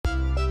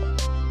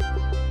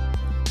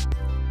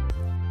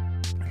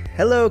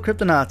Hello,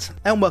 Cryptonauts,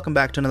 and welcome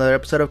back to another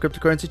episode of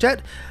Cryptocurrency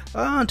Chat.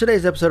 On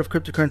today's episode of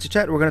Cryptocurrency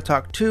Chat, we're going to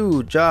talk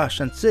to Josh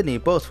and Sydney,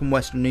 both from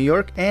Western New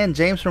York, and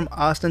James from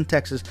Austin,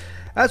 Texas,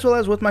 as well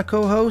as with my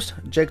co-host,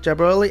 Jake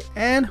Jabarelli,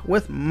 and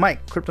with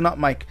Mike, Cryptonaut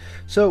Mike.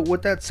 So,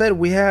 with that said,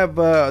 we have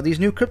these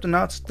new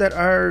Cryptonauts that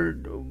are...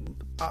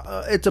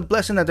 it's a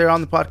blessing that they're on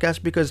the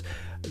podcast because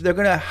they're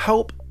going to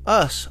help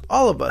us,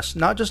 all of us,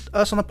 not just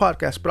us on the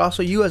podcast, but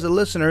also you as a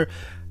listener,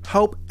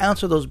 help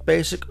answer those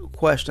basic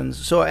questions.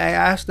 So I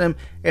asked them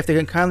if they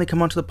can kindly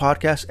come onto the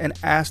podcast and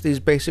ask these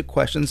basic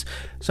questions.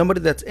 Somebody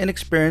that's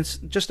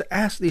inexperienced, just to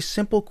ask these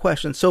simple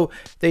questions. So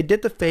they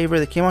did the favor,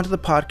 they came onto the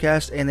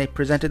podcast and they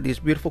presented these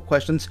beautiful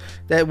questions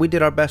that we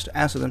did our best to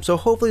answer them. So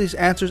hopefully these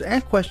answers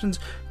and questions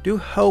do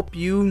help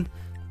you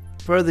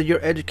further your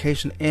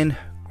education in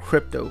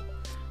crypto.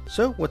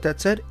 So with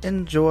that said,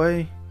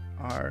 enjoy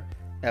our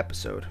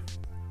episode.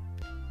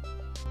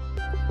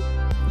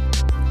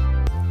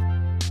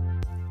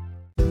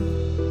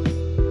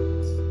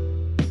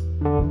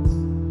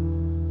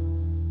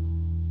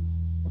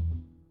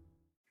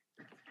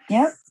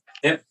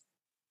 Yep.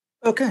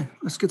 Okay,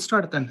 let's get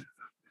started then.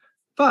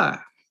 5,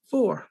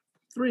 4,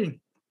 3.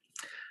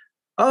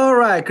 All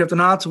right,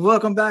 Cryptonauts,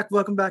 welcome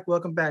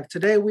back.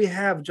 Today we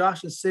have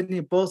Josh and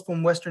Sydney, both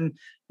from Western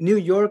New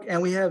York,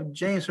 and we have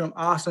James from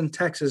Austin,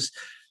 Texas.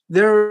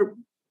 They're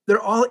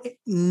all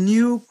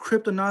new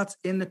Cryptonauts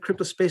in the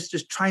crypto space,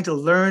 just trying to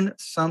learn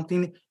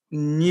something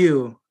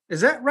new.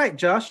 Is that right,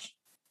 Josh?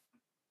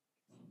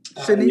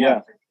 Sydney?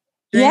 Yeah.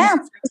 James? Yeah,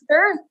 for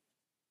sure.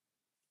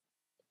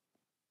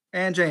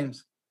 And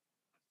James.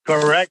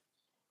 Correct.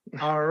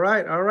 All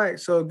right.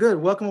 So good.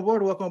 Welcome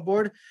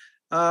aboard.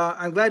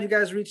 I'm glad you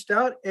guys reached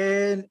out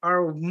and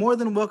are more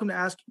than welcome to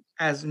ask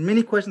as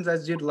many questions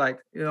as you'd like.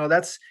 You know,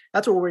 that's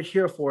what we're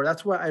here for.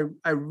 That's why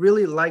I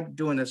really like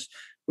doing this.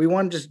 We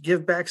want to just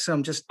give back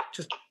some just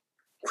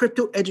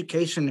crypto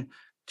education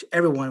to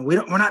everyone.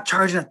 We're not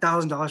charging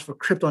 $1,000 for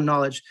crypto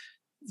knowledge.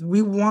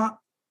 We want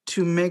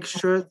to make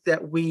sure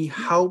that we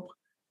help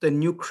the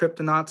new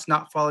Cryptonauts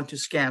not fall into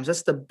scams.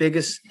 That's the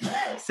biggest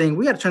thing.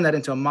 We got to turn that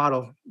into a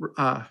model,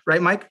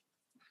 right, Mike?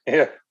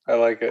 Yeah, I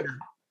like it.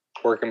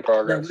 Work in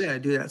progress. Yeah,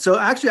 do that. So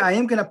actually, I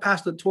am going to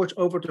pass the torch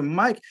over to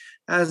Mike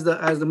as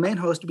the main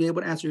host to be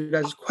able to answer you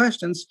guys'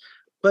 questions.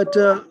 But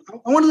I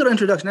want a little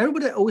introduction.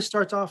 Everybody always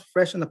starts off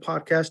fresh in the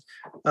podcast.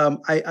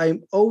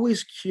 I'm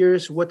always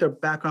curious what their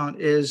background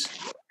is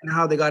and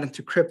how they got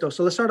into crypto.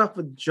 So let's start off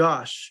with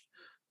Josh.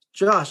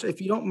 Josh,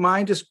 if you don't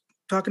mind, just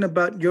talking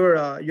about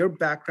your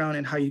background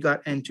and how you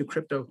got into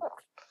crypto.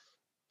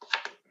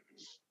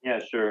 Yeah,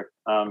 sure.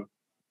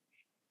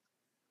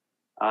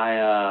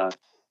 I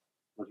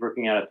was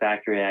working at a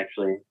factory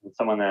actually, and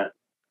someone that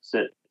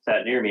sat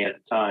near me at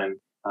the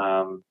time,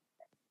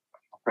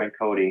 friend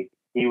Cody,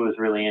 he was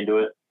really into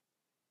it,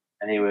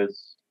 and he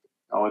was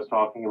always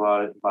talking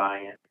about it and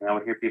buying it. And I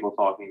would hear people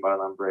talking about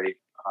it on break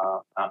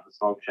out in the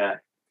smoke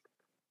shack.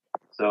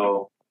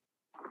 So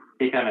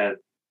he kind of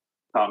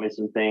taught me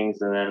some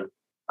things, and then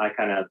I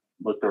kind of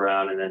looked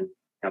around and then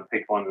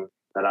picked one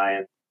that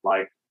I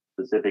liked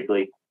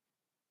specifically.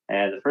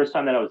 And the first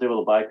time that I was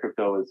able to buy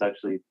crypto was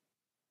actually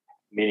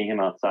meeting him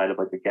outside of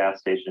like a gas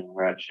station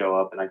where I'd show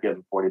up and I'd give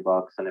him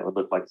 $40 and it would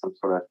look like some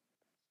sort of,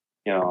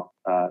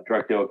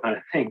 drug deal kind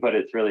of thing, but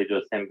it's really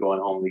just him going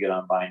home to get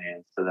on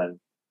Binance to then,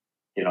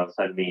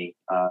 send me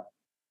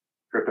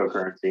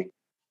cryptocurrency.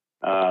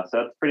 So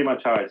that's pretty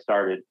much how I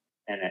started.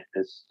 And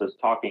it's just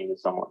talking to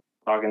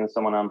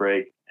someone on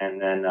break. And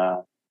then,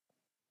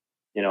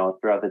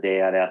 throughout the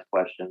day I'd ask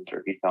questions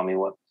or he'd tell me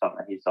something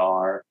that he saw,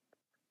 or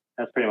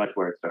that's pretty much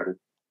where it started.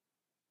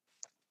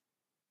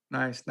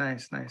 Nice.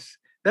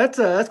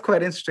 That's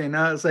quite interesting.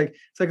 Now it's like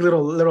a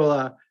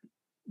little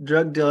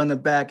drug deal in the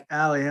back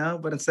alley, huh?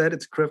 But instead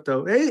it's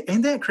crypto. Hey,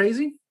 ain't that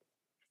crazy?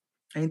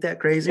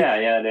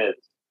 Yeah, it is.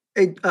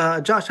 Hey,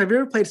 Josh, have you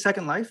ever played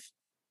Second Life?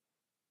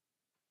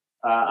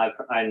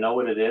 I know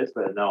what it is,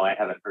 but no, I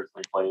haven't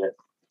personally played it.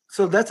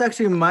 So that's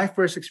actually my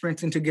first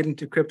experience into getting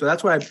into crypto.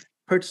 That's why I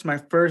purchased my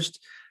first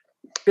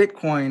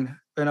Bitcoin.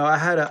 I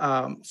had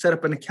to set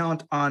up an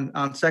account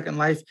on Second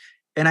Life,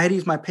 and I had to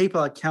use my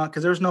PayPal account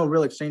because there's no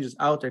real exchanges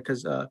out there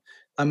because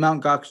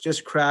Mt. Gox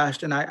just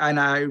crashed, and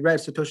I read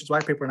Satoshi's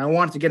white paper, and I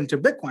wanted to get into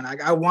Bitcoin.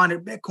 I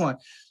wanted Bitcoin,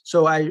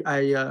 so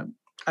I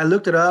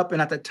looked it up, and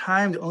at the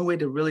time, the only way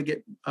to really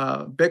get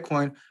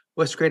Bitcoin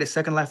was to create a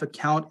Second Life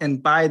account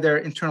and buy their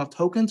internal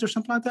tokens or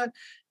something like that,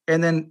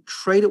 and then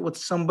trade it with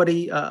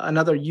somebody,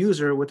 another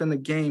user within the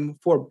game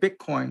for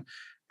Bitcoin.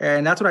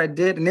 And that's what I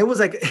did. And it was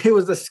the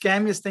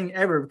scammiest thing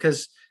ever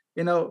because,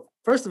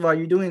 first of all,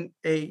 you're doing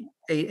an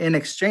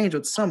exchange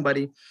with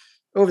somebody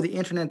over the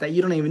internet that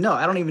you don't even know.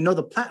 I don't even know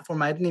the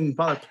platform. I didn't even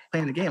bother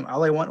playing the game.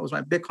 All I wanted was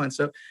my Bitcoin.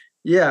 So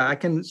yeah, I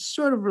can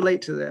sort of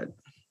relate to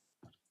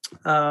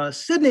that.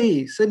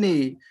 Sydney,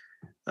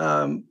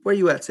 where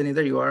you at, Sydney?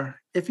 There you are.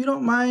 If you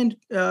don't mind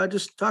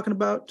just talking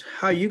about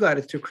how you got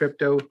into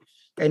crypto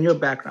and your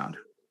background.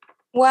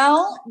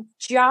 Well,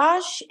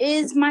 Josh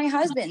is my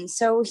husband.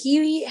 So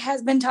he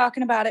has been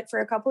talking about it for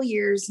a couple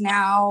years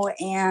now.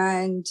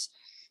 And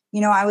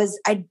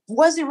I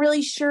wasn't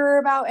really sure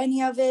about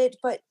any of it,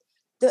 but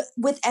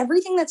with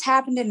everything that's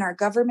happened in our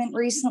government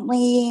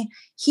recently,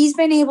 he's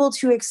been able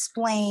to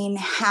explain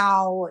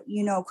how,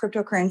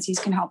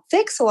 cryptocurrencies can help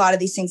fix a lot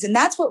of these things. And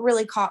that's what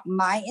really caught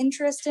my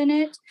interest in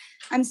it.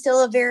 I'm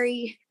still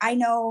I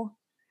know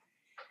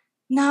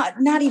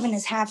not even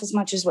as half as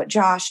much as what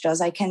Josh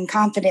does. I can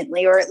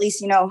confidently, or at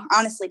least,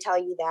 honestly tell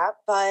you that,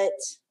 but,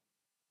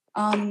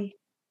 I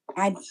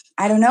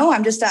don't know.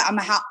 I'm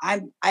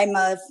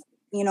a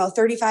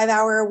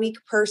 35-hour a week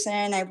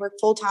person. I work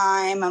full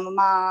time. I'm a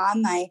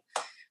mom. I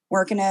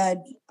work in a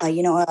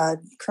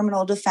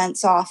criminal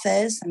defense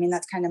office. I mean,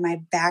 that's kind of my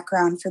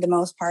background for the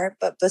most part.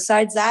 But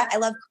besides that, I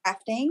love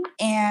crafting.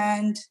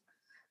 And,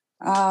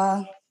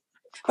 but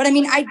I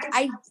mean,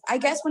 I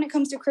guess when it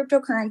comes to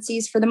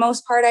cryptocurrencies, for the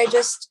most part,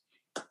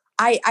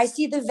 I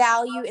see the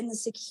value in the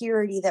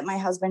security that my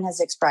husband has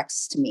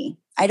expressed to me.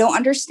 I don't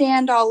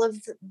understand all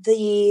of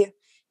the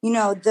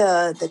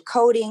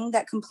coding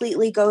that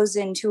completely goes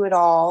into it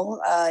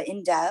all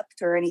in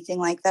depth or anything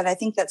like that. I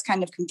think that's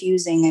kind of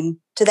confusing. And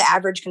to the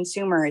average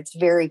consumer, it's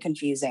very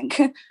confusing.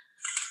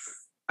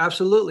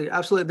 Absolutely.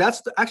 Absolutely.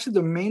 That's actually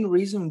the main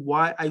reason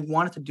why I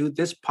wanted to do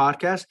this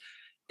podcast.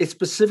 It's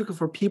specifically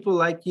for people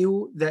like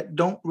you that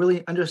don't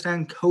really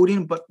understand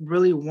coding, but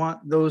really want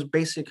those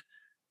basic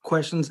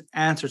questions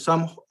answered.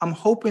 So I'm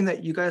hoping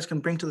that you guys can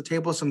bring to the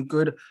table some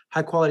good,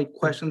 high quality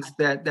questions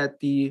that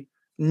the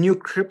new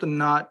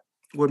Cryptonaut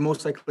would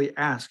most likely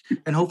ask,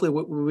 and hopefully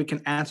we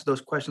can answer those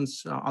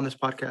questions on this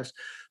podcast.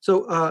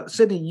 So,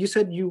 Sydney, you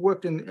said you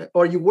work in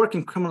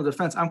criminal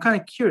defense. I'm kind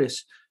of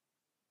curious.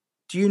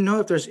 Do you know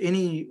if there's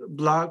any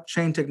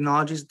blockchain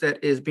technologies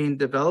that is being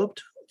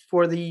developed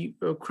for the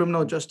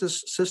criminal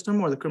justice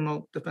system or the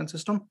criminal defense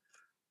system?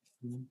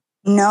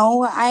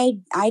 No, I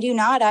do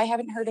not. I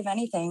haven't heard of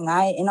anything.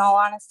 In all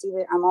honesty,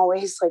 I'm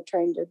always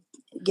trying to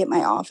get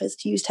my office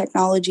to use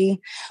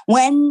technology.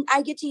 When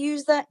I get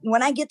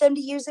them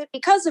to use it,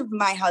 because of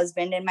my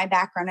husband and my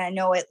background, I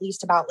know at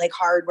least about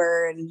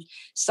hardware and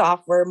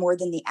software more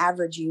than the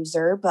average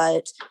user.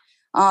 But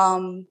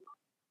I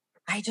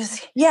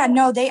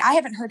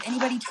haven't heard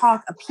anybody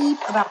talk a peep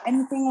about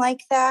anything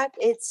like that.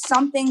 It's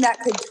something that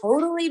could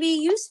totally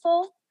be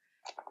useful.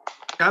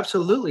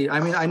 Absolutely. I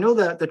mean, I know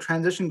that the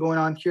transition going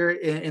on here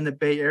in the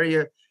Bay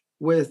Area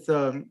with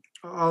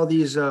all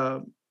these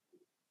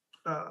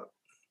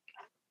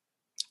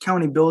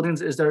county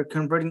buildings is they're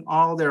converting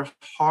all their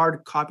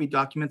hard copy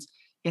documents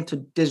into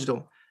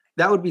digital.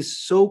 That would be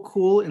so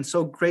cool and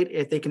so great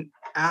if they can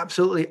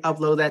absolutely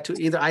upload that to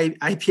either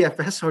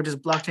IPFS or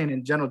just blockchain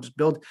in general. Just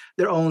build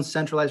their own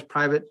centralized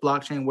private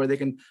blockchain where they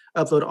can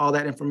upload all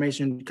that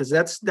information, because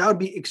that would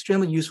be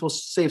extremely useful,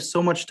 save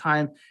so much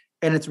time,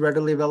 and it's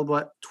readily available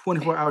at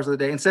 24 hours of the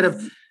day. Instead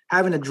of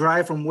having to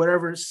drive from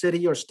whatever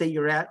city or state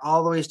you're at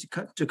all the ways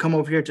to come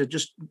over here to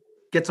just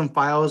get some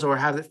files or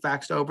have it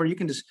faxed over, you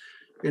can just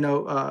get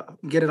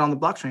it on the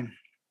blockchain.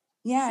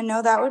 Yeah,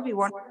 no, that would be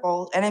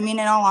wonderful. And I mean,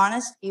 in all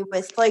honesty,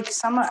 with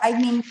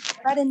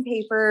read in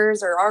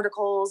papers or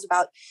articles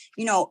about,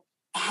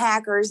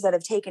 hackers that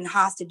have taken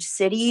hostage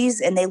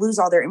cities and they lose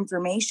all their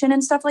information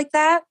and stuff like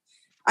that.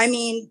 I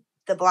mean,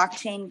 the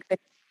blockchain,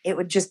 it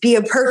would just be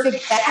a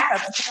perfect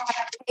backup.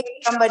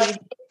 Somebody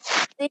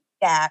think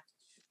that.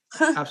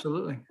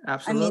 Absolutely.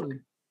 I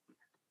mean,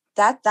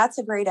 that's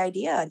a great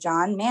idea,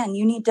 John. Man,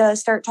 you need to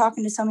start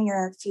talking to some of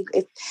your,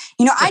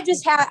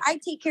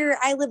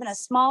 I live in a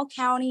small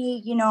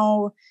county,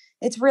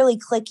 it's really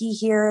cliquey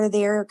here.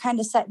 They're kind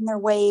of set in their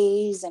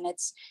ways, and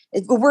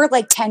we're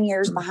 10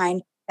 years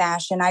behind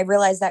fashion. I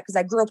realized that because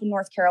I grew up in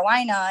North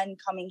Carolina, and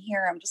coming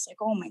here, I'm just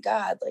oh my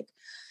God,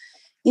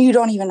 you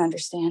don't even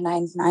understand.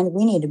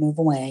 We need to move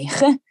away.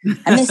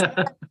 I miss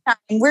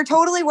we're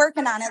totally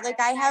working on it.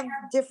 I have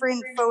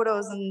different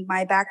photos in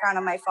my background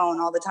on my phone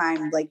all the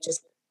time.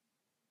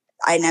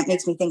 And that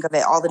makes me think of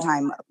it all the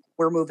time.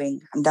 We're moving.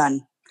 I'm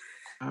done.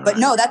 But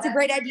no, that's a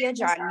great idea,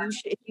 John.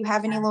 If you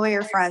have any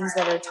lawyer friends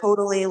that are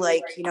totally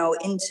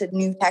into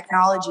new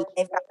technology,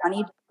 they've got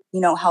money,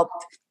 help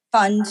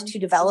fund to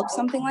develop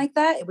something like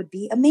that, it would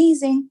be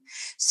amazing.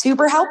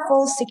 Super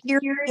helpful.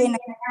 Security and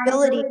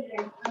accountability in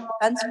the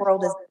defense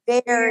world is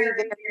very,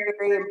 very,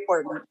 very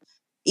important.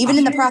 Even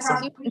in the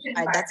prosecution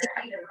side, that's it.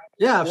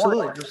 Yeah,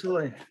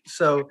 absolutely.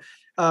 So,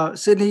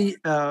 Sydney,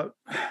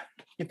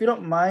 if you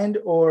don't mind,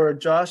 or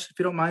Josh, if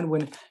you don't mind,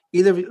 when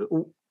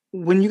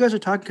you guys are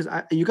talking,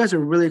 because you guys are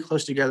really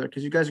close together,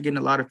 because you guys are getting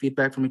a lot of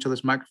feedback from each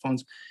other's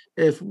microphones.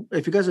 If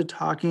you guys are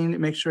talking,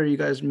 make sure you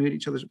guys mute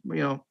each other's,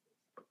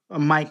 a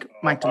mic to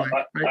mic. Right?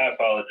 I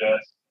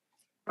apologize.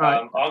 All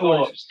right. I'll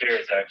go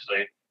upstairs,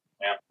 actually.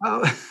 Yeah.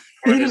 Oh,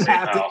 you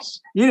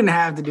didn't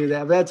have to do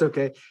that, but that's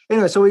okay.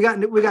 Anyway, so we got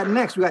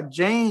next. We got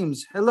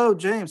James. Hello,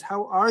 James.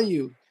 How are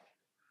you?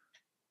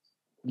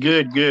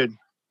 Good.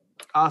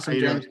 Awesome,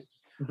 James.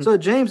 So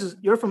James,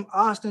 you're from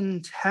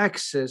Austin,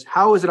 Texas.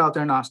 How is it out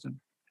there in Austin?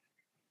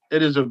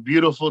 It is a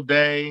beautiful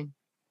day.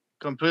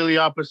 Completely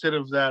opposite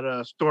of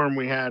that storm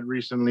we had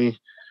recently.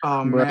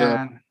 Oh,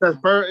 man.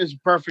 It's a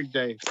perfect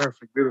day.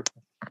 Perfect.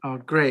 Beautiful. Oh,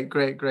 great.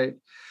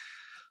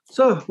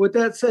 So with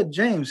that said,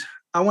 James,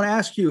 I want to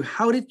ask you,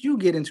 how did you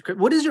get into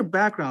crypto? What is your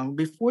background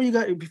before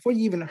you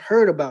even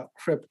heard about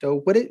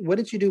crypto? What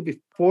did you do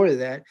before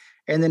that?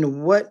 And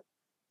then what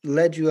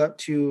led you up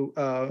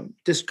to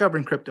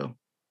discovering crypto?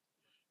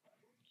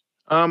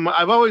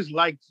 I've always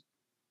liked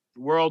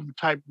world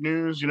type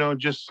news,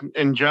 just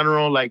in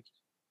general, like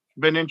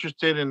been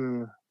interested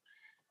in,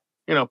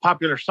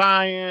 popular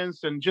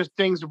science and just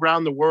things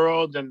around the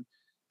world, and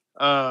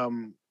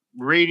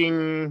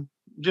reading,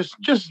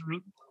 just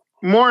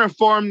more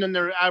informed than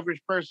the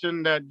average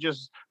person that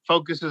just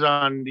focuses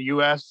on the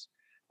US.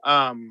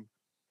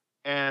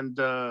 And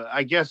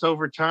I guess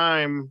over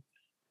time,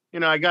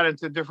 I got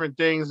into different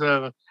things.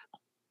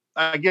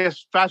 I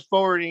guess fast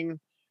forwarding,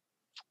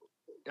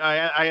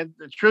 I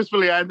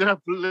truthfully, I ended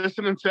up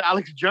listening to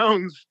Alex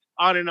Jones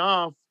on and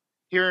off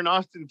here in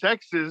Austin,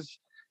 Texas.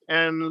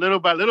 And little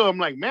by little, I'm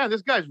like, man,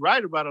 this guy's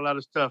right about a lot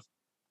of stuff.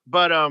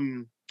 But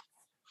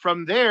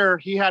from there,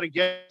 he had a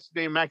guest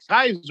named Max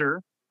Keiser.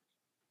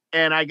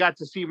 And I got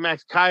to see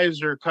Max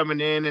Keiser coming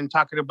in and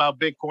talking about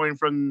Bitcoin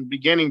from the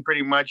beginning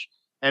pretty much.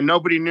 And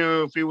nobody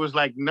knew if he was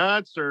like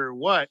nuts or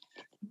what.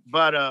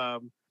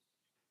 But,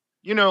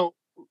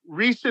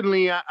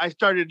 recently I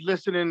started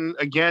listening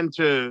again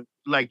to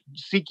like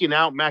seeking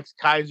out Max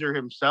Keiser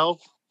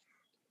himself.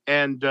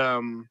 And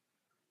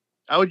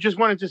I just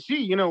wanted to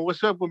see,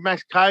 what's up with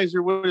Max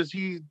Keiser? What is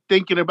he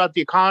thinking about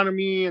the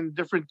economy and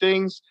different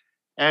things?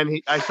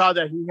 And I saw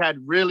that he had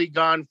really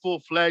gone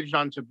full-fledged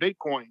onto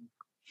Bitcoin.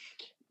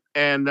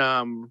 And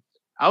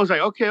I was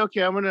like, okay,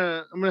 I'm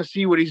gonna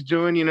see what he's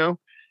doing,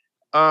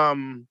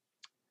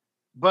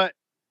 but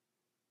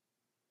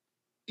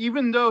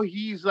even though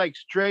he's like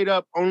straight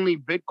up only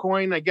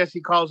Bitcoin, I guess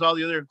he calls all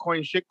the other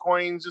coins shit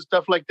coins and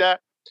stuff like that.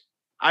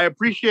 I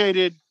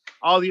appreciated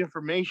all the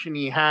information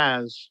he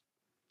has,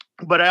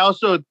 but I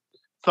also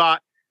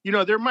thought,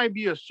 there might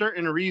be a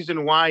certain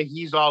reason why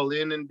he's all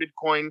in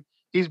Bitcoin.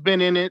 He's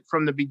been in it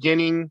from the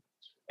beginning.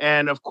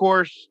 And of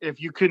course,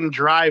 if you couldn't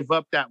drive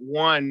up that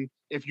one,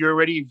 if you're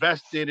already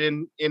vested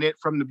in it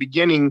from the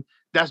beginning,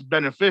 that's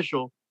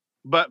beneficial.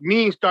 But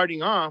me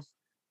starting off,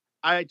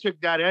 I took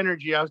that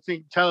energy. I was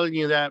telling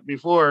you that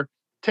before.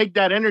 Take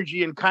that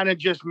energy and kind of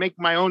just make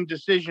my own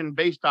decision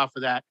based off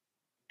of that.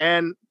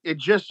 And it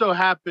just so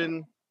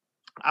happened,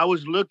 I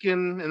was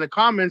looking in the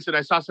comments and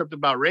I saw something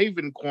about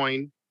Raven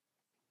Coin.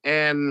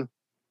 And,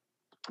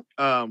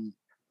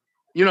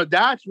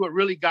 that's what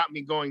really got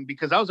me going,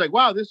 because I was like,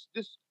 wow, this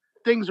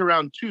thing's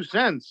around 2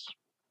 cents.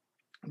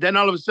 Then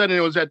all of a sudden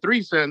it was at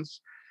 3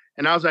 cents.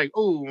 And I was like,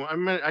 oh,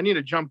 I need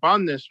to jump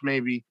on this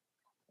maybe.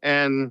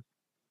 And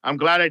I'm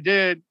glad I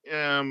did.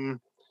 And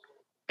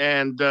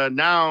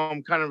now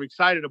I'm kind of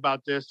excited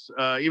about this.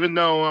 Even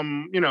though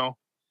I'm,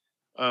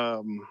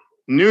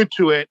 new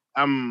to it,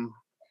 I'm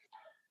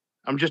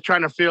just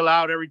trying to feel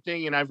out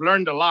everything. And I've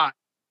learned a lot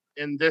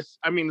in this.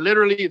 I mean,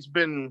 literally it's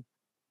been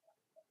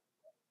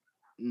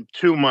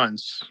 2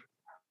 months.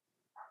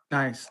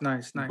 Nice.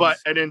 But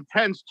an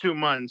intense 2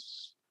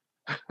 months.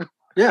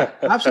 Yeah,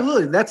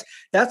 absolutely.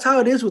 That's how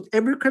it is with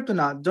every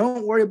cryptonaut.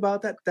 Don't worry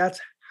about that. That's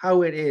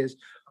how it is.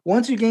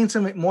 Once you gain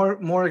some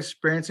more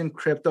experience in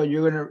crypto,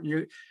 you're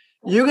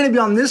gonna be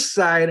on this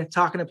side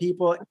talking to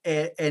people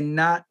and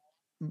not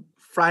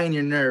frying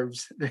your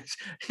nerves.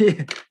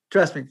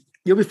 Trust me,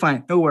 you'll be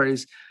fine. No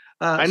worries.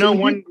 I know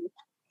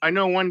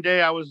one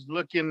day I was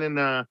looking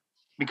in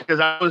because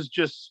I was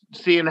just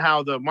seeing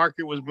how the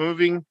market was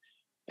moving,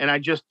 and I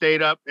just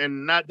stayed up.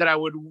 And not that I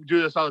would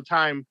do this all the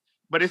time,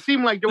 but it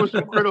seemed like there was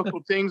some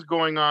critical things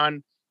going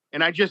on,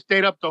 and I just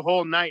stayed up the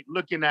whole night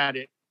looking at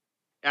it.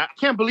 I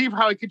can't believe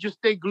how I could just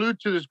stay glued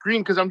to the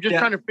screen, because I'm just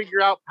trying to figure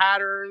out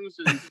patterns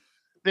and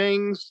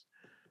things.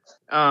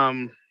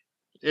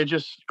 It's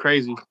just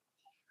crazy.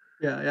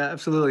 Yeah,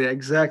 absolutely,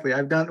 exactly.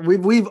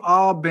 We've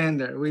all been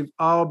there. We've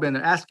all been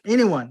there. Ask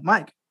anyone,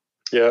 Mike.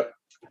 Yeah,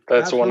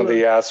 that's absolutely one of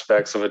the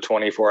aspects of a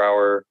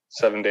 24-hour,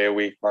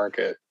 7-day-a-week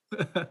market.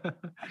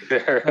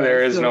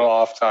 There is no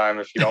off time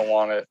if you don't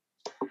want it.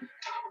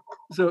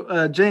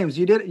 So, James,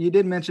 you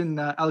did mention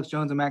Alex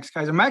Jones and Max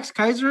Keiser. Max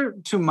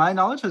Keiser, to my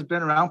knowledge, has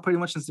been around pretty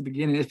much since the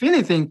beginning. If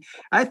anything,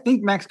 I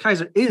think Max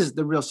Keiser is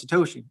the real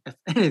Satoshi. If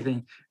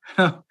anything.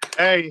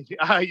 Hey,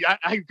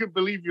 I could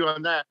believe you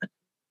on that.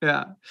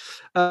 Yeah.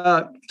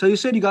 So you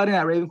said you got in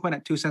at Ravencoin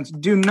at 2 cents.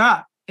 Do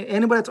not,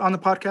 anybody that's on the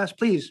podcast,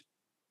 please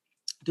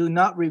do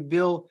not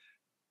reveal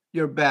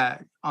your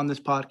bag on this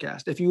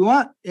podcast. If you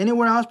want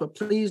anywhere else, but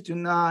please do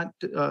not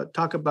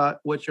talk about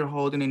what you're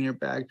holding in your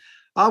bag.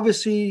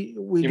 Obviously,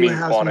 we do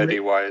have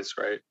quantity-wise,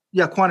 right?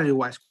 Yeah,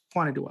 quantity-wise.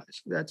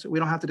 We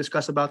don't have to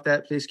discuss about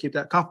that. Please keep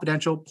that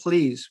confidential.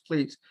 Please.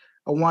 I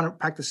want to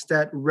practice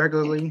that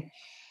regularly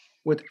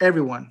with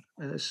everyone,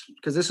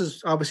 because this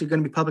is obviously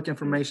going to be public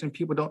information.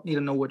 People don't need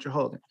to know what you're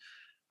holding.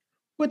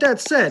 With that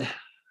said,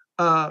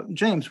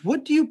 James,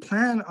 what do you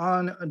plan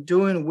on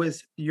doing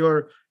with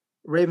your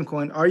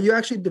Ravencoin? Are you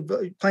actually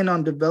planning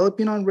on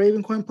developing on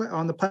Ravencoin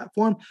on the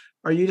platform?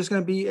 Are you just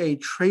going to be a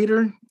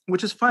trader,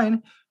 which is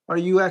fine? Are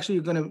you actually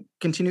going to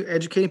continue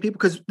educating people?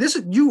 Because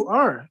you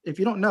are, if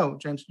you don't know,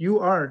 James, you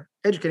are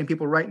educating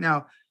people right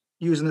now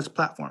using this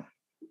platform?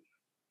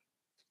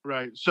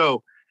 Right.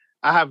 So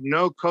I have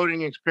no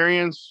coding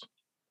experience.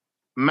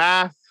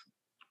 Math,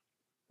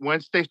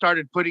 once they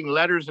started putting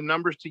letters and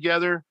numbers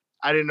together,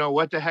 I didn't know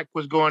what the heck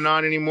was going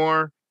on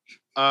anymore.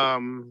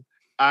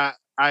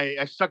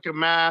 I suck at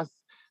math.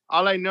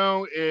 All I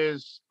know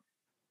is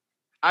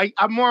I'm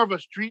more of a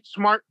street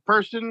smart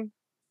person,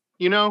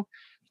 you know.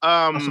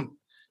 Awesome.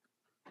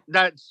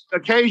 That's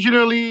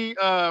occasionally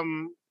I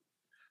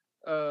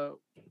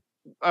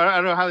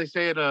don't know how they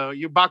say it.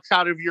 You box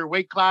out of your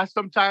weight class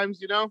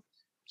sometimes, you know.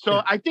 So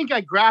Yeah. I think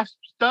I grasp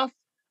stuff,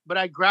 but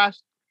I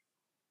grasp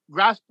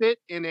it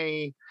in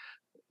a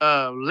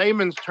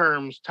layman's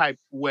terms type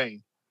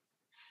way.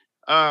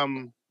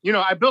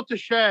 I built a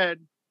shed,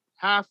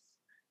 it's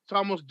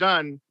almost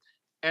done,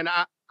 and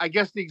I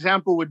guess the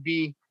example would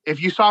be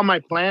if you saw my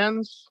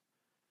plans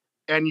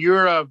and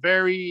you're a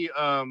very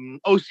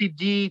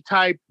OCD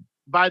type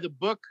by the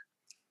book,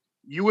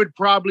 you would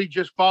probably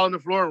just fall on the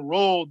floor and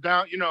roll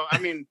down.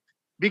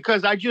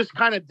 Because I just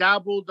kind of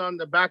dabbled on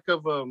the back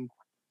of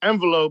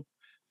envelope,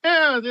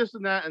 this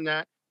and that and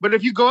that. But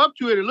if you go up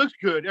to it, it looks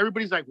good.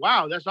 Everybody's like,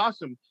 "Wow, that's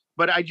awesome."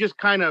 But I just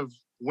kind of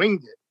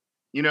winged it,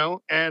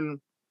 and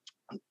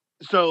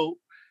so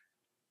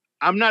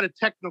I'm not a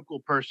technical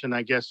person,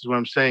 I guess is what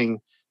I'm saying.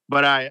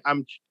 But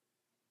I'm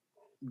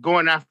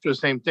going after the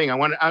same thing.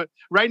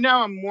 Right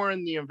now I'm more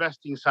in the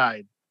investing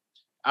side.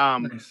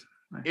 Nice.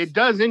 It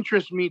does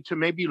interest me to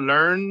maybe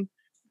learn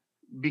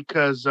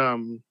because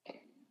the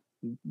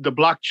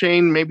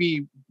blockchain,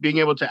 maybe being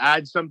able to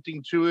add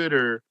something to it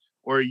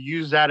or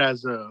use that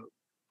as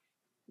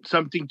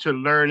something to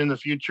learn in the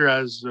future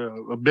as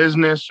a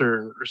business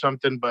or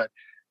something. But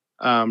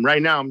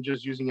right now I'm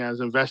just using it as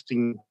an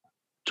investing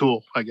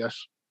tool, I guess.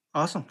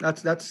 Awesome.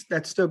 That's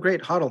still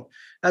great. HODL.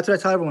 That's what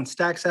I tell everyone.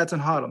 Stack, sats,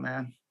 and HODL,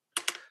 man.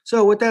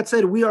 So with that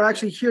said, we are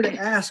actually here to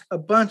ask a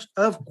bunch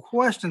of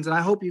questions, and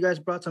I hope you guys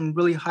brought some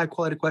really high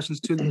quality questions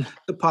to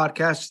the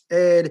podcast.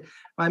 And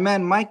my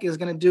man Mike is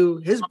going to do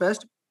his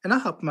best, and I'll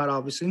help him out,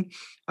 obviously.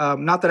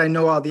 Not that I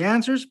know all the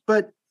answers,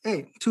 but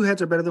hey, two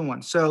heads are better than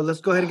one. So let's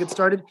go ahead and get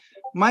started.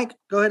 Mike,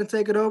 go ahead and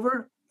take it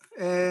over,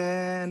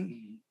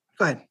 and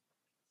go ahead.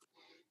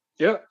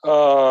 Yeah.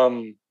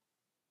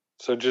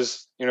 So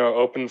just,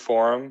 open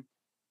forum.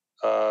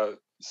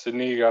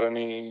 Sydney, you got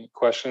any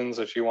questions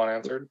that you want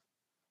answered?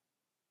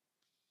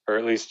 Or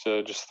at least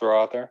to just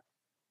throw out there?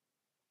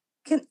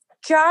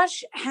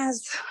 Josh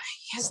has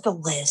the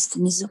list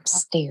and he's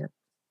upstairs.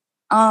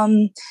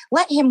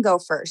 Let him go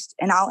first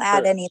and I'll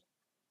add any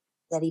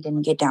that he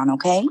didn't get down,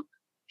 okay?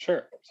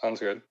 Sure. Sounds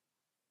good.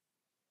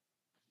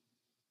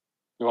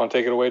 You want to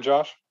take it away,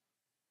 Josh?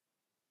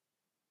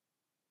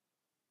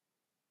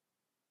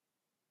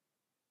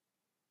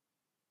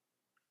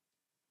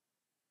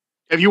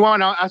 If you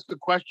want, I'll ask a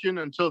question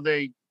until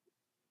they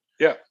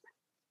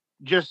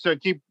just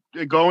keep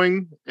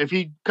going. If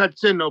he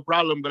cuts in, no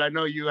problem. But I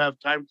know you have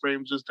time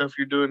frames and stuff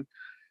you're doing.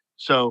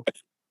 So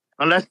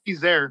unless he's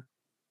there.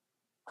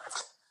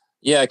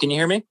 Yeah, can you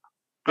hear me?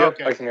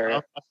 Okay, I can hear you.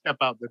 I'll step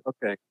out there.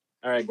 Okay.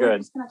 All right, We're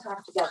good. just gonna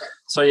talk together.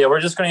 So we're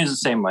just going to use the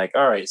same mic.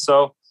 All right.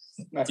 So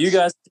Nice. do you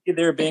guys see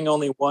there being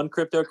only one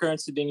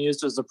cryptocurrency being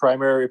used as the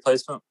primary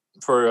replacement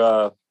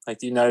for like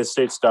the United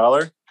States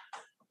dollar?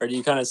 Or do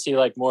you kind of see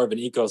like more of an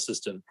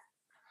ecosystem?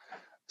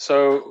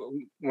 So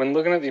when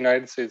looking at the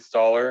United States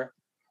dollar,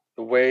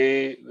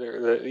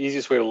 the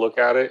easiest way to look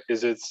at it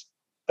is it's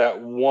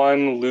that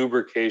one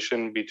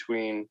lubrication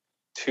between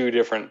two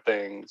different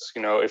things.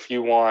 If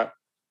you want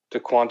to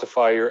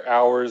quantify your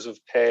hours of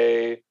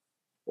pay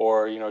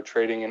or,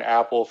 trading an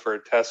Apple for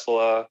a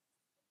Tesla,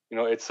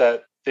 it's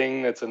that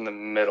thing that's in the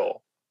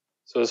middle.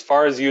 So as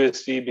far as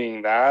USD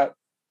being that,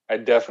 I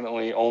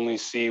definitely only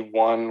see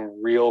one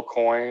real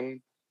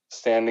coin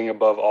standing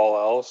above all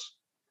else.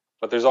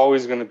 But there's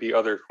always going to be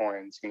other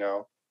coins,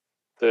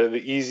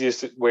 The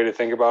easiest way to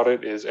think about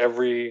it is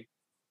every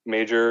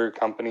major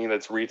company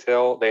that's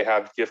retail, they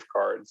have gift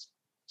cards.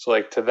 So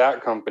like to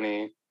that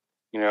company,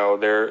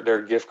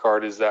 their gift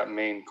card is that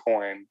main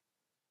coin.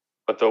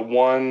 But the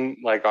one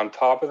like on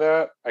top of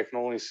that, I can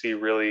only see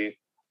really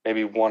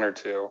maybe one or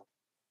two.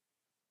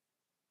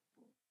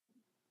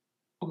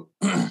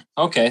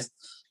 Okay.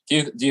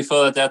 Do you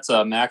feel that that's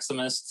a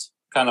maximist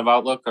kind of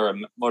outlook, or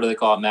what do they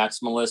call it,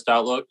 maximalist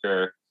outlook,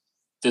 or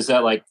is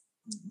that like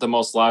the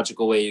most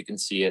logical way you can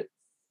see it?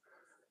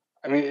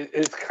 I mean,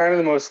 it's kind of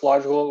the most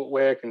logical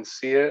way I can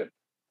see it,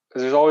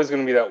 because there's always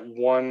going to be that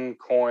one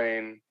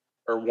coin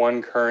or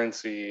one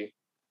currency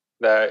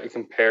that it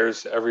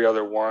compares to every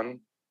other one.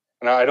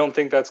 And I don't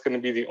think that's going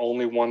to be the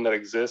only one that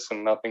exists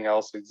and nothing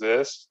else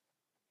exists.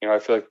 I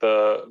feel like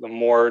the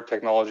more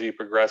technology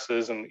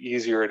progresses and the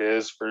easier it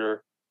is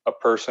for a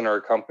person or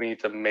a company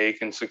to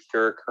make and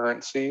secure a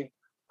currency,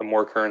 the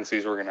more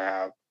currencies we're going to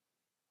have.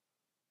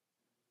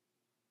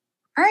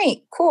 All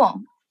right,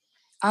 cool.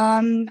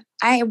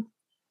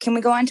 Can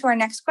we go on to our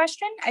next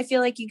question? I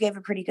feel like you gave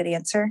a pretty good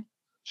answer.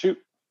 Shoot.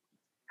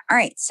 All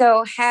right.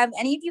 So have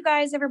any of you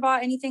guys ever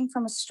bought anything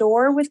from a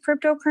store with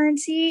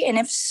cryptocurrency? And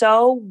if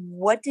so,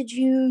 what did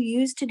you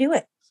use to do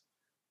it?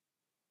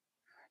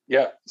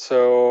 Yeah.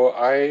 So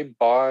I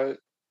bought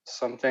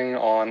something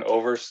on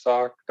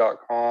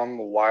overstock.com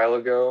a while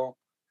ago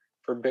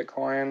for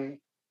Bitcoin.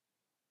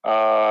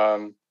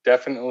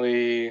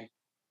 Definitely,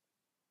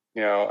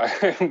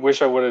 I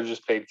wish I would have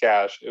just paid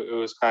cash. It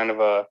was kind of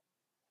a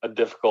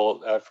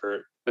difficult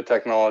effort. The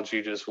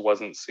technology just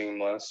wasn't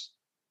seamless.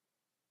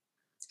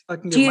 I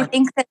can Do give you my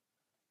think that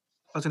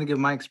I was going to give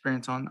my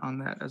experience on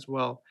that as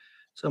well.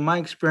 So my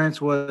experience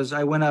was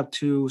I went up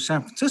to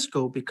San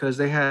Francisco because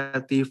they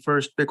had the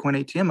first Bitcoin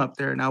ATM up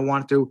there, and I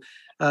wanted to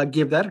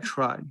give that a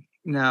try.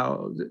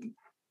 Now,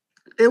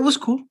 it was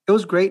cool. It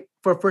was great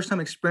for a first time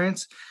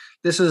experience.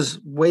 This is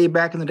way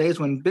back in the days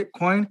when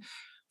Bitcoin,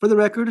 for the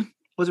record,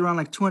 was around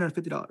like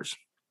 $250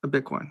 a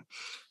Bitcoin.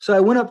 So I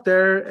went up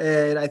there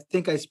and I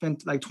think I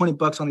spent like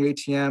 $20 on the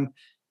ATM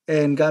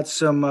and got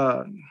some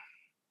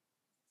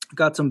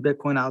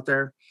Bitcoin out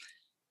there,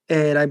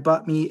 and I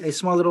bought me a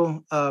small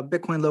little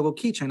Bitcoin logo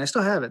keychain. I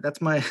still have it.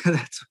 That's my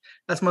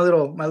that's my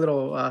little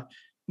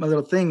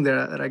thing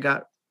there that I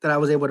got that I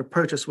was able to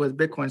purchase with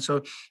Bitcoin.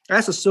 So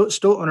as a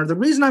store owner, the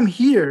reason I'm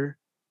here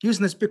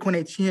using this Bitcoin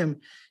ATM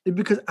is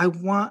because I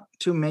want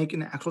to make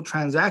an actual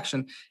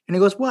transaction. And he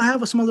goes, "Well, I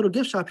have a small little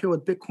gift shop here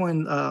with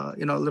Bitcoin,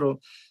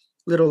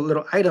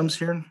 little items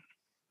here."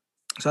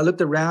 So I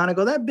looked around. I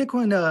go, that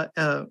Bitcoin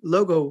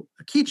logo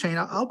keychain.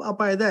 I'll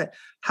buy that.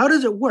 How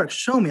does it work?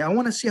 Show me. I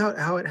want to see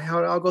how it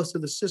all goes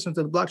through the system,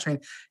 to the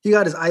blockchain. He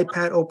got his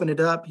iPad, opened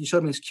it up. He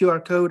showed me his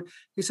QR code.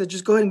 He said,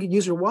 just go ahead and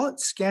use your wallet,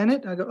 scan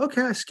it. I go,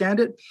 okay. I scanned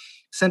it,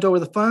 sent over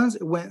the funds.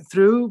 It went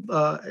through,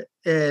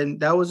 and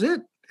that was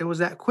it. It was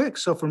that quick.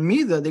 So for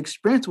me, the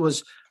experience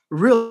was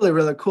really,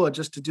 really cool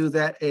just to do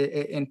that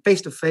in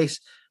face to face,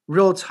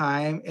 real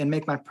time, and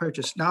make my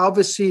purchase. Now,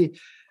 obviously,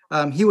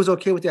 he was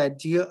okay with the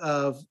idea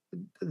of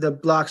the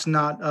blocks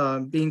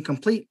not being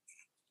complete,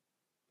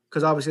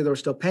 because obviously they were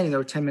still pending. There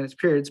were 10 minutes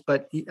periods,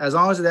 but as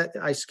long as that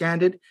I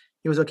scanned it,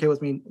 he was okay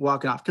with me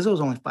walking off because it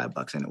was only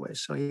 $5 anyway.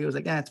 So he was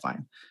like, "Yeah, it's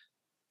fine."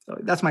 So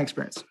that's my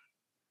experience.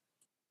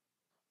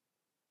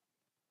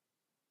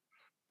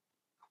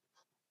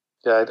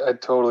 Yeah, I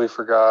totally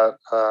forgot.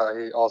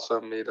 I also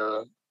made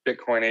a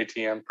Bitcoin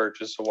ATM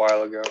purchase a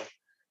while ago.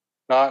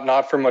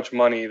 Not for much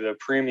money. The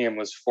premium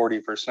was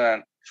 40%,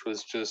 which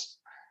was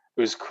it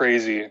was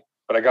crazy.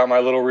 But I got my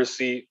little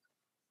receipt.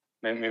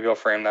 Maybe I'll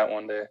frame that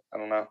one day. I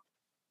don't know.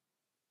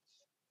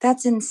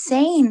 that's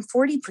insane?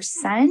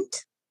 40%?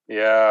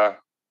 Yeah.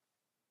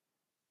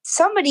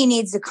 Somebody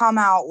needs to come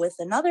out with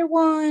another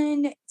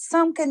one,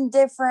 something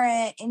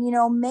different,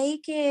 and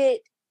make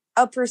it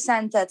a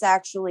percent that's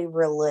actually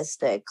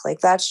realistic. Like,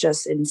 that's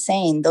just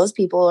insane. Those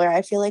people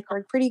I feel like,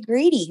 are pretty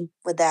greedy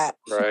with that.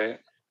 Right.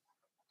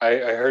 I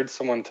heard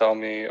someone tell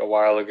me a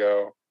while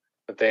ago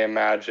that they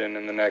imagine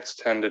in the next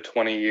 10 to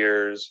 20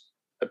 years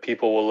that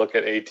people will look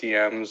at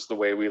ATMs the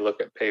way we look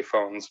at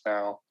payphones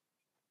now.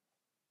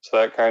 So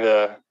that kind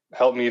of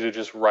helped me to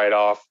just write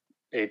off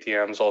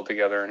ATMs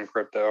altogether in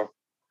crypto.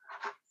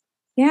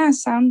 Yeah,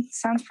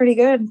 sounds pretty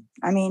good.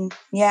 I mean,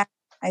 yeah,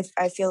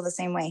 I feel the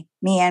same way.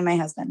 Me and my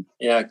husband.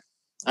 Yeah,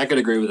 I could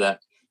agree with that.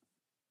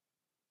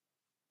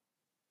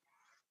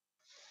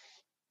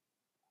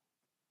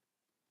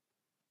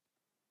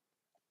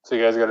 So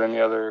you guys got any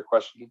other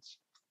questions?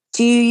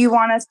 Do you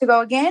want us to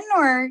go again,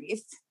 or if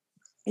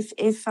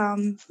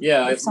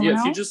Yeah, if someone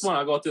if you else? just want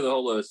to go through the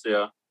whole list,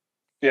 yeah.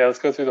 Yeah, let's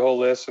go through the whole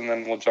list and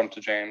then we'll jump to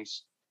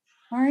James.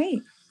 All right.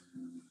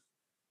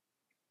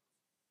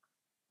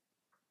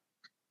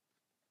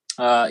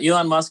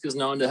 Elon Musk is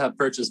known to have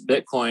purchased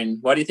Bitcoin.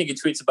 Why do you think he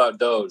tweets about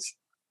Doge?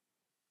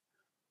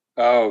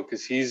 Oh,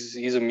 because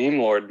he's a meme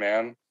lord,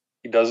 man.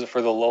 He does it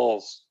for the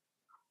lulz.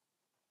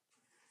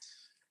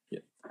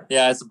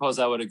 Yeah, I suppose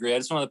I would agree. I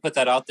just wanted to put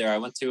that out there. I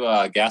went to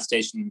a gas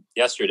station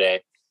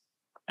yesterday,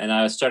 and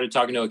I started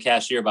talking to a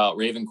cashier about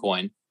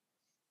Ravencoin,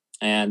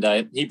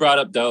 and he brought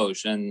up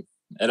Doge, and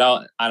I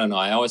don't know.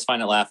 I always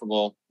find it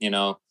laughable.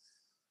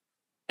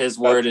 His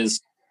word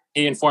is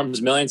he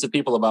informs millions of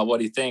people about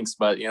what he thinks,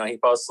 but he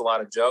posts a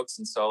lot of jokes,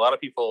 and so a lot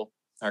of people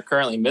are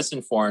currently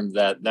misinformed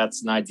that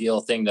that's an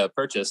ideal thing to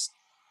purchase.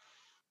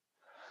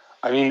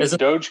 I mean,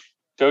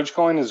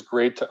 Dogecoin is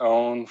great to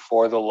own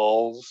for the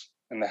lulz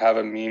and to have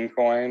a meme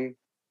coin,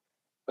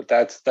 but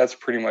that's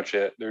pretty much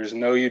it. There's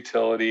no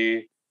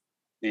utility.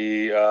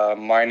 The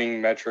mining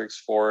metrics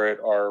for it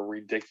are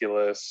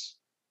ridiculous,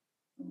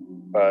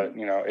 but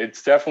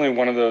it's definitely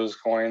one of those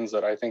coins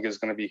that I think is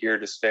going to be here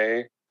to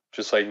stay,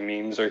 just like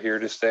memes are here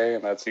to stay,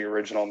 and that's the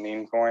original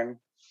meme coin.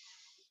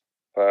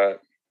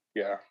 But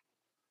yeah.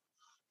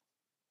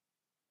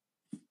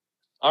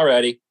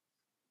 Alrighty.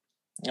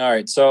 All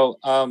right. So,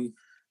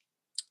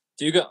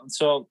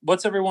 so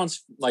what's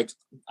everyone's, like,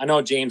 I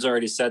know James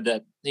already said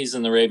that he's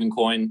in the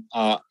Ravencoin.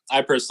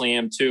 I personally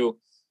am too,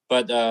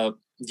 but do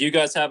you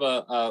guys have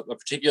a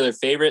particular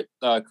favorite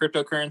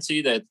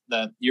cryptocurrency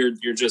that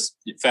you're just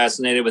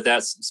fascinated with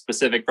that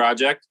specific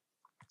project?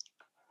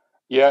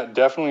 Yeah,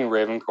 definitely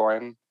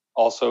Ravencoin,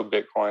 also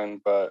Bitcoin,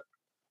 but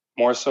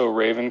more so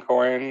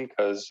Ravencoin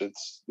because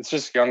it's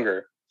just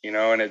younger,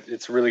 and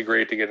it's really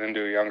great to get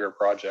into a younger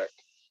project.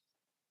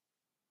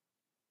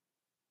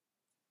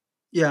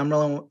 Yeah, I'm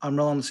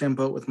rolling the same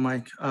boat with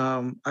Mike.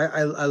 I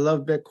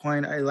love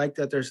Bitcoin. I like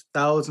that there's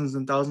thousands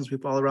and thousands of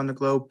people all around the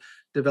globe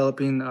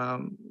developing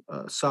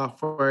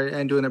software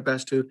and doing their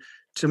best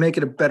to make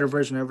it a better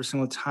version every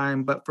single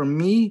time. But for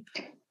me,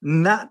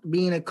 not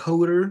being a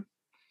coder,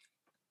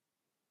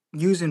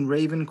 using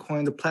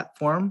Ravencoin, the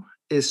platform,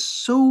 is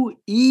so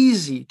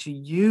easy to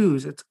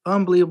use. It's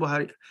unbelievable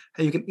how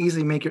you can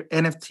easily make your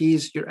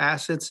NFTs, your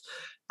assets,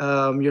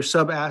 your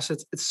sub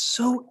assets. It's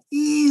so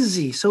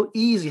easy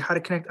how to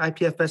connect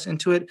IPFS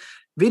into it.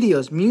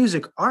 Videos,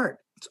 music, art.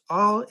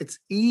 It's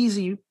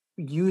easy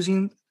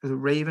using the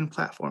Raven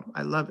platform.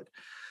 I love it.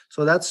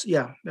 So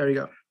there you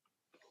go.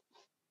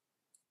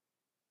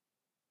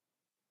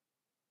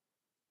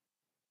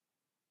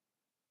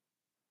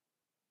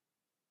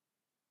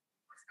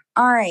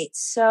 All right.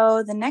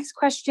 So the next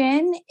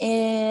question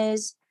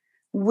is,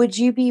 would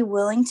you be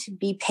willing to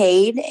be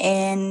paid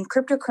in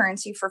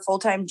cryptocurrency for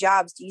full-time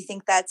jobs? Do you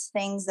think that's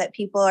things that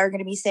people are going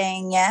to be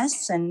saying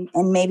yes, and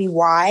maybe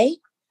why?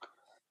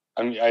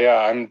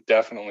 I'm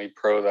definitely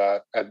pro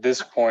that. At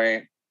this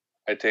point,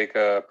 I take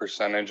a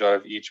percentage out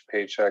of each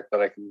paycheck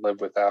that I can live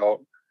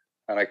without,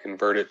 and I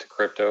convert it to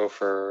crypto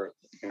for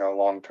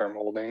long-term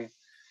holding.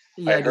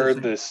 Yeah, I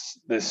heard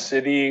the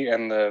city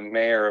and the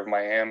mayor of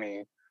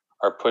Miami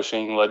are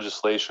pushing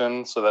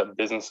legislation so that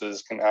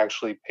businesses can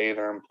actually pay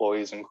their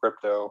employees in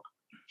crypto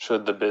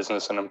should the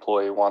business and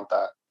employee want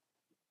that.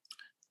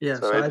 Yeah,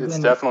 so it's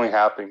definitely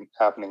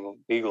happening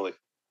legally.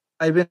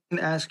 I've been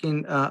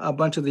asking a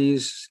bunch of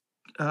these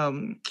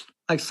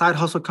like side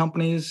hustle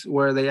companies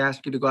where they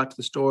ask you to go out to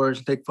the stores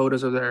and take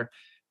photos of their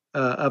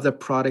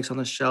products on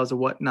the shelves or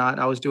whatnot.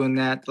 I was doing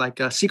that, like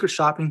secret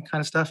shopping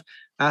kind of stuff.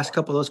 I asked a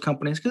couple of those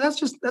companies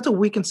because that's a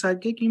weekend side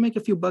gig. You make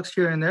a few bucks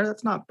here and there.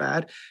 That's not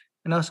bad.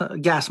 It's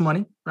gas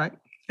money, right?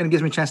 And it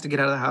gives me a chance to get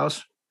out of the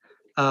house.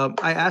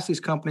 I asked these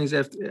companies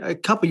if a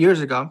couple of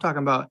years ago, I'm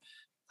talking about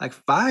like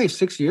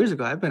 5-6 years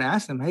ago, I've been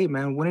asking them, hey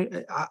man,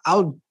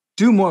 I'll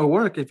do more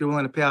work if you're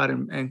willing to pay out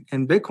in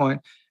Bitcoin.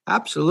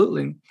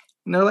 Absolutely.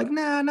 And they're like,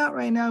 nah, not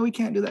right now. We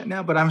can't do that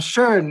now. But I'm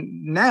sure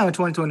now in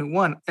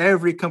 2021,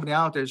 every company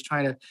out there is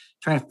trying to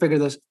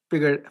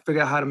figure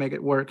out how to make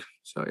it work.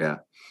 So yeah,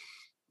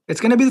 it's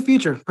going to be the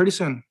future pretty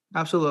soon.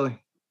 Absolutely.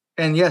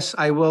 And yes,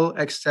 I will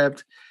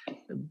accept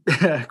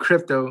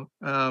crypto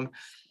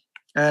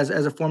as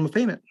a form of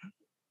payment.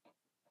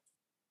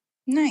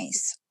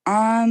 Nice.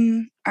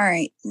 All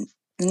right.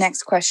 The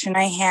next question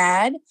I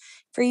had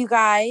for you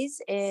guys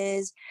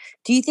is,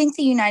 do you think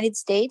the United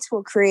States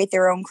will create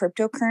their own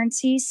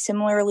cryptocurrency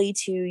similarly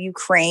to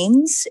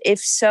Ukraine's? If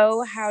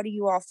so, how do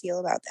you all feel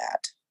about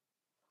that?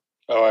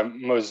 Oh, I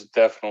most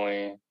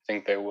definitely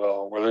think they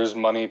will. Where there's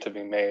money to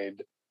be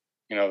made,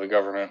 the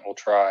government will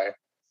try,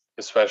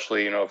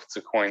 especially, if it's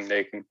a coin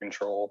they can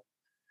control.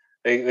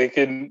 They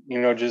could,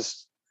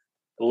 just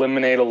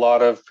eliminate a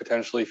lot of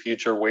potentially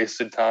future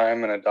wasted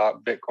time and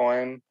adopt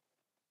Bitcoin.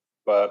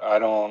 But I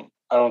don't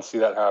see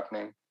that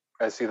happening.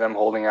 I see them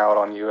holding out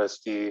on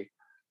USD,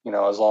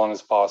 as long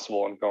as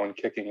possible and going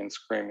kicking and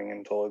screaming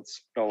until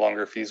it's no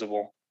longer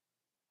feasible.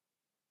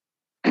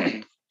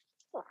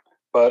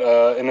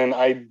 But in an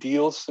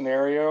ideal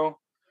scenario,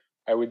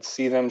 I would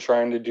see them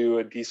trying to do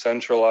a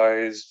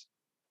decentralized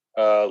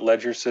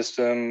ledger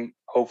system,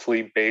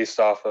 hopefully based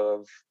off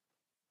of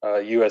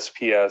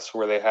USPS,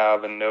 where they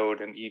have a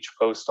node in each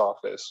post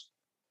office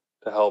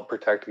to help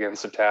protect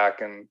against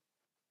attack and,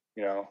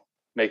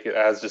 make it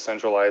as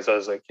decentralized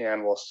as they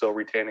can while still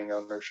retaining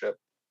ownership.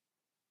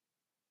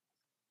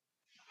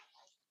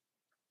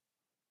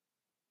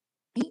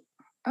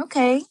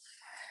 Okay.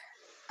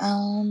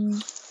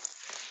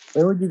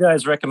 Where would you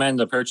guys recommend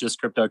to purchase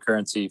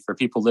cryptocurrency for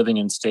people living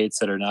in states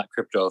that are not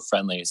crypto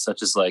friendly,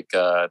 such as like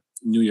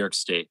New York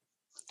State?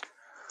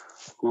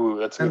 Ooh,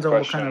 that's a good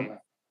question.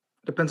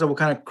 Depends on what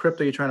kind of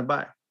crypto you're trying to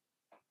buy.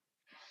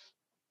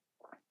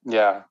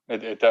 Yeah,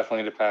 it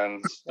definitely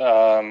depends.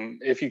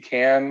 If you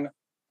can,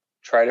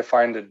 try to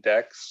find a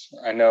DEX.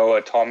 I know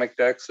Atomic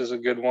DEX is a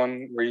good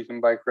one where you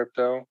can buy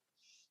crypto.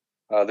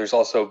 There's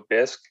also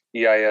BISC,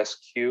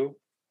 BISQ.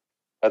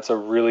 That's a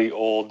really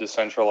old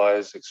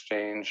decentralized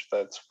exchange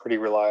that's pretty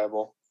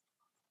reliable.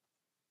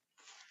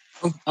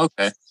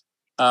 Okay.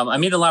 I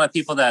meet a lot of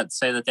people that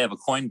say that they have a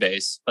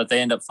Coinbase, but they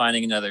end up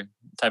finding another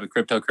type of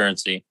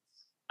cryptocurrency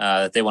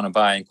that they want to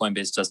buy, and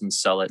Coinbase doesn't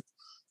sell it.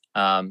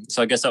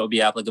 So I guess that would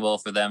be applicable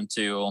for them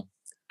to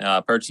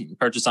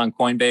purchase on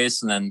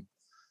Coinbase and then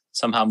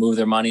somehow move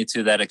their money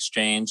to that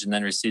exchange and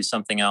then receive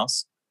something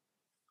else.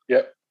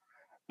 Yep.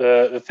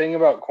 The thing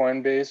about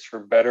Coinbase, for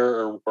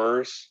better or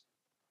worse,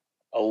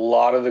 a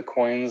lot of the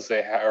coins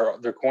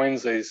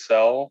they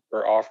sell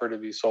or offer to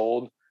be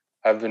sold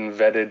have been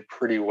vetted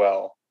pretty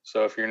well.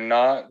 So if you're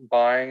not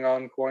buying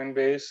on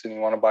Coinbase and you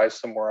want to buy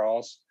somewhere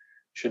else,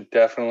 you should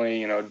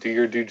definitely, do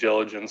your due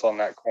diligence on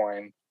that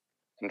coin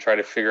and try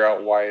to figure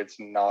out why it's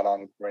not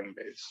on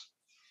Coinbase.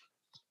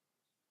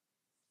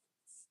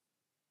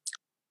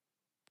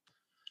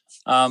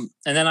 And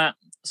then I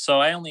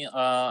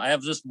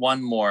have just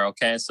one more.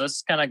 Okay. So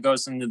this kind of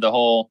goes into the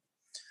whole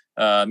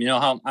You know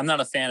how I'm not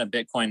a fan of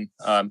Bitcoin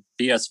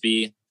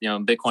BSV, you know,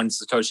 Bitcoin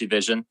Satoshi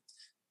Vision,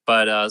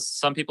 but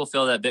some people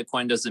feel that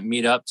Bitcoin doesn't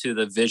meet up to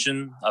the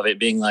vision of it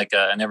being like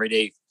an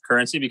everyday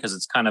currency because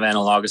it's kind of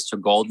analogous to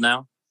gold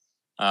now.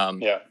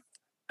 Yeah.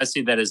 I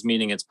see that as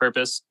meeting its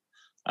purpose.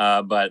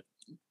 But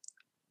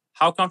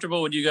how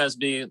comfortable would you guys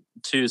be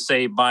to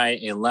say buy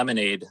a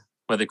Lemonade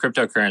with a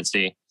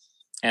cryptocurrency,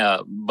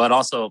 but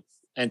also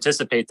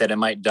anticipate that it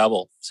might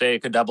double? Say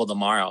it could double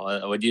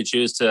tomorrow. Would you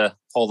choose to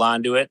hold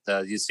on to it?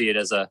 Do you see it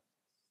as a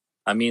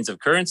means of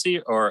currency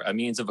or a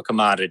means of a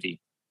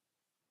commodity?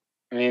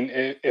 I mean,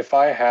 if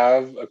I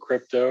have a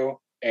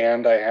crypto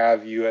and I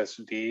have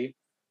USD,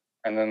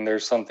 and then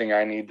there's something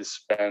I need to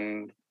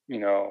spend, you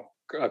know,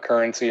 a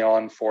currency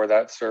on for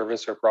that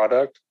service or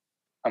product,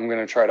 I'm going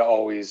to try to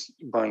always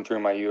burn through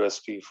my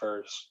USD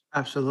first.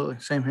 Absolutely,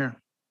 same here.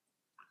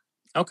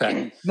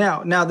 Okay.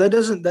 Now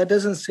that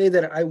doesn't say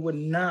that I would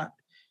not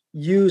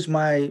use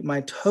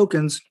my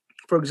tokens.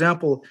 For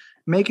example,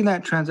 making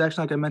that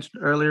transaction, like I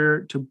mentioned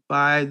earlier, to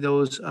buy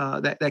those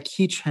that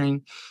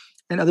keychain,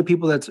 and other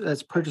people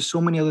that's purchased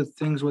so many other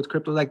things with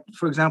crypto. Like,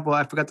 for example,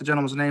 I forgot the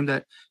gentleman's name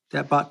that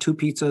bought 2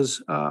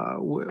 pizzas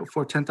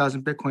for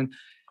 10,000 Bitcoin.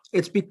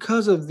 It's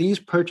because of these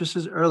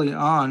purchases early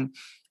on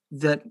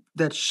that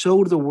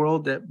showed the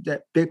world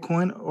that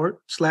Bitcoin or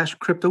 /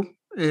 crypto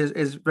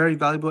is very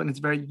valuable and it's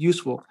very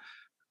useful.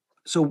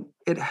 So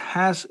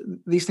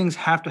these things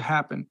have to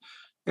happen.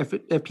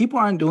 If people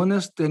aren't doing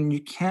this, then you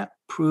can't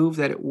prove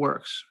that it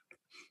works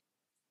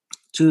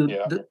to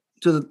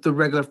the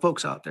regular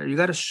folks out there. You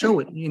got to show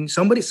it.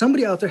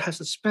 Somebody out there has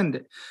to spend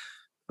it,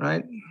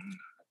 right?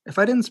 If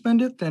I didn't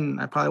spend it, then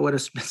I probably would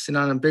have been sitting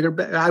on a bigger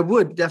bag. I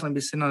would definitely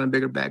be sitting on a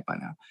bigger bag by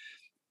now.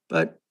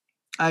 But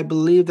I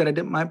believe that I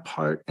did my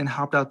part and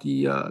helped out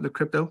the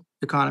crypto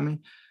economy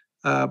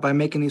by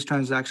making these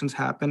transactions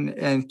happen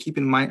and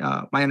keeping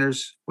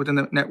miners within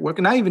the network.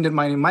 And I even did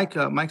mining.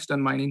 Mike's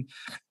done mining,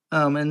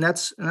 and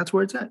that's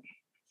where it's at.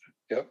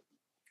 Yep,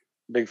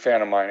 big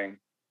fan of mining.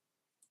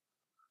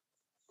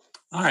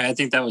 All right, I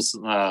think that was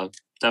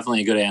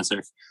definitely a good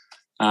answer.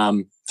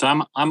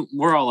 So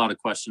we're all out of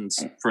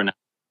questions for now.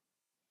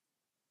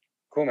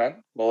 Cool,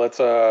 man. Well, let's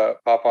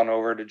pop on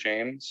over to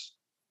James.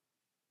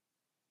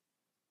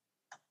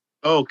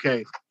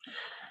 Okay.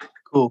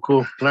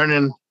 Cool.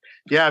 Learning.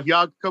 Yeah, if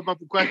y'all come up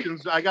with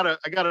questions, I got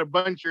a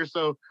bunch here.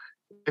 So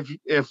if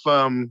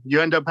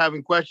you end up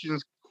having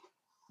questions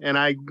and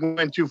I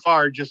went too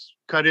far, just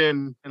cut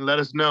in and let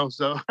us know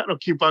so I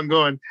don't keep on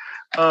going.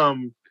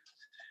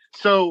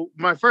 So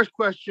my first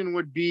question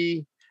would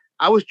be,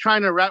 I was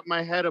trying to wrap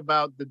my head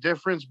about the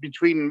difference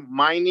between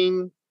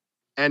mining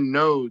and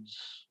nodes,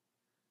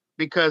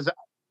 because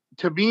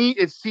to me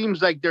it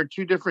seems like they're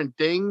two different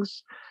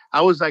things.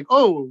 I was like,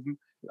 oh,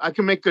 I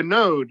can make a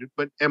node,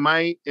 but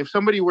if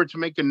somebody were to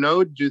make a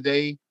node,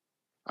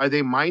 are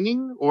they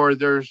mining, or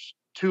there's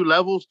two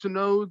levels to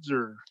nodes,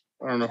 or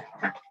I don't know.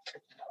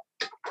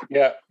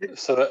 Yeah,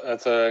 so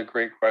that's a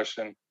great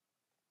question.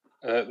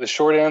 The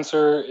short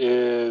answer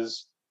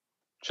is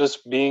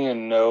just being a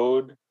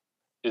node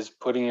is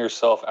putting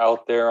yourself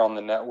out there on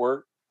the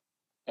network,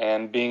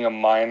 and being a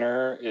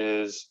miner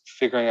is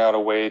figuring out a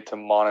way to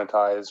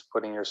monetize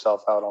putting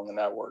yourself out on the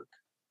network.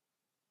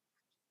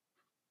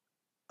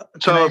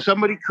 So if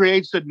somebody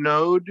creates a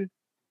node,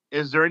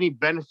 is there any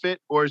benefit,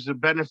 or is the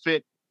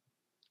benefit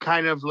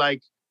kind of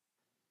like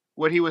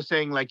what he was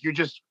saying, like you're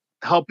just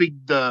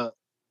helping the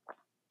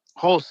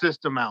whole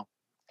system out?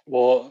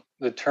 Well,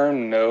 the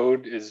term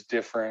node is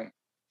different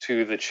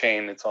to the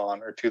chain it's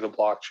on, or to the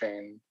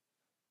blockchain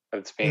that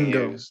it's being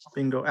used.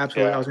 Bingo.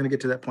 Absolutely. Yeah. I was going to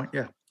get to that point.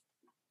 Yeah.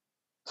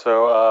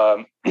 So,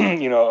 a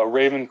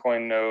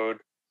Ravencoin node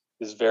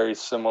is very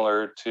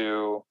similar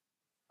to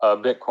a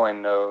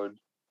Bitcoin node,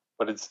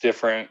 but it's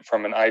different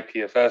from an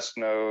IPFS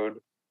node,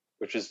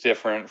 which is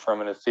different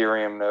from an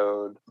Ethereum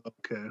node.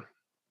 Okay.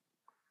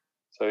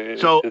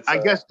 So I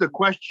guess the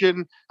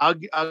question I'll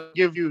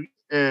give you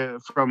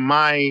from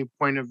my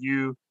point of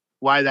view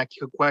why that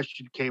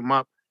question came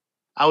up.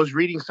 I was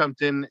reading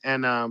something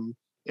and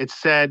it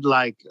said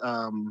like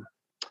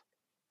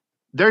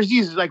there's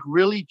these like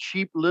really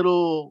cheap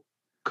little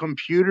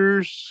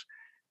computers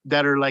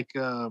that are like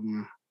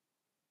oh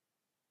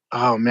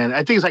man,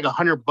 I think it's like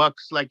 $100.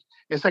 Like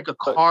it's like a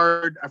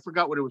card. I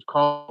forgot what it was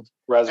called.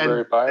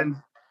 Raspberry Pi. And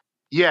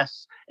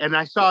yes, and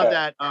I saw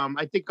that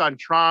I think on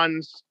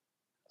Tron's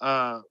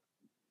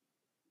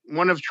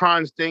one of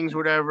Tron's things,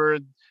 whatever,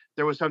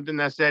 there was something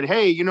that said,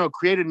 hey,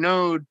 create a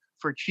node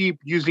for cheap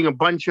using a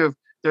bunch of,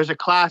 there's a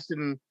class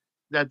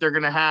that they're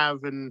going to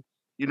have. And,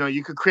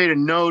 you could create a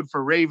node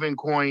for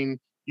Ravencoin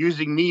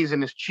using these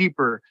and it's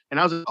cheaper. And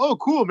I was like, oh,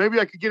 cool. Maybe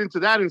I could get into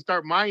that and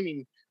start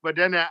mining. But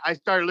then I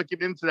started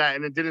looking into that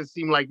and it didn't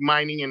seem like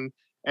mining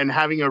and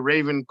having a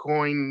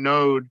Ravencoin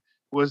node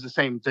was the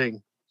same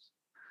thing.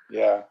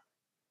 Yeah.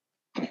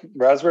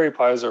 Raspberry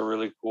Pis are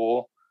really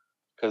cool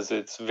because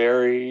it's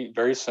very,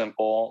 very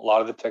simple. A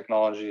lot of the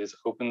technology is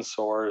open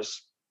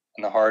source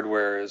and the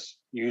hardware is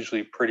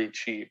usually pretty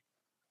cheap.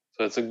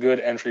 So it's a good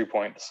entry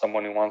point to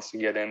someone who wants to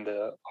get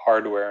into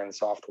hardware and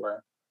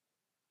software.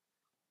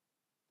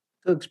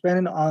 So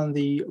expanding on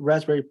the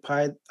Raspberry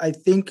Pi, I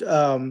think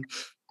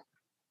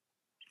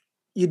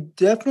you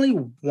definitely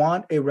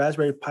want a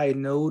Raspberry Pi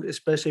node,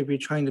 especially if you're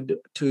trying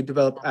to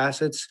develop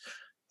assets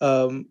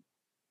um,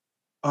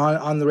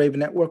 on the Raven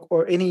network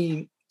or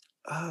any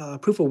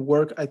proof of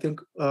work. I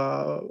think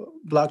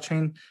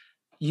blockchain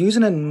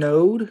using a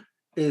node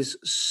is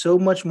so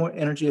much more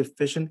energy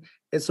efficient.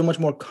 It's so much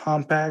more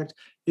compact.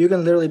 You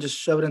can literally just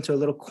shove it into a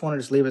little corner,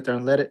 just leave it there,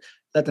 and let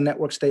the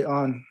network stay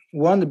on.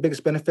 One of the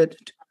biggest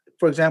benefit,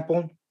 for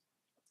example,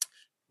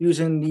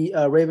 using the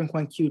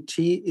Ravencoin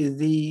QT, is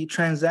the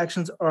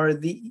transactions are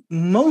the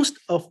most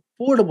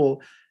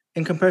affordable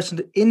in comparison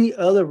to any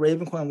other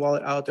Ravencoin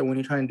wallet out there when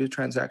you're trying to do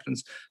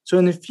transactions. So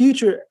in the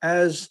future,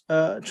 as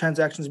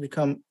transactions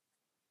become,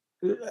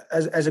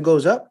 as it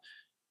goes up,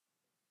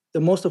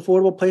 the most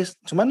affordable place,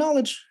 to my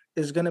knowledge,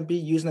 is going to be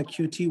using a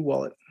QT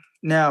wallet.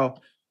 Now,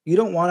 you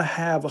don't want to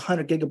have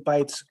 100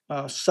 gigabytes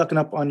sucking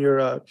up on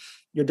your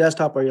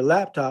desktop or your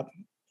laptop.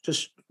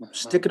 Just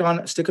stick it on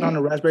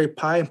a Raspberry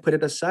Pi and put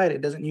it aside.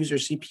 It doesn't use your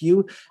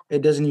CPU.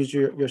 It doesn't use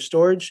your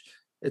storage.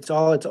 It's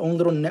all its own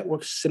little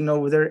network sitting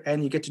over there,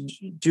 and you get to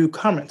do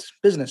commerce,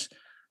 business.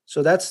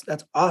 So that's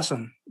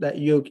awesome that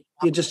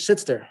it just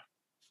sits there.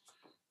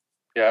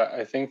 Yeah,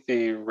 I think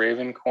the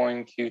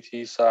Ravencoin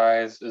QT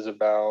size is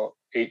about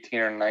 18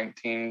 or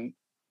 19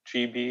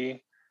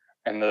 GB,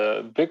 and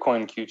the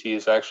Bitcoin QT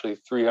is actually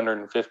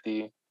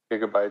 350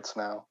 gigabytes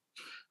now.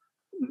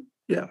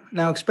 Yeah.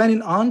 Now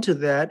expanding on to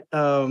that,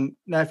 now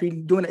if you're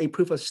doing a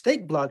proof of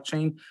stake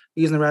blockchain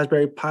using the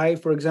Raspberry Pi,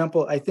 for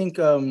example, I think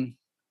off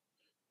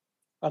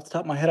the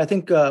top of my head, I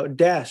think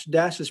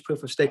Dash is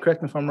proof of stake.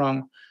 Correct me if I'm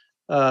wrong.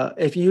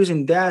 If you're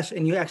using Dash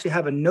and you actually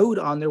have a node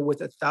on there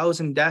with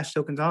 1,000 Dash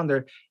tokens on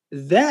there,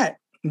 that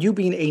you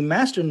being a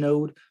master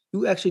node,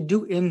 you actually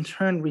do in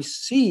turn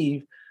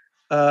receive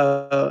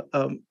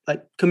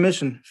like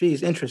commission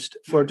fees, interest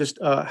for just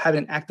having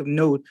an active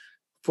node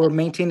for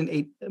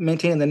maintaining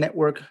the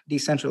network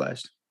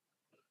decentralized.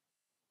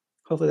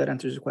 Hopefully that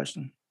answers your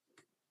question.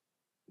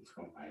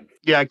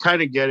 Yeah, I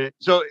kind of get it.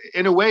 So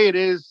in a way, it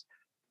is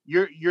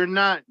you're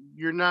not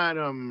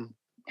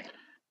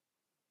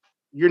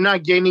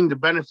gaining the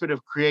benefit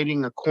of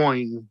creating a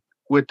coin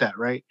with that,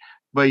 right?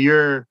 But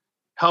you're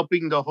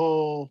helping the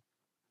whole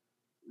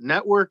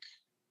network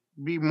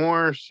be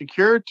more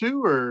secure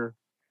too, or?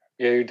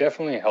 Yeah, you're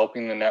definitely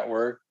helping the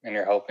network, and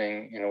you're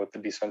helping, with the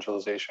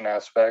decentralization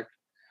aspect,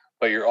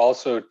 but you're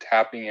also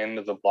tapping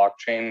into the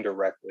blockchain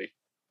directly.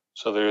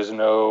 So there's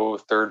no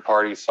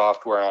third-party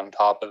software on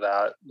top of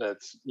that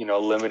that's,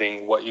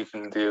 limiting what you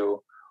can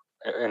do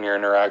in your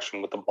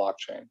interaction with the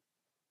blockchain.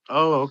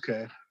 Oh,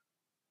 okay.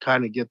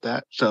 Kind of get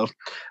that. So,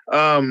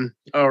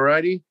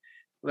 alrighty.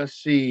 Let's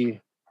see.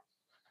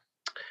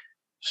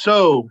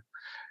 So,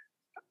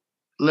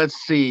 let's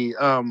see.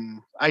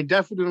 I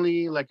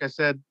definitely, like I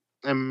said,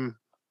 am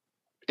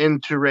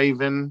into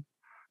Raven,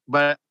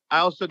 but I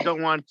also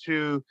don't want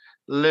to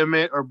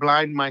limit or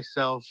blind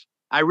myself.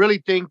 I really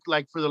think,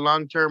 like, for the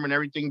long term and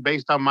everything,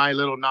 based on my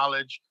little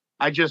knowledge,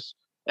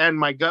 and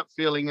my gut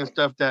feeling and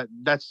stuff,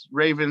 that's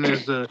Raven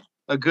is a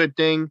good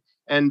thing.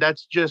 And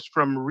that's just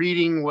from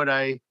reading what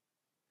I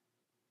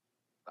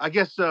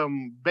guess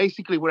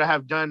basically what I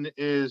have done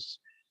is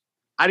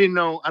I don't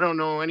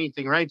know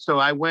anything, right? So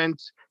I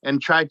went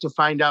and tried to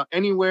find out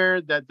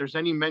anywhere that there's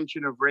any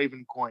mention of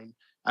Ravencoin.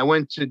 I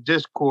went to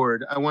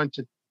Discord. I went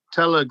to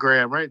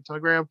Telegram, right?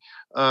 Telegram,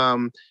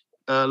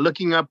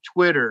 looking up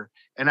Twitter.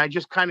 And I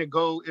just kind of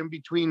go in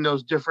between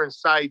those different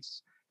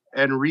sites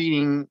and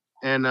reading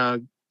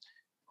and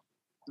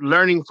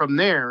learning from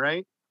there,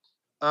 right?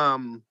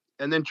 And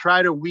then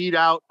try to weed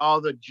out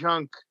all the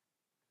junk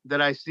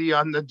that I see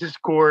on the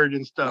Discord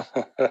and stuff.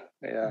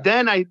 Yeah.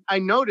 Then I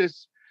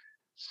notice,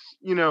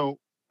 I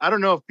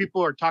don't know if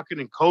people are talking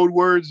in code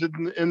words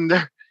in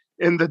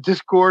the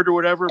Discord or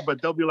whatever,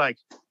 but they'll be like,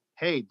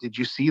 "Hey, did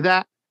you see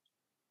that?"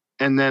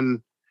 And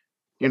then,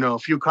 a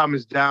few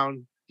comments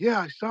down,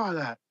 "Yeah, I saw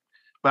that,"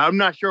 but I'm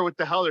not sure what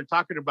the hell they're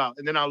talking about.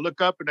 And then I'll look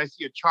up and I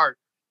see a chart,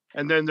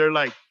 and then they're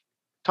like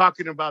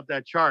talking about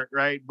that chart,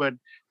 right? But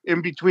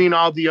in between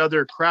all the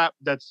other crap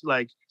that's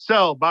like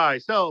sell, buy,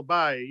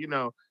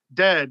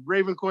 dead,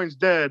 Ravencoin's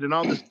dead, and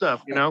all this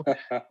stuff,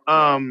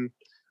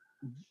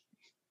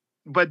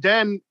 But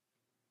then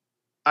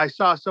I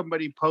saw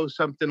somebody post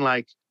something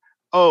like,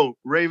 "Oh,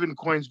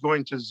 Ravencoin's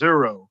going to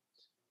 0."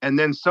 And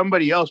then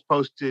somebody else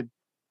posted,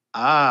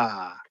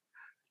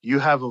 "You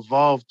have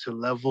evolved to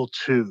level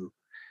 2."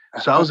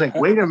 So I was like,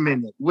 wait a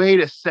minute, wait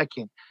a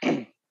second.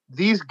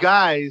 These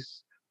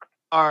guys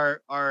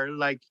are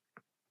like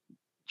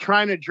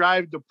trying to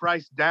drive the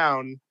price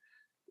down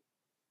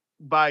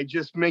by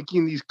just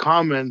making these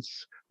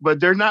comments, but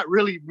they're not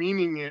really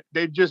meaning it.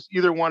 They just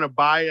either want to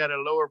buy at a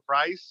lower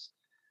price.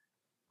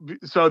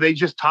 So they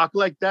just talk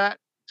like that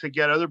to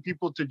get other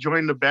people to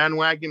join the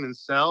bandwagon and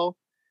sell.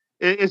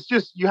 It's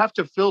just, you have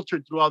to filter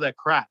through all that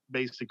crap,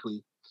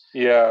 basically.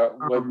 Yeah.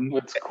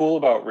 What's cool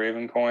about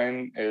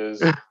Ravencoin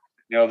is,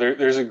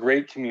 there's a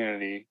great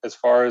community. As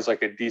far as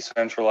like a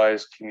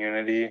decentralized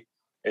community,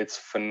 it's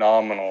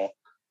phenomenal.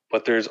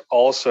 but there's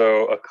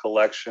also a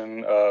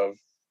collection of,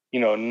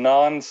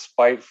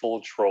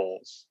 non-spiteful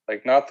trolls,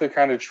 like not the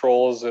kind of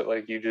trolls that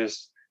like you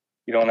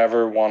don't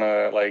ever want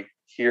to like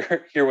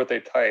hear what they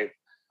type,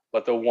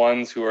 but the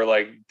ones who are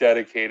like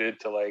dedicated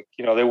to like,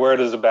 they wear it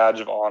as a badge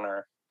of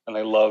honor and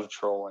they love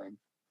trolling.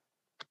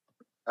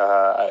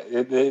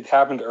 It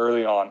happened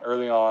early on.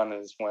 Early on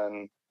is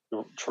when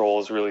the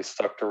trolls really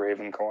stuck to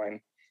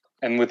Ravencoin,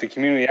 and with the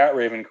community at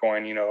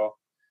Ravencoin,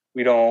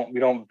 we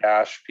don't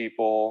bash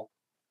people.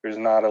 There's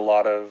not a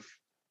lot of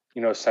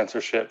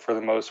censorship for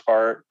the most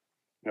part,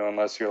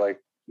 unless you're like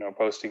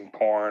posting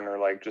porn or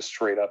like just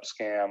straight up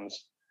scams.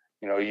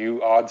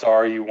 Odds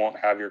are you won't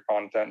have your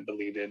content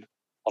deleted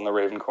on the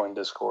Ravencoin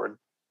Discord.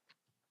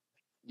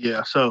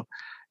 Yeah, so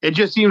it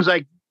just seems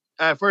like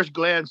at first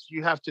glance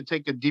you have to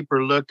take a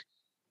deeper look.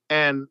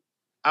 And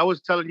I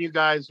was telling you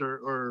guys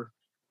or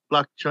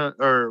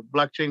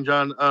Blockchain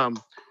John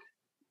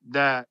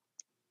that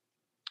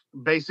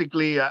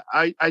basically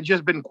I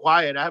just been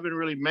quiet. I haven't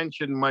really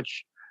mentioned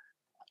much,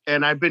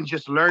 and I've been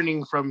just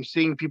learning from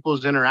seeing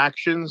people's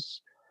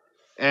interactions,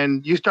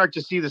 and you start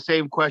to see the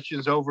same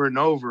questions over and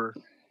over.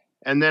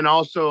 And then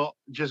also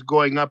just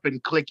going up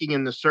and clicking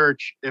in the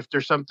search if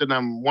there's something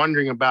I'm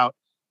wondering about.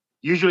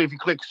 Usually if you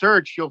click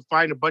search, you'll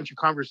find a bunch of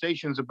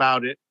conversations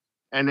about it,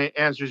 and it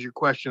answers your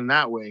question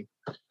that way.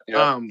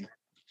 Yeah.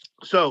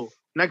 So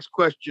next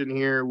question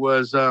here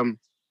was,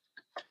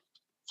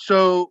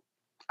 so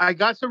I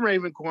got some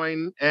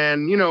Ravencoin,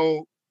 and,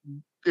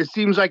 it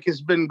seems like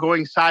it's been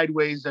going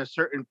sideways at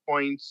certain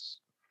points.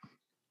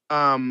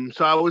 So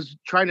I was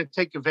trying to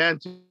take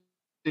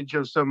advantage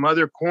of some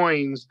other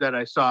coins that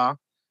I saw,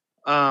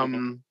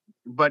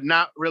 but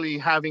not really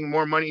having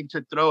more money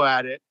to throw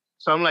at it.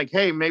 So I'm like,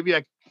 hey, maybe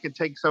I could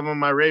take some of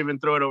my Raven,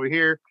 throw it over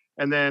here,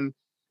 and then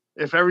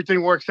if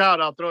everything works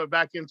out, I'll throw it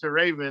back into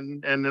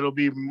Raven and it'll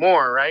be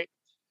more, right?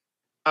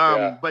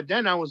 But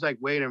then I was like,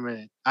 wait a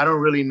minute, I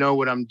don't really know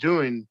what I'm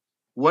doing.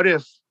 What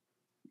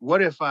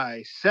if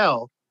I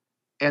sell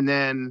and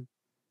then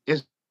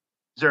is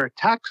there a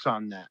tax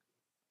on that?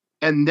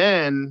 And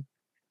then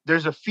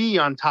there's a fee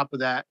on top of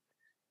that.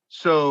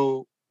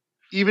 So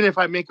even if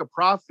I make a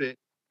profit,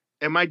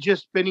 am I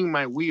just spinning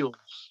my wheels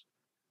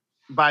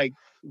by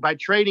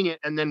trading it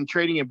and then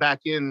trading it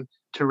back in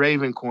to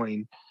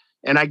Ravencoin?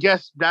 And I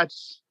guess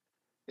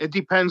it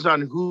depends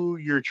on who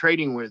you're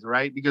trading with,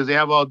 right? Because they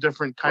have all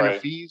different kind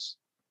of fees.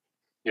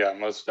 Yeah,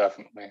 most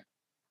definitely.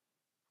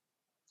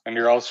 And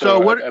you're also so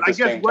what I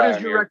guess what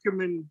is your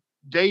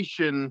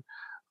recommendation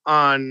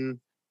on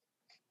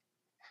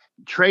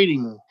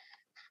trading?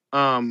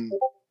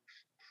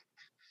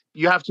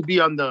 You have to be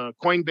on the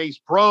Coinbase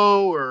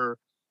Pro, or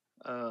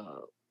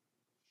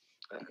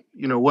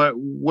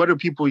what do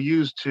people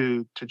use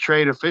to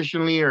trade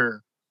efficiently?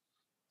 Or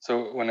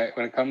so when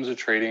it comes to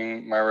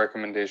trading, my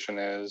recommendation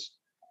is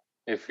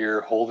if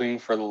you're holding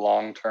for the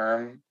long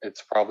term,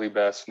 it's probably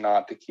best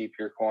not to keep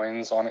your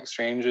coins on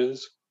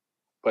exchanges.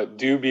 But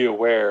do be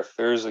aware, if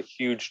there's a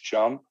huge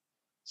jump,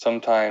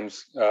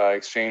 sometimes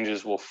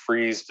exchanges will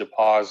freeze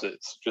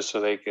deposits just so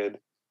they could,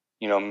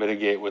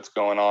 mitigate what's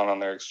going on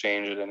their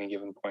exchange at any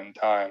given point in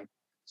time.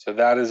 So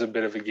that is a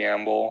bit of a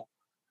gamble,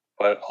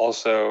 but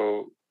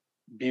also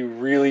be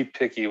really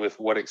picky with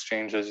what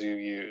exchanges you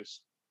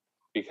use,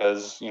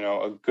 because,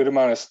 a good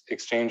amount of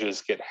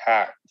exchanges get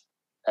hacked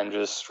and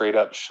just straight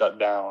up shut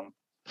down.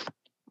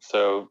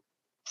 So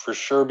for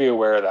sure, be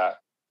aware of that.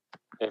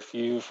 If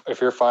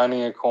you're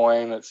finding a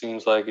coin that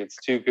seems like it's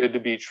too good to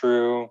be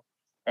true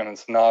and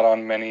it's not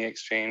on many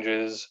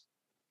exchanges,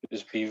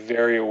 just be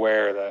very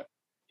aware that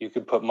you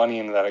could put money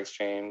into that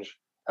exchange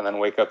and then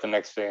wake up the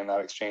next day and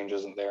that exchange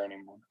isn't there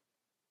anymore.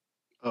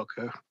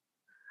 Okay.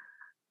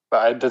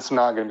 But that's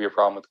not going to be a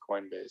problem with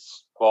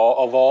Coinbase.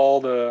 Of all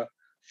the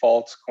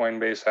faults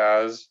Coinbase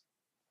has,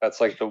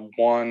 that's like the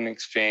one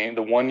exchange,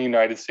 the one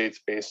United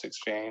States-based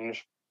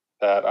exchange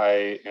that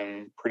I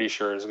am pretty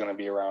sure is going to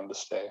be around to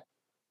stay.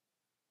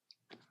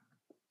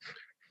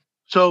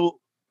 So,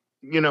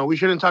 we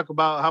shouldn't talk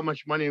about how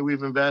much money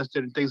we've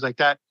invested and things like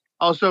that.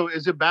 Also,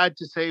 is it bad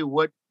to say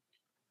what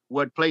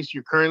place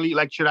you're currently,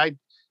 like,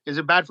 is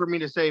it bad for me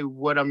to say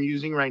what I'm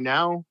using right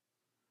now?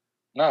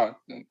 No,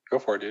 go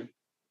for it, dude.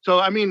 So,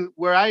 I mean,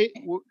 where I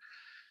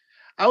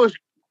was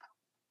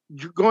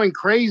going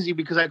crazy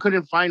because I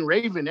couldn't find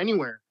Raven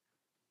anywhere.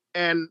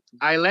 And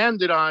I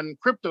landed on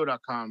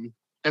crypto.com,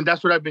 and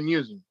that's what I've been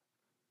using.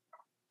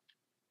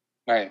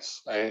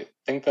 Nice. I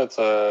think that's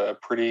a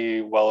pretty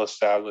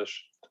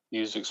well-established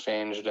used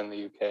exchange in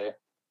the UK.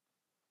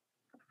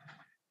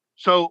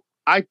 So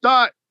I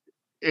thought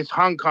it's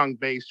Hong Kong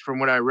based from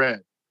what I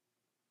read.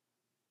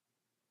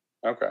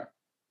 Okay.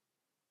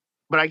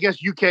 But I guess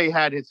UK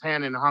had its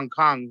hand in Hong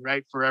Kong,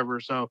 right,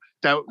 forever. So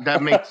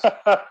that makes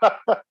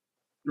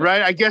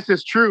right. I guess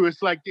it's true.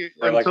 It's like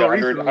like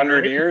 100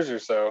 right? years or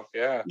so.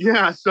 Yeah.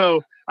 Yeah.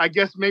 So I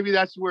guess maybe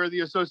that's where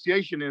the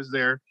association is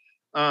there.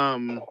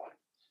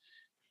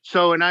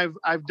 So, and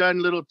I've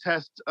done little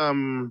test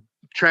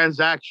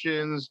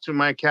transactions to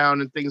my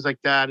account and things like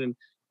that, and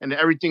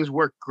everything's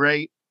worked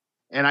great.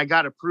 and I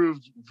got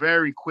approved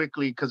very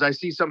quickly because I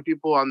see some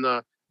people on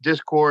the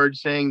Discord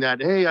saying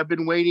that, hey, I've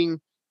been waiting,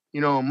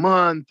 a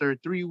month or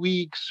 3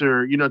 weeks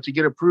or, to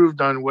get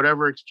approved on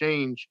whatever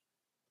exchange.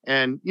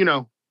 And,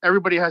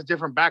 everybody has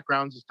different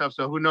backgrounds and stuff.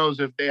 So who knows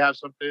if they have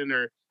something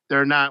or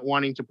they're not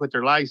wanting to put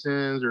their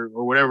license or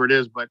whatever it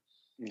is. But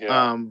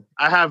I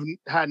have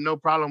had no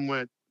problem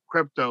with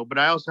crypto, but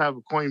I also have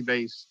a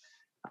Coinbase.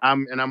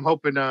 And I'm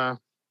hoping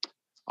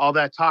all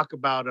that talk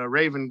about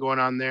Raven going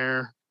on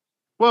there.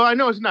 Well, I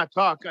know it's not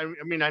talk. I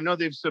mean, I know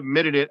they've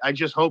submitted it. I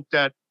just hope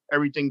that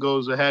everything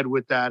goes ahead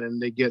with that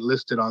and they get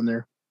listed on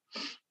there.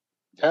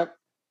 Yep,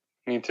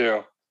 me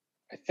too.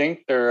 I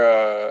think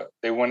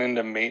they went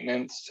into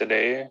maintenance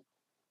today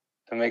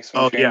to make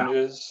some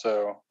changes. Yeah.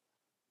 So,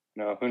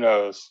 who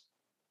knows?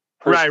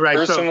 Right.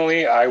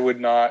 Personally, I would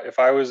not. If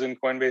I was in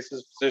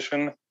Coinbase's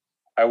position,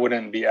 I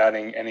wouldn't be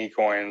adding any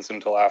coins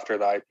until after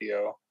the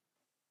IPO.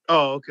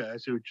 Oh, okay. I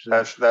see what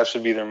you're saying. That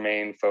should be their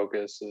main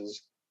focus,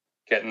 is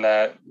getting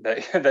that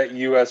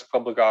U.S.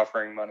 public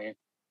offering money.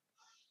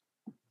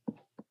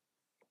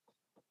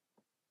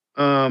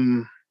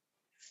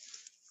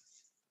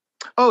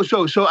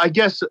 So I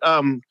guess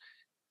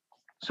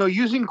so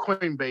using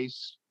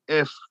Coinbase,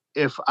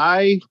 if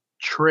I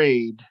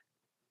trade,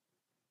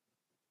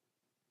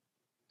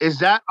 is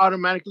that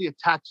automatically a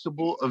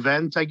taxable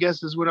event, I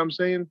guess is what I'm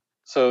saying?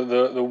 So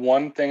the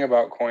one thing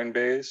about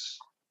Coinbase,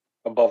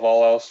 above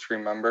all else to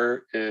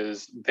remember,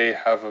 is they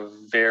have a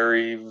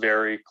very,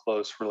 very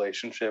close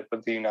relationship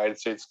with the United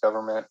States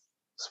government,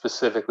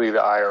 specifically the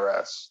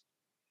IRS.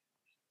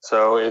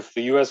 So if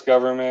the US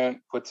government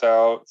puts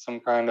out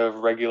some kind of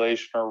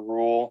regulation or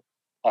rule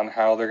on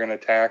how they're going to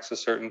tax a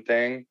certain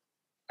thing,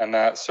 and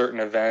that certain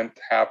event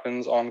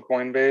happens on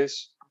Coinbase,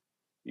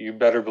 you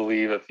better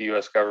believe that the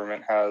US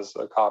government has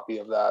a copy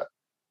of that.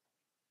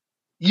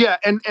 Yeah,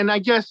 and I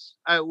guess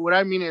what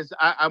I mean is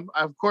I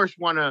of course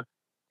want to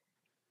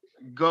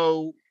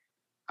do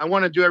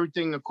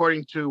everything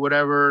according to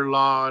whatever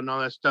law and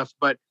all that stuff,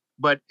 but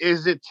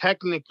is it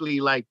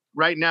technically, like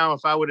right now,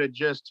 if I would have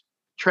just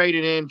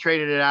traded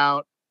it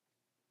out,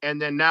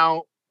 and then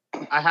now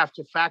I have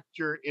to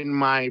factor in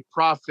my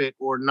profit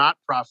or not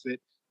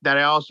profit that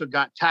I also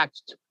got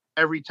taxed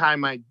every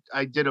time I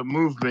did a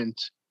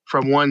movement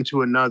from one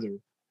to another.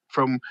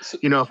 From,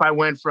 if I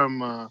went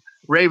from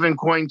Raven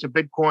coin to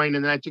Bitcoin,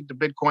 and then I took the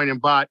Bitcoin and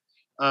bought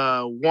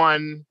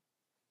one,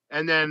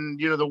 and then,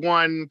 the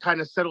one kind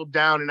of settled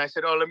down and I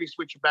said, oh, let me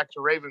switch it back to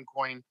Raven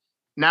coin.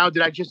 Now,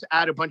 did I just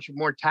add a bunch of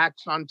more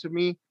tax onto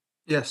me?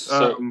 Yes.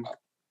 So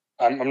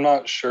I'm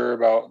not sure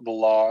about the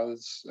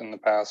laws in the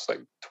past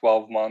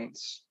 12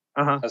 months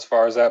as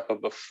far as that,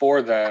 but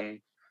before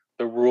then,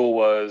 the rule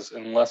was,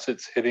 unless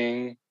it's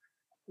hitting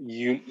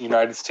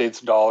United States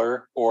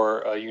dollar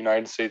or a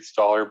United States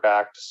dollar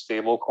backed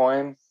stable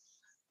coin,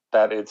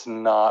 that it's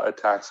not a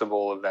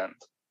taxable event.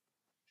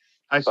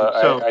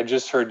 I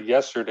just heard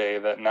yesterday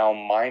that now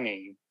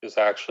mining is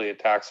actually a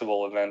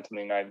taxable event in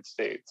the United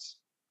States.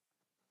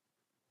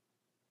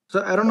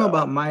 So I don't know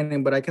about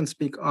mining, but I can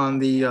speak on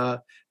the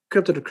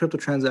crypto to crypto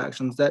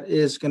transactions. That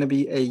is going to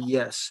be a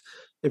yes.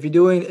 If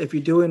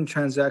you're doing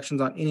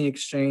transactions on any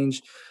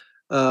exchange,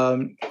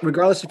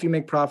 regardless if you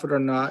make profit or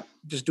not,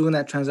 just doing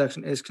that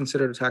transaction is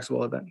considered a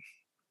taxable event.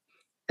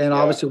 And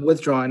obviously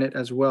withdrawing it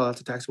as well, that's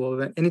a taxable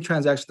event. Any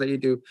transaction that you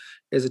do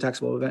is a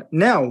taxable event.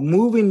 Now,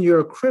 moving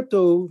your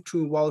crypto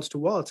to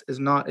wallets is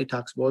not a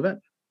taxable event.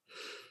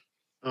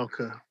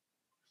 Okay.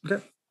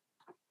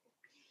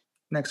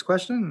 Next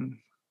question,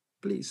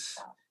 please.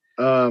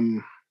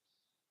 So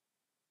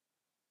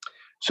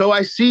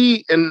I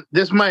see, and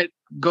this might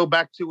go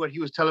back to what he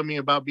was telling me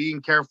about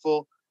being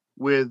careful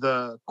with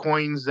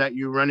coins that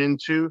you run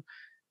into.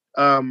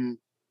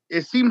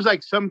 It seems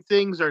like some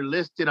things are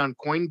listed on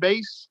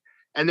Coinbase,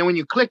 and then when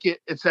you click it,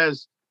 it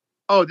says,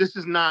 oh, this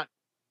is not,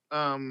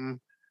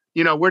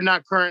 we're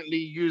not currently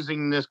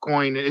using this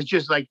coin. It's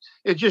just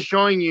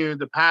showing you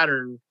the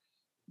pattern,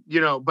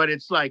 but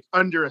it's like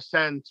under a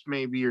cent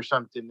maybe or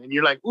something. And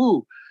you're like,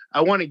 ooh,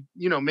 I want to,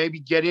 maybe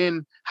get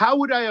in. How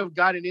would I have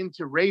gotten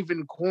into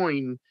Raven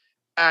coin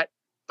at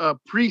a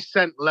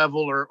pre-cent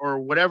level or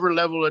whatever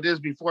level it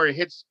is before it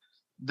hits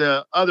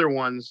the other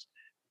ones?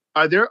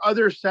 Are there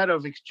other set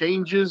of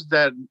exchanges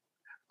that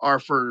are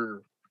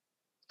for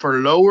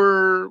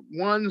lower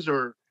ones,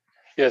 or?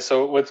 Yeah.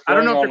 So what's I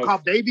don't know if they're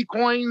called baby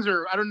coins,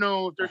 or I don't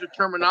know if there's a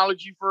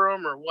terminology for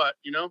them or what,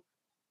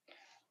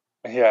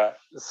 Yeah.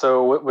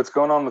 So what's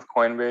going on with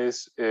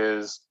Coinbase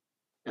is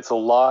it's a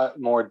lot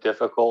more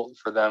difficult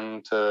for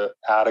them to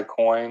add a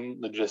coin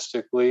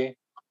logistically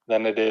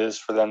than it is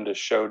for them to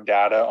show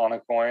data on a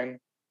coin.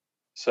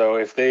 So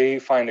if they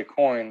find a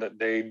coin that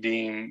they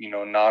deem,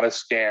 not a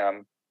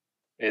scam,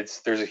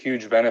 there's a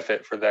huge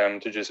benefit for them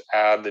to just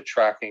add the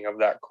tracking of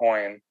that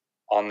coin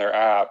on their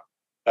app.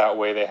 That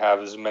way they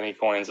have as many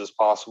coins as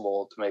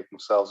possible to make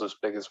themselves as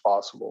big as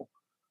possible.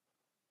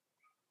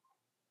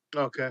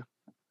 Okay.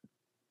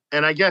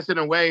 And I guess in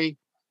a way,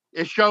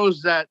 it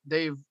shows that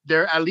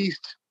they're at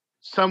least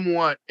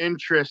somewhat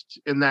interest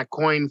in that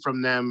coin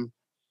from them.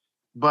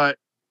 But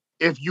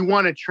if you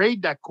want to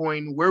trade that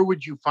coin, where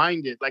would you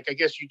find it? Like, I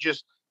guess you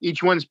just,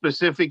 each one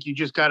specific, you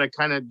just got to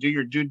kind of do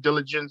your due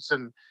diligence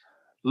and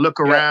look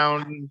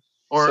around.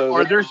 Or So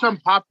are there some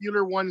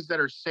popular ones that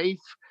are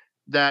safe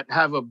that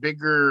have a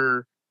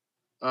bigger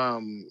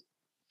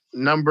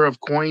number of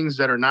coins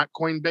that are not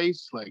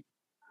Coinbase? Like,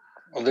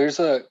 well, there's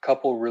a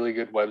couple really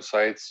good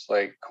websites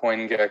like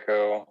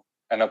CoinGecko,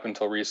 and up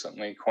until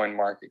recently,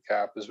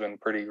 CoinMarketCap has been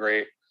pretty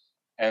great.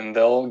 And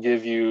they'll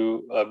give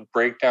you a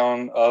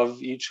breakdown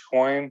of each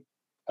coin,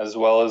 as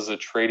well as the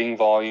trading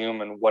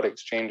volume and what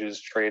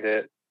exchanges trade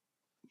it.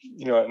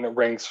 And it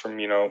ranks from,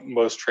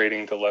 most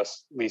trading to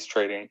least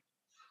trading.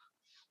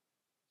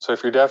 So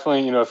if you're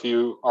definitely, if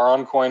you are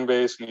on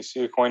Coinbase and you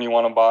see a coin you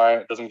want to buy,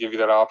 it doesn't give you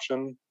that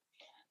option,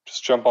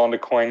 just jump onto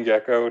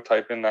CoinGecko,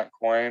 type in that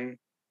coin,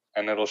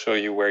 and it'll show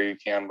you where you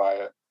can buy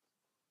it.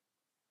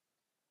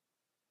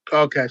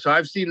 Okay, so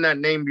I've seen that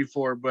name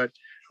before, but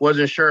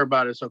wasn't sure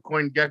about it. So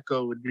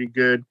CoinGecko would be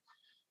good.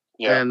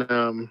 Yeah.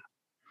 And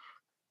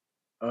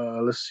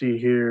let's see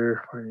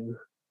here.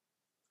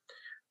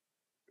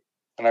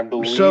 And I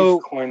believe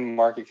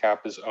CoinMarketCap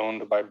is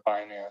owned by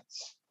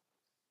Binance.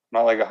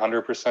 Not like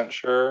 100%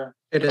 sure.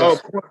 It is. Oh,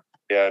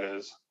 yeah, it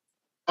is.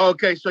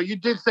 Okay, so you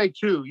did say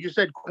two. You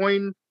said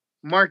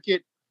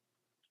CoinMarketCap.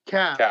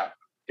 Cap.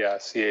 Yeah,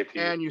 CAP.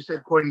 And you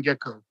said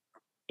CoinGecko.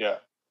 Yeah.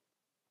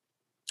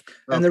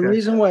 And the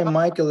reason why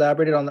Mike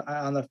elaborated on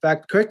the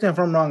fact, correct me if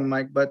I'm wrong,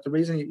 Mike, but the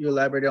reason you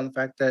elaborated on the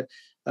fact that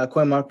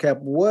CoinMarketCap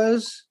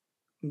was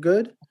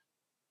good,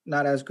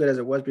 not as good as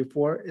it was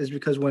before, is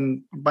because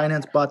when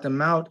Binance bought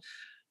them out,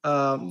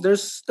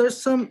 there's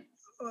some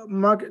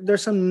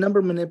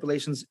number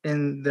manipulations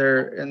in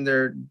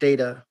their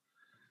data.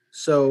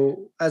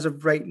 So as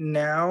of right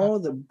now,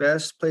 the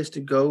best place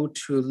to go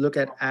to look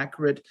at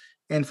accurate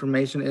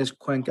information is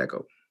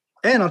CoinGecko.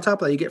 And on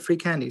top of that, you get free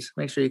candies.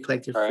 Make sure you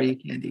collect your free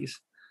candies.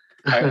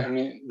 I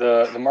mean,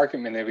 the market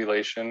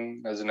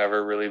manipulation has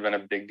never really been a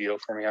big deal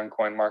for me on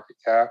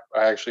CoinMarketCap.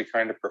 I actually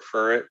kind of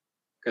prefer it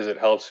because it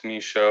helps me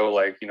show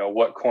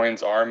what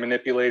coins are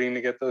manipulating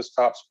to get those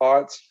top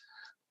spots.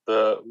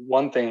 The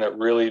one thing that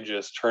really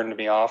just turned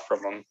me off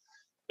from them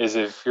is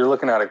if you're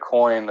looking at a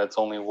coin that's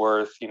only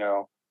worth,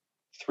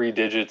 3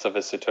 digits of a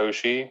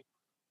Satoshi,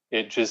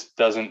 it just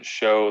doesn't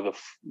show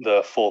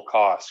the full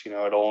cost.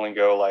 It'll only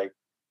go like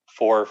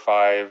 4 or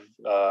 5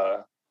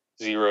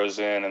 zeros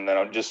in and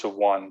then just a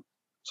 1.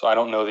 So I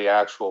don't know the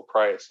actual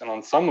price. And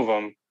on some of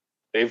them,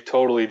 they've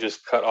totally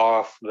just cut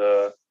off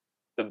the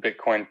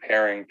Bitcoin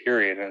pairing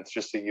period, and it's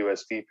just a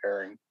USD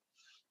pairing.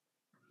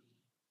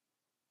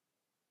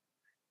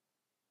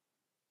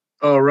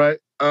 All right.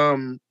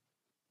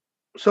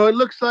 So it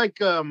looks like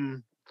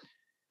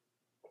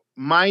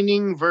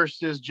mining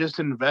versus just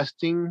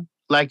investing.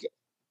 Like,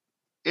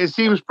 it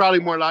seems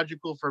probably more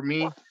logical for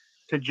me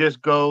to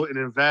just go and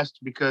invest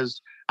because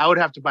I would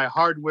have to buy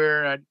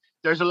hardware.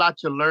 There's a lot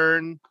to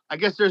learn. I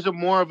guess there's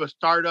more of a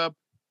startup.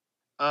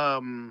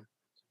 But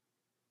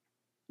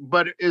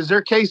is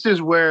there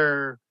cases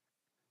where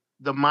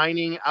the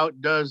mining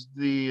outdoes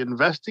the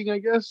investing, I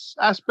guess,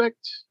 aspect?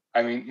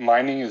 I mean,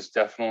 mining is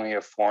definitely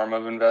a form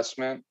of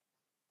investment.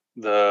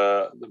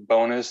 The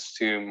bonus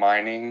to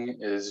mining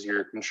is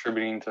you're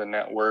contributing to the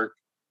network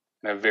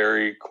in a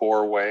very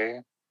core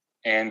way,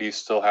 and you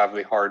still have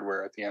the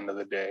hardware at the end of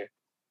the day.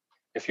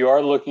 If you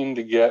are looking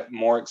to get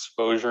more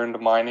exposure into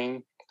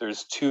mining,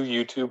 there's 2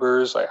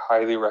 YouTubers I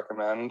highly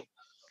recommend.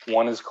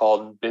 One is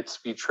called Bits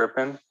Be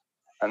Trippin',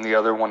 and the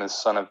other one is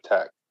Son of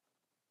Tech.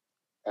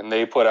 And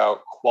they put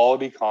out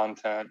quality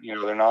content.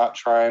 They're not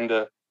trying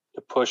to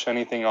push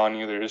anything on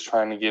you. They're just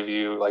trying to give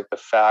you like the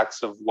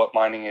facts of what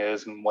mining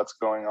is and what's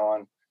going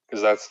on,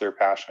 because that's their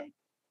passion.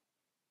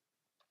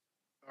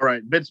 All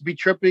right. Bits Be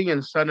Tripping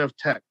and Son of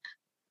Tech.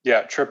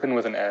 Yeah, Trippin'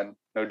 with an N,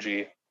 no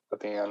G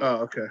at the end. Oh,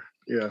 okay.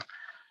 Yeah.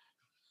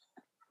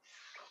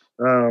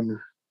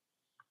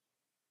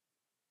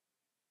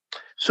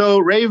 So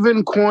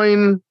Raven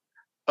Coin,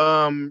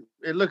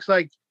 it looks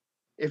like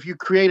if you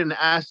create an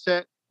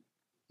asset,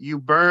 you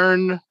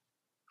burn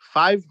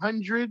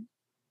 500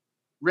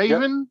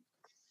 Raven?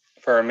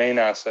 Yep. For a main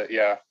asset,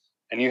 yeah.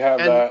 And you have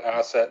that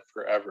asset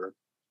forever.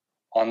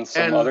 On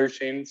some other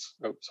chains,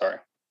 sorry.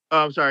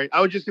 Oh, I'm sorry.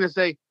 I was just going to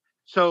say,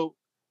 so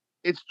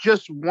it's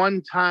just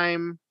one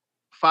time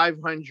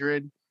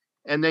 500,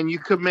 and then you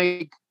could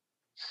make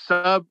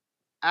sub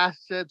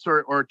assets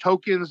or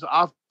tokens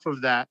off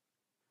of that,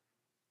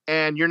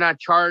 and you're not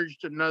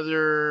charged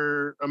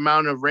another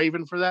amount of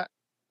Raven for that?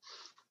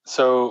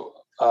 So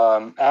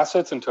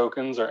assets and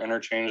tokens are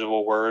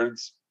interchangeable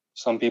words.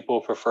 Some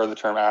people prefer the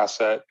term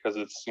asset because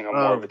it's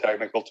more of a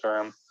technical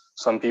term.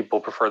 Some people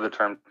prefer the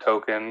term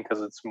token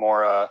because it's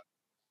more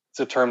it's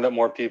a term that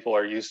more people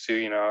are used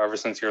to, ever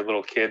since you're a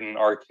little kid in an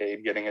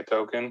arcade getting a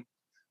token.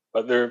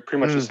 But they're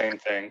pretty much the same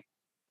thing.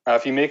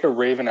 If you make a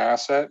Raven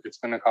asset, it's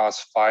going to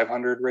cost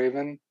 500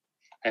 Raven,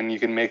 and you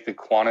can make the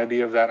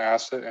quantity of that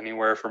asset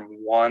anywhere from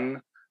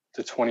 1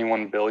 to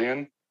 21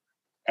 billion.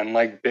 And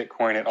like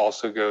Bitcoin, it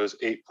also goes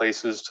 8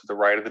 places to the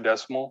right of the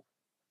decimal.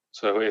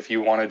 So if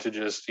you wanted to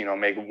just,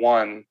 make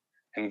 1,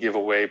 and give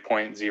away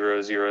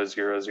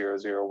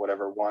 0.00000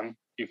 whatever one,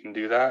 you can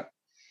do that.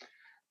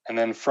 And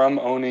then from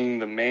owning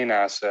the main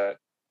asset,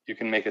 you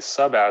can make a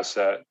sub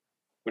asset,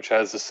 which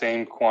has the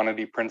same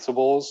quantity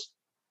principles,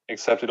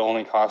 except it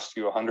only costs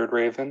you 100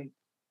 Raven.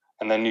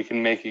 And then you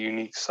can make a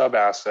unique sub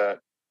asset,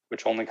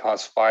 which only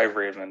costs 5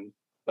 Raven,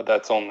 but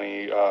that's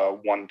only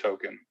 1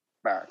 token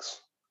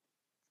max.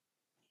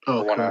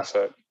 For one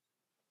asset.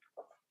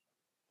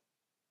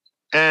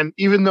 And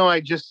even though I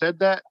just said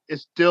that,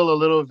 it's still a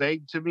little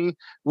vague to me.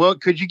 Well,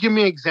 could you give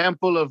me an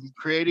example of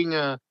creating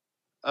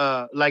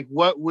like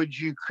what would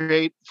you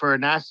create for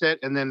an asset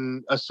and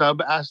then a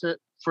sub asset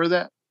for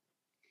that?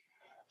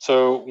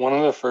 So one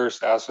of the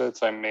first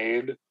assets I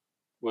made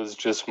was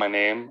just my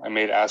name. I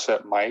made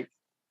asset Mike.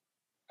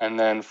 And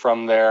then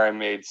from there, I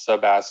made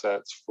sub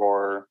assets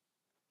for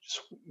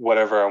just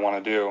whatever I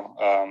want to do.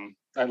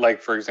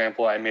 Like, for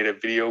example, I made a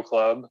video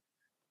club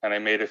and I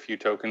made a few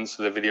tokens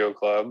to the video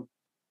club.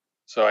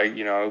 So I,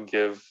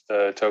 give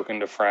the token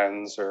to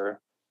friends or,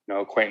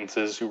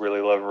 acquaintances who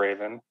really love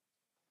Raven.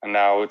 And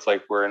now it's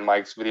like we're in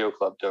Mike's video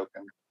club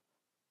token.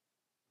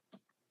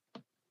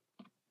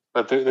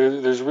 But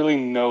there's really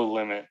no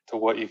limit to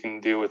what you can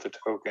do with a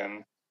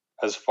token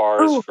as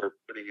far as for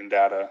putting in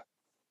data.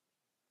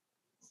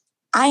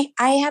 I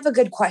have a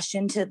good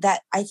question to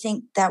that. I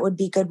think that would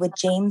be good with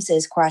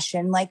James's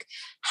question. Like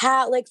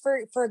how, like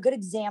for a good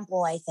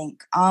example, I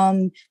think,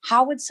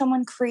 how would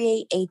someone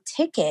create a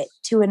ticket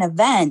to an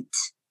event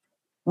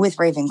with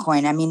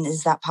Ravencoin? I mean,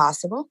 is that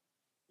possible?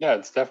 Yeah,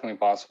 it's definitely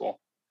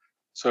possible.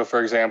 So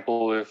for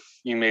example, if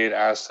you made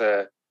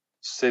asset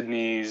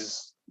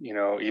Sydney's,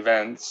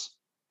 events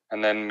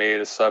and then made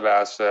a sub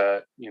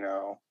asset,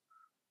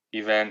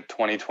 event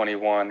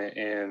 2021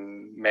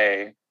 in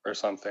May or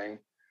something,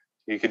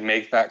 you could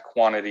make that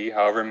quantity,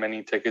 however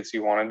many tickets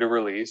you wanted to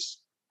release.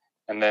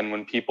 And then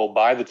when people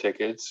buy the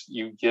tickets,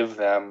 you give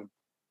them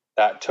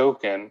that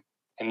token,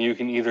 and you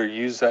can either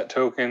use that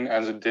token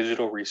as a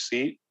digital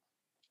receipt,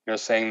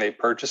 saying they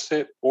purchased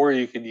it, or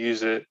you could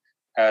use it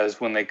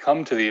as when they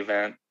come to the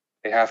event,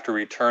 they have to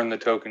return the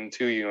token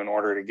to you in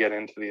order to get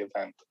into the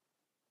event.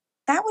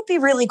 That would be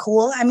really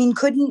cool. I mean,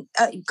 couldn't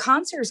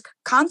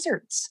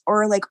concerts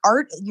or like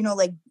art,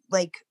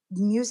 like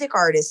music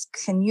artists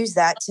can use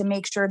that to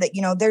make sure that,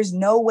 there's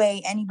no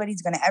way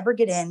anybody's going to ever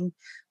get in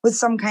with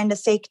some kind of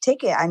fake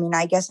ticket. I mean,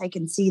 I guess I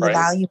can see the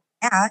value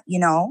in that,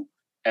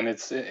 And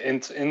it's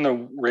in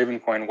the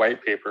Ravencoin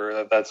white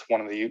paper, that's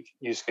one of the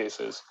use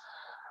cases.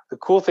 The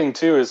cool thing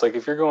too is like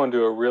if you're going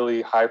to a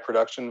really high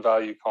production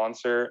value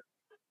concert,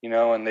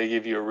 and they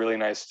give you a really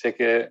nice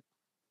ticket,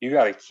 you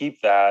got to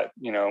keep that.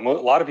 A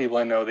lot of people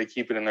I know, they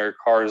keep it in their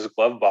car's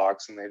glove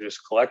box and they just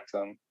collect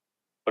them.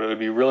 But it would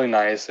be really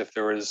nice if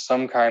there was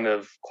some kind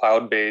of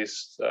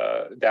cloud-based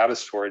data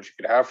storage you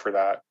could have for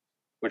that,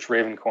 which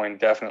Ravencoin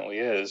definitely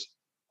is.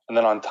 And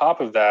then on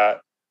top of that,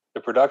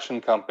 the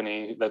production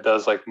company that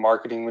does like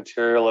marketing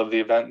material of the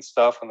event and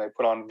stuff, when they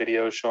put on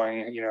videos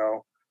showing,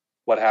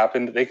 what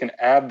happened, they can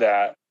add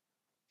that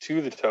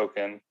to the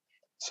token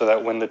so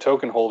that when the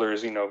token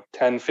holders,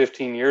 10,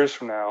 15 years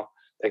from now,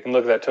 they can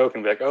look at that token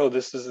and be like, oh,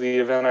 this is the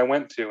event I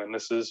went to and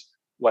this is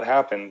what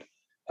happened.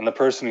 And the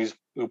person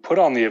who put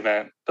on the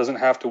event doesn't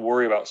have to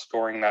worry about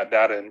storing that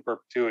data in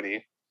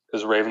perpetuity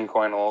because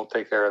Ravencoin will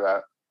take care of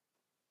that.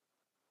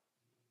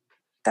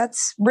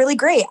 That's really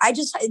great.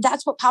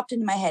 That's what popped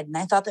into my head. And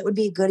I thought that would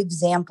be a good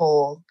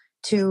example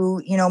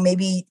to,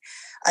 maybe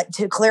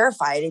to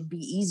clarify it. It'd be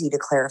easy to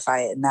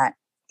clarify it in that,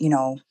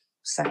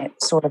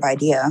 sort of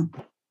idea.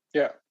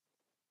 Yeah.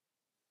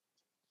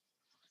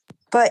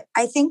 But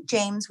I think,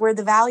 James, where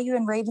the value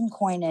in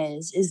Ravencoin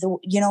is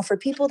the, for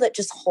people that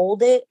just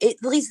hold it,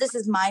 at least this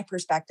is my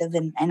perspective.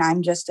 And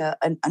I'm just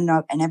an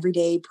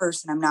everyday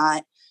person. I'm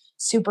not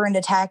super into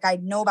tech. I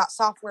know about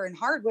software and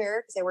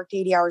hardware because I worked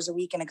 80 hours a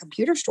week in a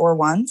computer store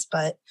once.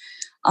 But,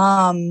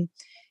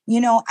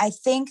 I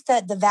think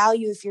that the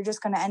value, if you're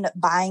just going to end up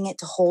buying it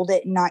to hold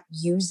it and not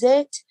use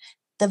it,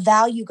 the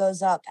value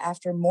goes up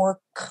after more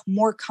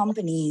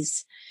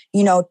companies,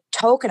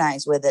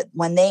 tokenize with it.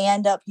 When they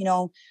end up,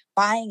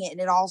 buying it, and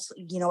it also,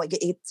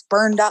 it's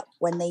burned up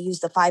when they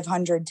use the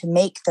 500 to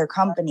make their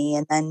company,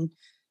 and then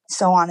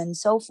so on and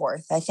so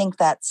forth. I think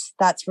that's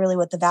really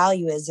what the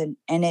value is, and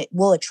it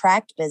will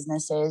attract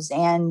businesses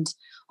and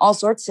all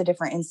sorts of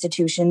different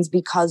institutions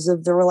because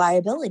of the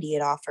reliability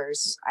it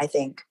offers, I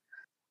think.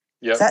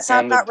 Yep. Does that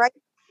sound about right?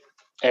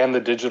 And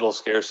the digital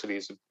scarcity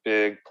is a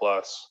big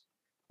plus.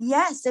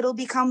 Yes, it'll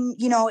become,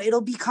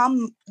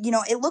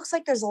 it looks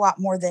like there's a lot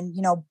more than,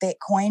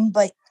 Bitcoin,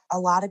 but a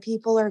lot of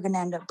people are going to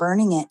end up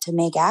burning it to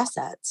make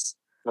assets.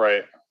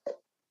 Right.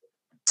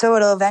 So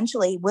it'll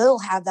eventually will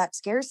have that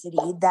scarcity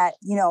that,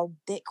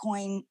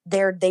 Bitcoin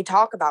they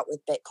talk about with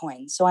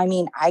Bitcoin. So, I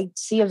mean, I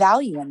see a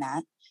value in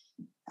that.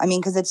 I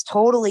mean, because it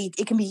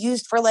can be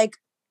used for like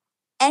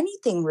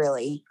anything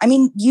really. I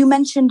mean, you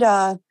mentioned,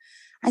 I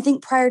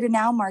think prior to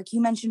now, Mark,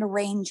 you mentioned a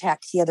rain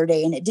check the other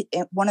day, and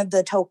one of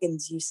the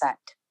tokens you sent.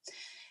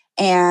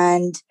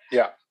 And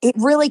Yeah. it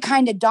really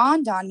kind of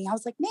dawned on me. I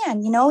was like,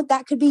 man,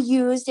 that could be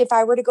used if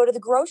I were to go to the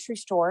grocery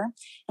store.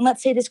 And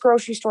let's say this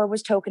grocery store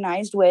was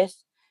tokenized with,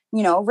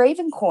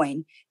 Raven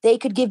coin. They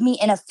could give me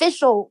an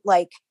official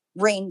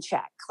rain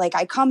check. Like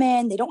I come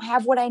in, they don't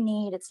have what I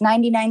need. It's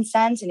 99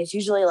 cents and it's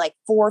usually like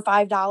 $4 or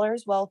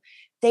 $5. Well,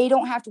 they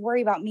don't have to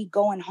worry about me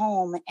going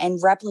home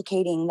and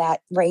replicating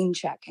that rain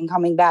check and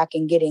coming back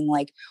and getting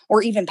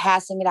or even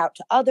passing it out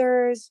to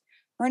others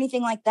or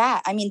anything like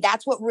that. I mean,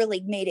 that's what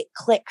really made it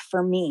click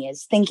for me,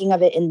 is thinking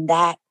of it in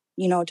that,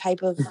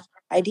 type of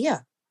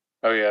idea.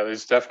 Oh yeah,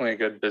 there's definitely a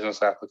good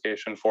business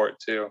application for it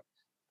too.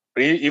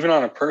 But even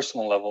on a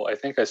personal level, I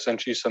think I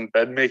sent you some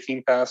bed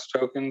making pass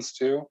tokens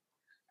too.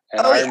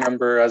 And I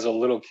remember as a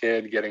little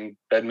kid getting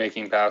bed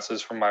making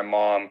passes from my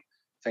mom,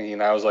 thinking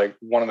that was like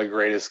one of the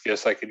greatest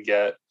gifts I could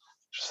get.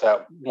 Just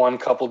that one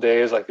couple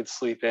days I could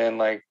sleep in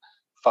like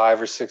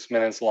 5 or 6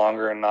 minutes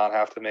longer and not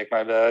have to make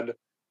my bed.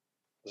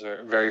 Those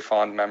are very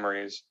fond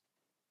memories.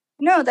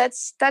 No,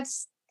 that's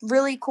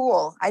really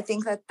cool. I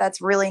think that's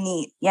really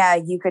neat. Yeah,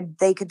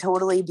 they could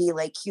totally be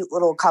like cute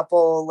little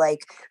couple,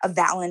 like a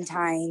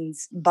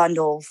Valentine's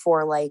bundle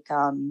for with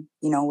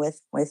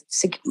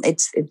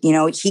it's,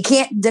 he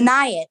can't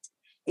deny it.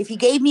 If he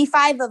gave me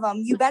 5 of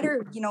them, you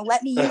better,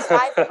 let me use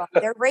 5 of them.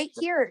 They're right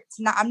here.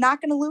 I'm not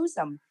going to lose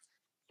them.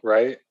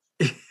 Right.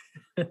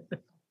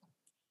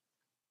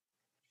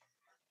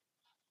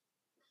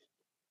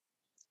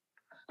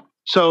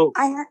 So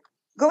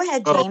go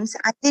ahead, James.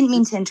 I didn't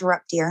mean to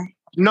interrupt, dear.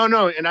 No.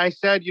 And I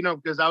said,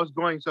 because I was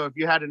going, so if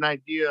you had an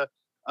idea,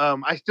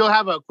 I still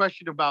have a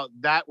question about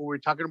that, what we're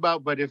talking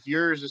about, but if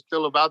yours is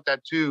still about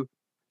that too,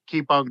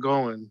 keep on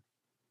going.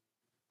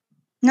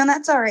 No,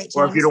 that's all right, James.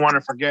 Or if you don't want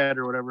to forget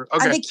or whatever.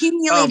 Okay. I've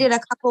accumulated a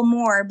couple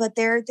more, but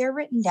they're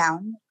written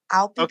down.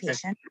 I'll be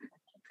patient.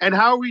 And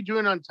how are we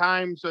doing on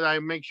time so that I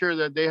make sure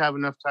that they have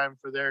enough time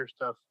for their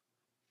stuff?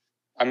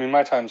 I mean,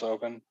 my time's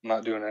open. I'm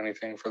not doing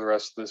anything for the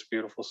rest of this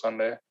beautiful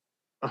Sunday.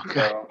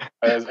 Okay. So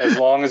as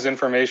long as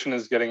information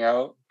is getting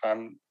out,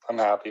 I'm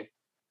happy.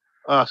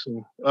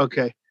 Awesome.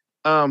 Okay.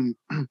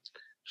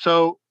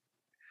 So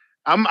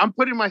I'm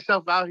putting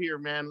myself out here,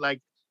 man.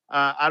 Like,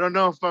 I don't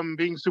know if I'm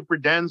being super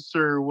dense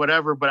or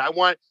whatever, but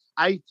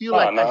I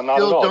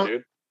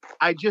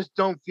just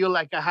don't feel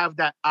like I have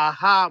that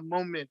aha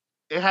moment.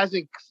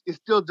 It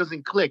still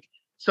doesn't click.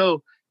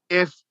 So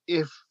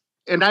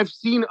and I've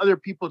seen other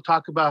people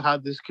talk about how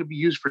this could be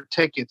used for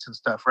tickets and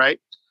stuff, right?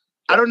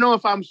 I don't know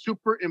if I'm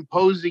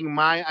superimposing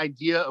my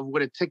idea of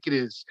what a ticket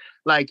is.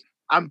 Like,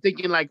 I'm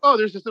thinking like, oh,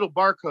 there's this little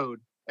barcode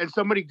and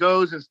somebody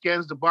goes and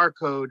scans the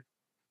barcode.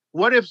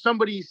 What if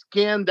somebody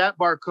scanned that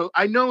barcode?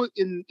 I know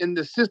in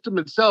the system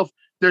itself,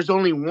 there's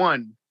only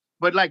one,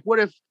 but like, what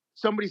if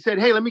somebody said,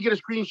 hey, let me get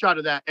a screenshot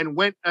of that and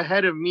went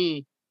ahead of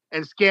me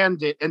and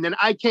scanned it. And then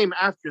I came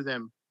after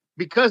them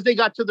because they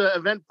got to the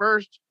event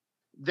first.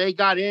 They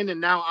got in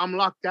and now I'm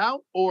locked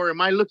out, or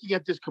am I looking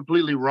at this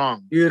completely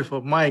wrong?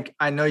 Beautiful. Mike,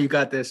 I know you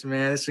got this,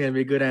 man. This is going to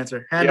be a good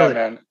answer. Handle it.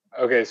 Man.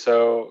 Okay,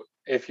 so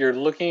if you're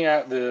looking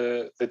at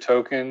the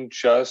token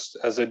just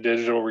as a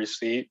digital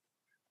receipt,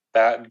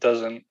 that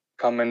doesn't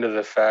come into the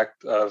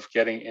effect of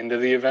getting into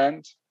the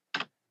event.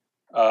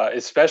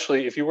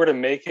 Especially if you were to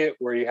make it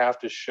where you have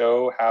to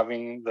show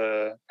having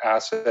the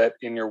asset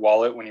in your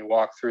wallet when you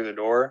walk through the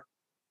door,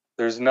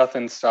 there's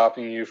nothing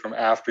stopping you from,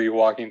 after you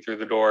walking through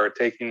the door,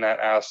 taking that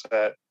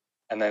asset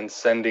and then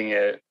sending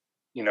it,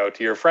 to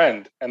your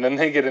friend. And then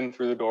they get in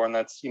through the door, and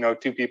that's, 2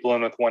 people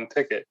in with 1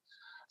 ticket.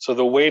 So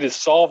the way to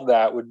solve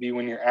that would be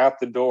when you're at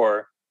the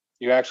door,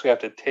 you actually have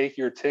to take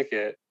your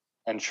ticket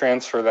and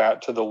transfer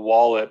that to the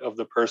wallet of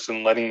the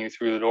person letting you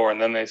through the door.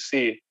 And then they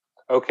see,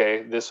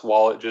 okay, this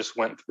wallet just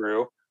went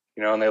through,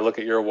 and they look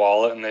at your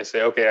wallet and they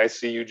say, okay, I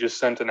see you just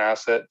sent an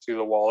asset to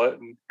the wallet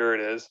and here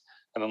it is,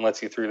 and then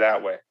lets you through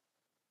that way.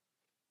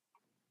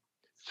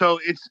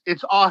 So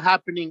it's all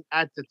happening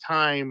at the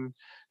time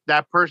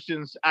that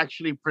person's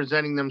actually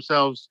presenting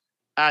themselves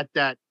at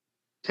that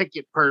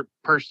ticket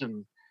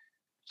person.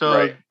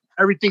 So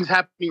everything's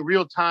happening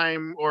real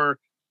time, or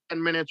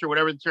 10 minutes or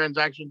whatever the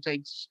transaction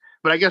takes.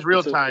 But I guess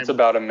real time. It's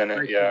about a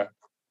minute, yeah.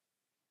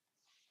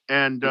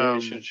 And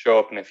it should show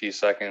up in a few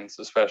seconds,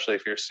 especially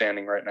if you're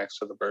standing right next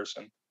to the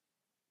person.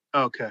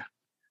 Okay.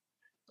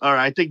 All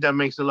right. I think that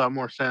makes a lot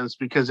more sense,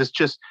 because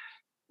it's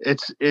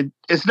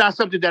not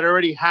something that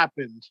already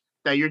happened,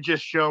 that you're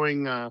just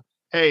showing,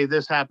 hey,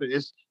 this happened.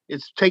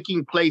 It's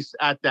taking place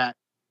at that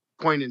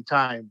point in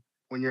time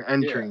when you're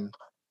entering.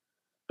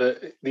 Yeah.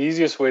 The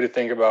easiest way to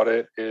think about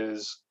it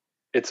is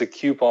it's a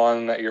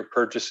coupon that you're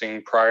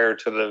purchasing prior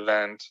to the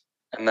event,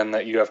 and then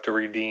that you have to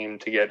redeem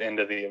to get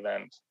into the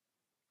event.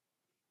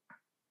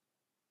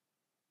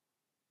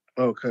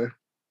 Okay.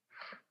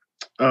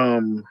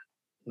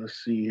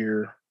 Let's see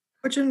here.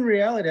 Which in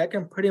reality, I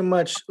can pretty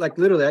much, like,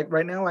 literally,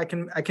 right now, I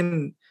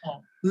can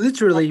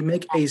literally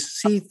make a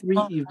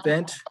C3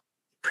 event,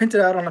 print it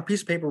out on a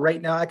piece of paper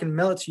right now. I can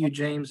mail it to you,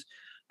 James,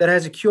 that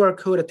has a QR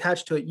code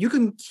attached to it. You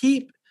can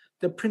keep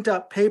the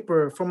printout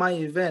paper for my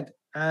event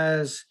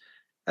as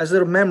a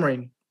little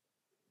memory.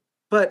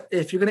 But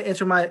if you're going to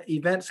enter my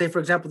event, say for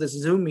example, this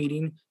Zoom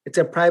meeting, it's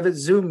a private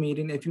Zoom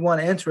meeting. If you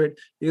want to enter it,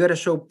 you got to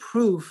show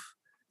proof.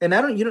 And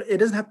it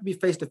doesn't have to be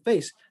face to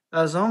face.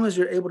 As long as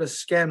you're able to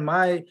scan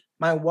my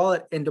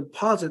wallet and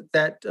deposit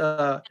that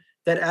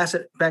that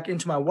asset back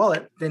into my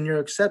wallet, then you're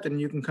accepted, and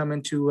you can come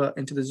into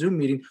the Zoom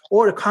meeting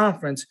or the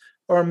conference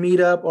or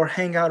meet up or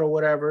hang out or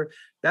whatever.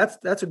 That's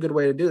a good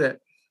way to do that.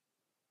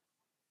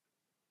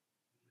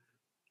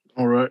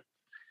 All right.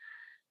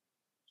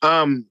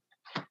 Can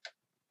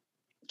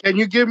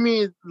you give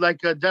me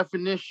like a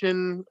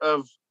definition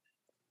of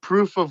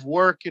proof of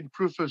work and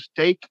proof of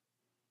stake?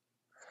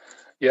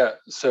 Yeah.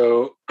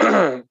 So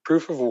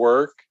proof of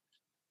work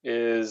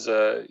is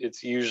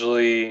it's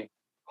usually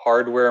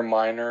hardware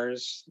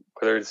miners,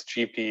 whether it's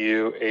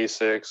GPU,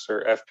 ASICs,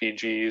 or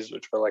FPGs,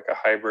 which are like a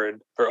hybrid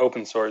for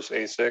open source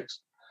ASICs.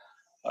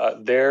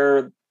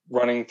 They're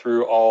running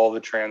through all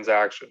the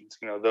transactions.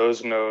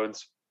 Those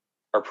nodes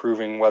are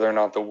proving whether or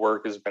not the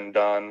work has been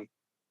done,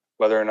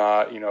 whether or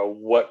not,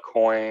 what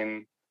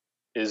coin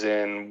is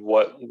in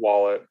what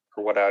wallet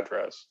or what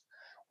address.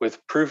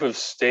 With proof of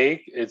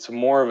stake, it's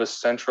more of a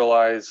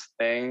centralized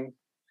thing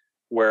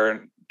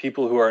where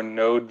people who are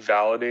node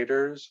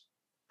validators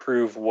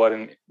prove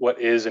what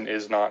is and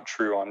is not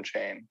true on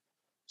chain.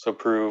 So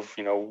prove,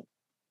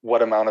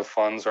 what amount of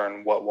funds are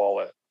in what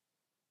wallet.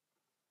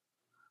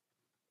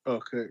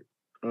 Okay.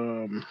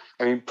 I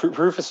mean,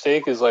 proof of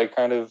stake is like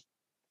kind of,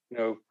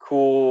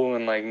 cool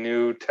and like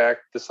new tech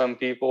to some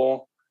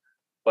people,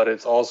 but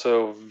it's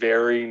also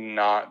very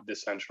not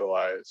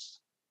decentralized.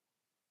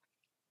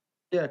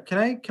 Yeah,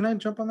 can I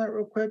jump on that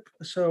real quick?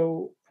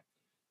 So,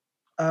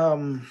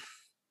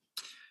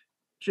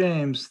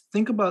 James,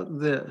 think about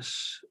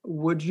this.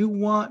 Would you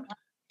want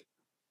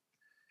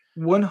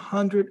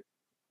 100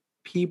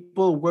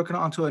 people working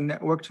onto a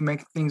network to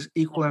make things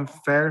equal and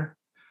fair?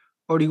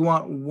 Or do you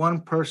want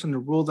one person to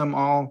rule them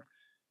all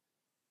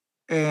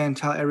and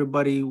tell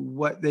everybody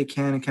what they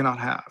can and cannot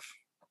have?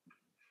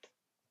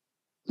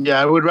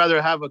 Yeah, I would rather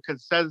have a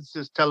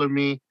consensus telling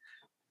me,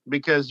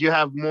 because you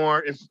have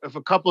more. If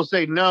a couple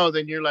say no,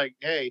 then you're like,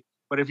 hey.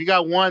 But if you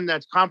got one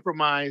that's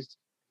compromised,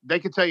 they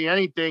can tell you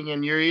anything,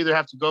 and you either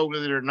have to go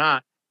with it or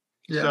not.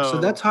 Yeah, so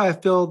that's how I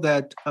feel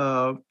that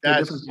the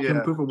difference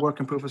between proof of work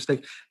and proof of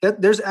stake.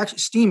 That there's actually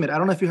Steemit. I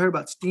don't know if you heard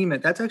about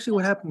Steemit. That's actually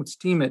what happened with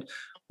Steemit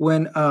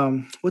when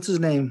what's his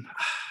name?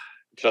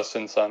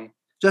 Justin Sun.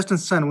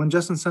 When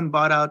Justin Sun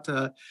bought out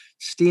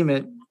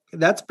Steemit,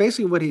 that's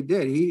basically what he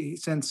did. He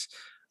since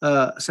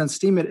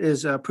Steemit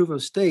is proof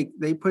of stake,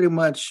 they pretty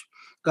much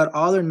got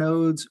all their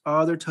nodes,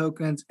 all their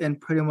tokens, and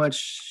pretty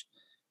much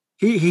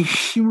he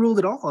ruled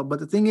it all. But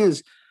the thing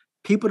is,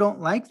 people don't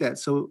like that.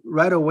 So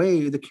right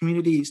away, the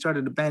community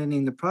started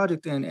abandoning the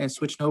project and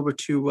switching over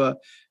to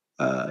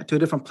a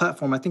different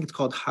platform. I think it's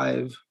called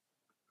Hive.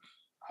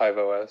 Hive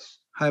OS.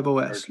 Hive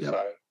OS.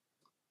 Yeah.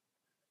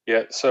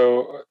 Yeah.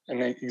 So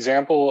an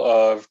example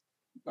of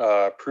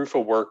proof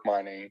of work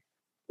mining,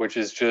 which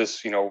is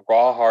just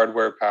raw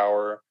hardware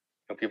power.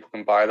 People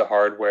can buy the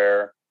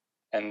hardware,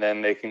 and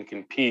then they can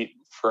compete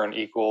for an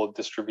equal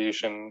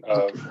distribution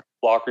of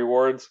block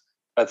rewards.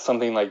 That's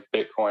something like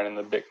Bitcoin and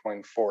the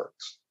Bitcoin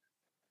forks.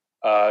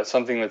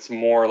 Something that's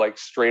more like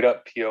straight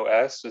up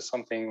POS is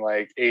something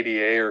like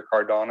ADA or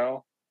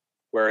Cardano,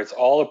 where it's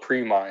all a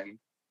pre-mine.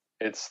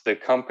 It's the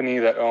company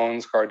that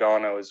owns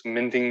Cardano is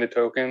minting the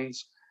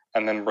tokens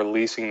and then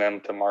releasing them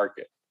to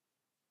market.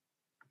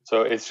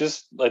 So it's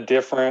just a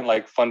different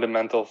like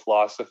fundamental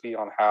philosophy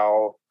on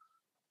how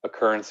a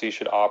currency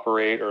should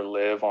operate or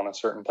live on a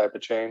certain type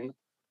of chain.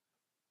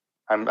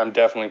 I'm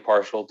definitely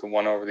partial to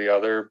one over the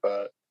other,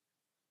 but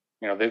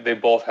they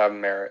both have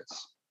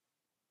merits.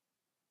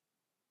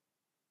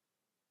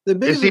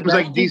 It seems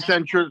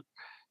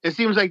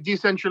like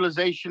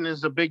decentralization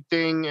is a big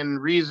thing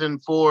and reason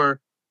for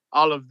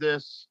all of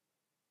this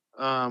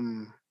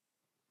Bitcoin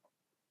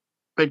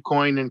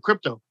and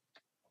crypto.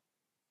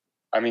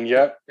 I mean,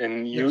 yep.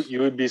 And you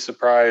would be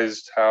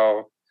surprised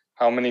how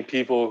many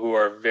people who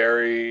are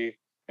very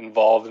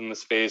involved in the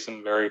space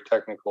and very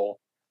technical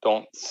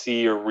don't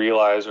see or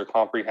realize or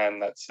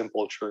comprehend that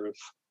simple truth.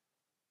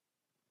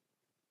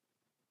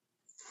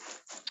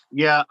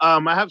 Yeah, I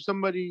have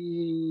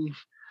somebody.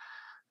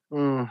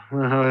 How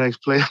do I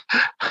explain?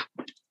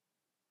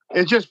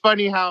 It's just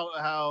funny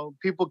how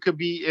people could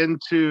be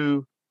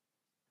into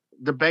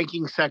the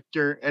banking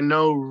sector and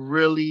know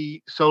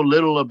really so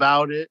little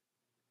about it.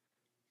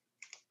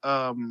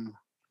 I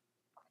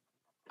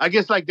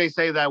guess like they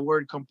say that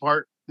word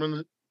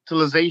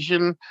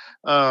compartmentalization.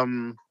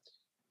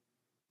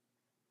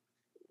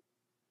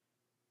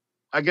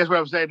 I guess what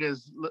I'm saying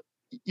is,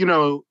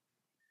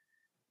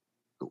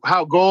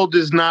 how gold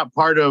is not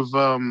part of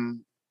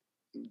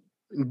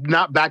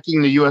not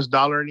backing the US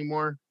dollar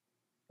anymore.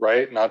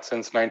 Right? Not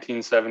since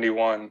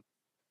 1971.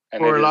 And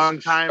for a long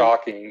time.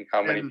 Shocking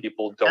how many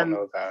people don't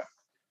know that.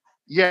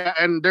 Yeah,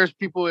 and there's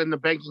people in the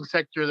banking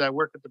sector that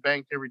work at the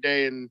bank every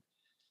day and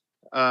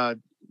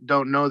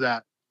don't know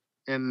that.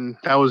 And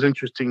that was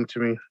interesting to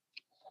me.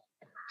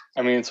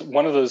 I mean, it's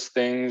one of those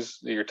things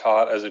that you're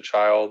taught as a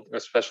child,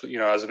 especially,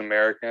 as an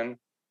American,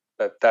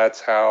 that's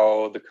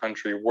how the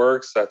country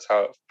works. That's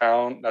how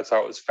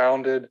it was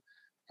founded.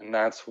 And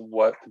that's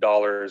what the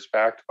dollar is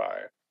backed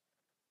by,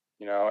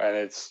 and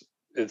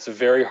it's a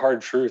very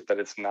hard truth that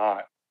it's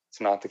not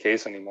the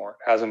case anymore.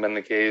 It hasn't been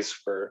the case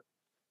for,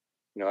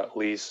 at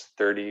least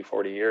 30,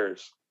 40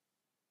 years.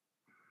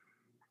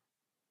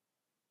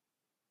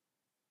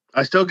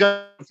 I still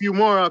got a few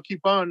more. I'll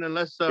keep on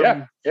unless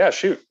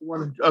shoot.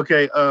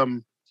 Okay.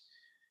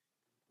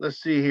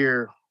 Let's see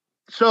here.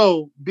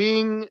 So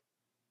being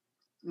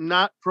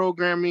not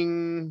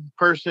programming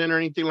person or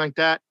anything like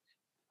that,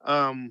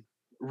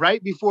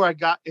 right before I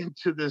got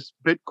into this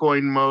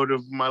Bitcoin mode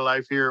of my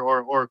life here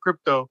or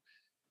crypto,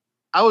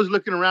 I was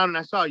looking around and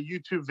I saw a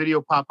YouTube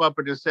video pop up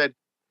and it said,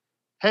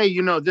 hey,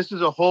 this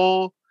is a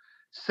whole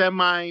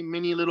semi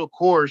mini little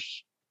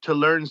course to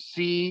learn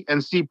C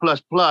and C++,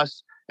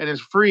 and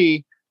it's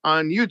free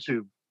on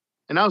YouTube.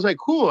 And I was like,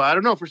 cool. I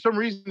don't know. For some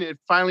reason, it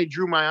finally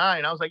drew my eye.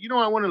 And I was like,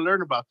 I want to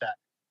learn about that.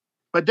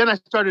 But then I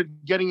started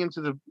getting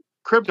into the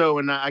crypto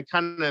and I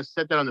kind of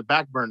set that on the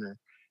back burner.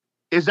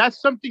 Is that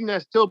something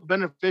that's still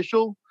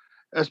beneficial,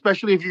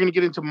 especially if you're going to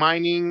get into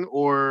mining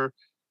or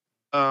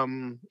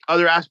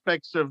other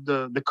aspects of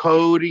the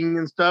coding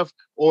and stuff?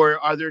 Or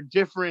are there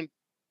different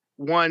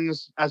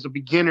ones as a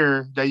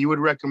beginner that you would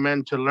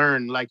recommend to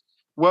learn? Like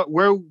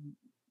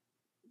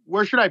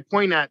where should I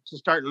point at to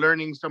start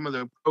learning some of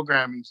the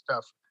programming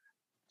stuff?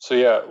 So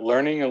yeah,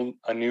 learning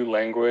a new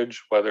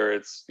language, whether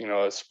it's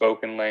a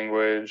spoken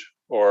language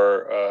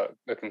or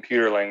a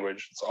computer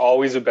language, it's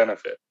always a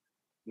benefit.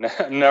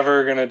 I'm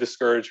never going to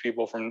discourage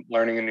people from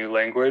learning a new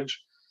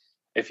language.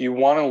 If you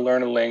want to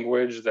learn a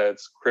language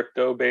that's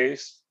crypto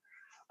based,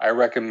 I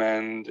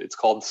recommend, it's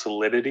called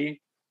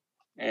Solidity.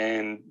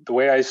 And the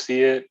way I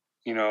see it,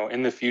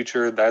 in the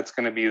future, that's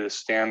going to be the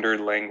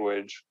standard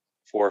language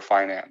for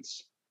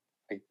finance.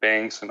 Like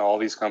banks and all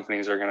these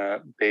companies are going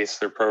to base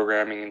their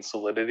programming in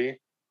Solidity.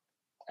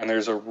 And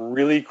there's a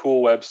really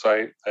cool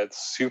website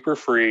that's super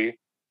free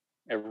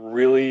and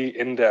really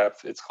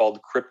in-depth. It's called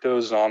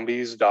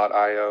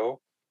cryptozombies.io.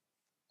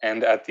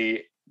 And at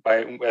the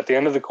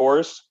end of the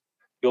course,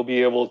 you'll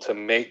be able to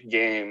make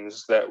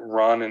games that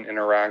run and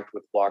interact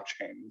with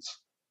blockchains.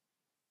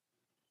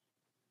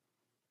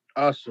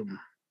 Awesome.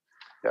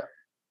 Yeah.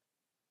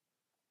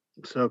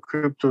 So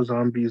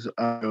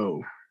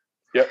cryptozombies.io.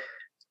 Yep.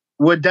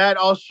 Would that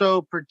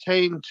also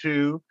pertain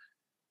to,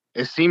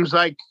 it seems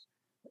like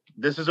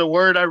this is a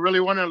word I really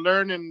want to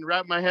learn and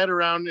wrap my head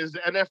around, is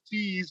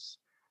NFTs.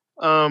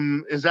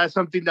 Is that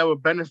something that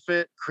would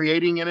benefit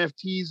creating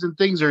NFTs and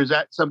things, or is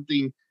that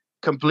something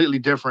completely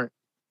different?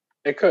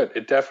 It could.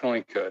 It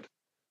definitely could.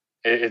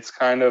 It's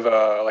kind of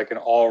like an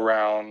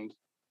all-round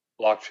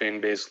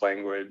blockchain-based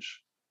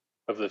language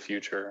of the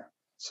future.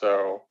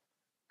 So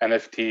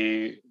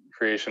NFT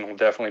creation will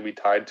definitely be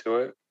tied to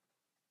it.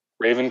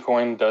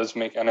 Ravencoin does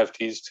make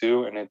NFTs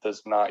too, and it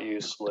does not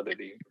use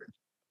Solidity.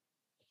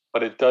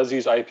 But it does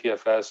use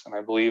IPFS, and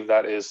I believe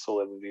that is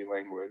Solidity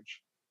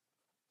language.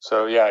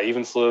 So yeah,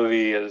 even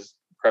Solidity has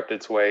crept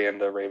its way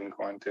into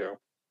Ravencoin too.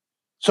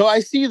 So I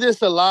see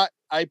this a lot,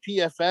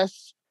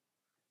 IPFS.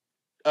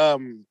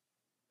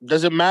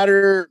 Does it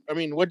matter? I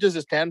mean, what does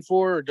it stand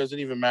for, or does it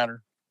even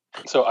matter?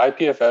 So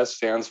IPFS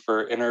stands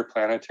for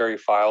Interplanetary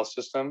File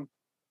System.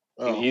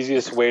 The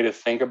easiest way to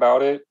think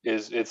about it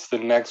is it's the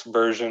next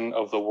version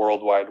of the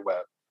World Wide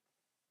Web.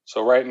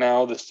 So right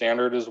now, the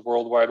standard is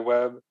World Wide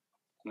Web.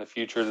 In the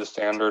future, the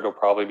standard will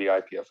probably be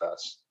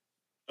IPFS.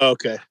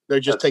 Okay. They're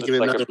just taking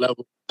it another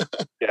level.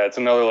 Yeah, it's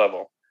another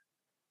level.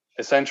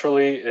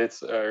 Essentially, it's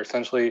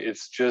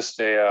just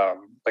a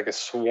like a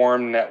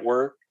swarm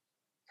network,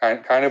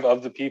 kind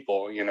of the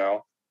people,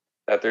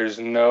 that there's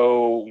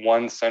no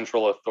one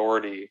central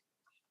authority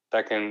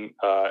that can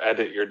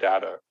edit your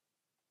data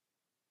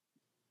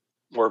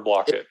or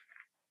block it.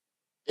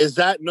 Is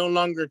that no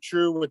longer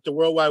true with the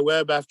World Wide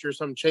Web after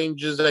some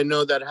changes I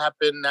know that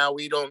happened? Now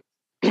we don't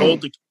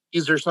hold the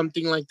keys or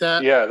something like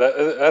that? Yeah,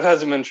 that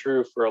hasn't been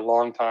true for a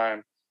long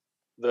time.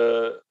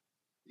 The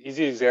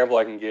easy example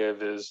I can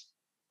give is,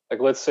 like,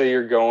 let's say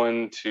you're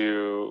going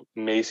to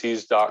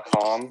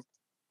Macy's.com.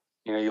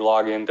 You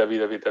log in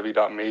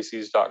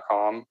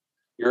www.macys.com.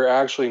 You're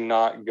actually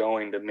not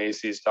going to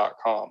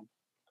Macy's.com.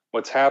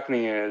 What's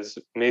happening is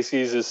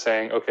Macy's is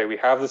saying, okay, we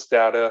have this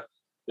data.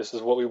 This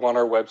is what we want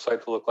our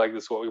website to look like.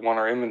 This is what we want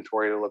our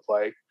inventory to look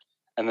like.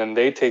 And then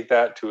they take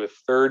that to a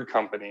third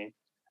company.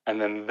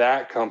 And then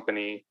that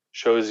company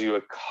shows you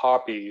a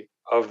copy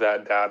of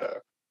that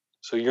data.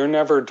 So you're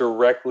never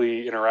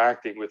directly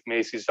interacting with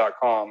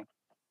Macy's.com.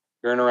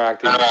 You're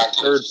interacting with a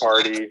third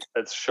party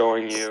that's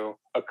showing you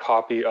a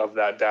copy of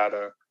that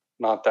data,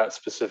 not that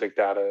specific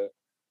data.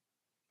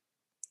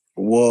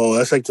 Whoa,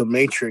 that's like the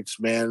Matrix,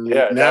 man.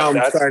 Yeah, now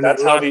that's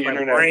how the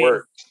internet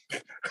works.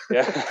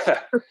 Yeah.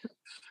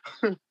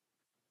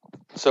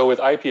 So with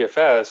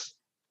IPFS,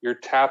 you're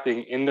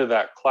tapping into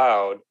that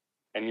cloud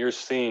and you're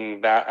seeing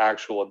that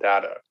actual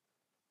data.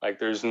 Like,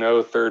 there's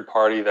no third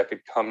party that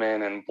could come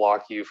in and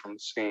block you from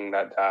seeing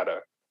that data.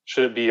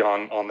 should it be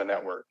on the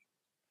network.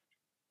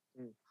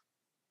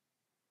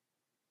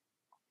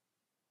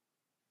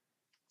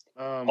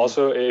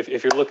 Also,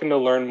 if you're looking to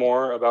learn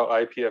more about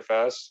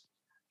IPFS,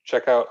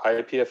 check out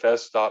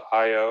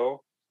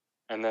ipfs.io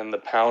and then the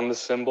pound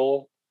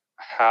symbol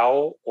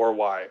how or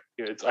why.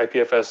 It's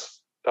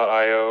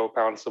ipfs.io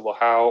pound symbol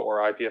how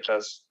or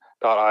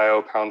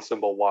ipfs.io pound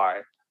symbol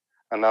why.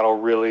 And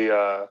that'll really,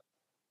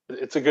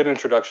 it's a good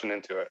introduction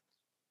into it.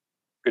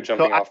 Good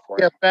jumping off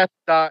point.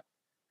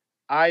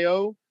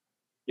 ipfs.io?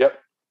 Yep.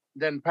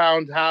 Then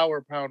pound how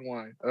or pound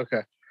why.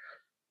 Okay.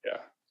 Yeah.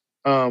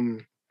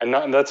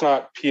 And that's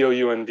not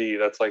POUND.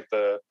 That's like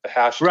the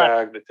hashtag,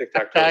 right. The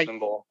tic-tac-toe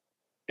symbol.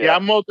 Yeah,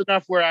 I'm old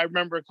enough where I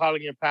remember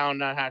calling it pound,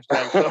 not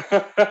hashtag.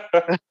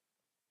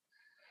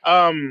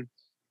 So.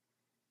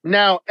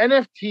 Now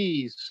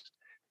NFTs.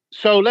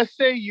 So let's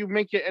say you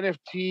make an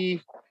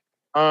NFT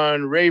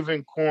on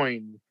Raven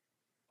Coin.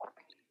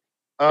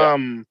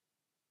 Man,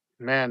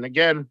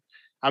 again,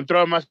 I'm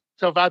throwing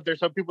myself out there.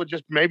 Some people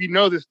just maybe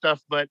know this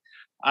stuff, but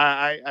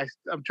I'm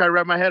trying to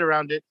wrap my head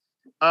around it.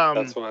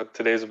 That's what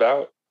today's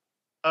about.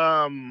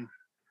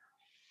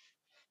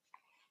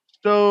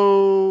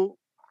 So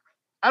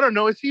I don't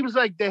know. It seems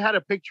like they had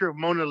a picture of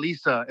Mona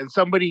Lisa and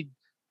somebody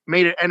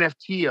made an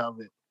NFT of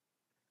it.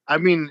 I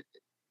mean,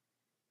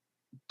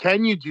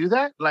 can you do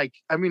that? Like,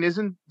 I mean,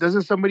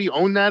 doesn't somebody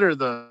own that, or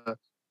the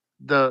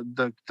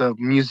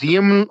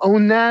museum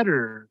own that,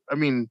 or I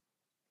mean,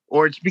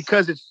 or it's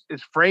because it's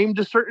framed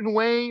a certain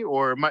way,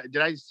 or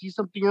did I see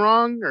something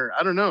wrong, or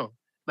I don't know.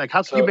 Like,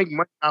 how can you make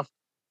money off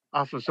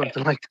of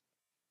something like that?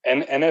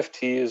 An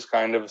NFT is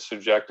kind of a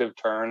subjective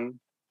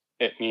term.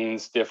 It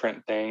means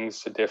different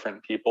things to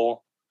different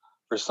people.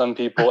 For some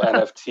people,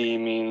 NFT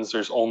means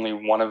there's only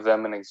one of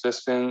them in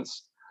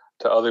existence.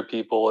 To other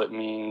people, it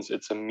means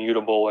it's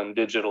immutable and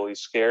digitally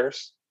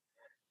scarce.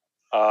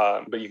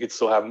 But you could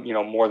still have,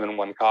 more than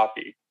one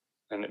copy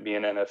and it be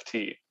an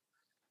NFT.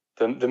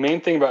 The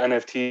main thing about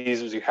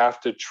NFTs is you have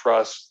to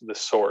trust the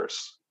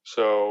source.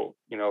 So,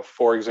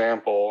 for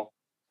example,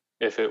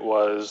 if it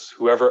was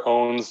whoever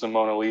owns the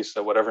Mona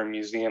Lisa, whatever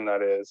museum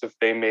that is, if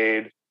they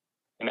made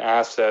an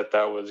asset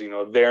that was,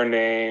 their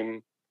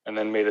name and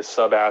then made a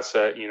sub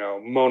asset,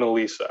 Mona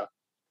Lisa,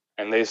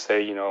 and they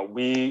say,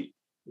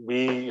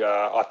 we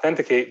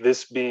authenticate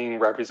this being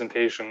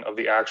representation of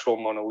the actual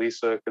Mona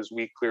Lisa because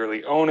we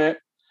clearly own it,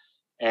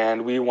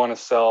 and we want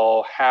to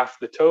sell half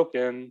the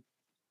token,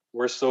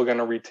 we're still going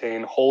to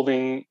retain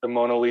holding the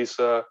Mona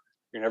Lisa.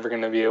 You're never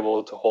going to be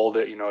able to hold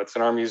it. It's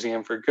in our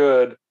museum for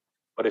good.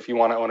 But if you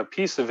want to own a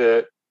piece of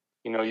it,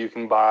 you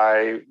can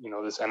buy,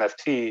 this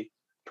NFT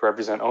to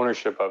represent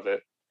ownership of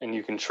it. And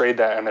you can trade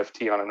that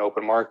NFT on an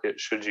open market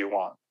should you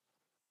want.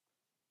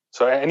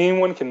 So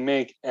anyone can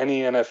make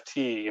any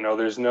NFT.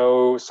 There's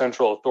no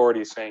central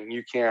authority saying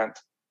you can't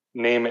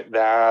name it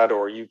that,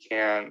 or you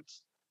can't,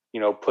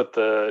 put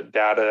the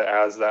data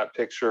as that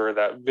picture or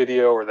that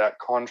video or that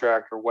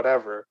contract or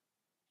whatever.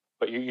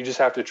 But you just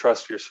have to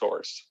trust your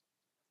source,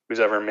 who's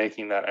ever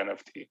making that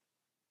NFT.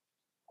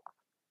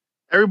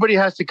 Everybody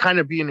has to kind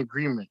of be in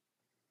agreement.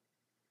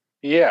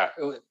 Yeah,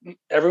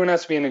 everyone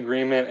has to be in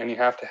agreement, and you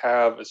have to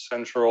have a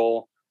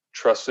central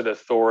trusted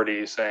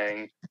authority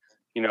saying,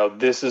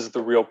 this is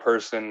the real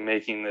person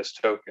making this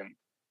token.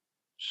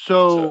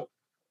 So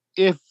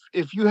if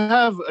you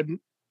have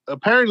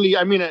apparently,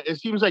 I mean, it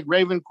seems like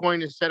Raven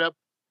Coin is set up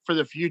for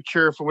the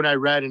future, for what I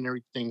read and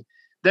everything.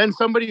 Then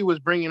somebody was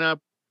bringing up,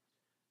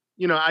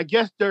 I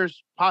guess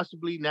there's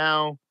possibly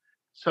now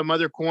some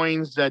other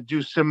coins that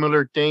do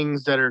similar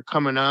things that are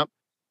coming up.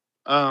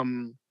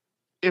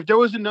 If there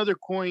was another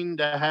coin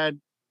that had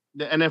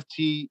the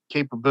NFT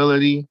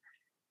capability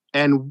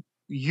and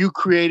you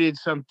created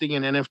something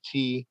in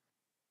NFT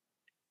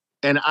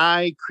and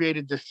I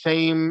created the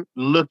same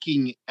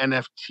looking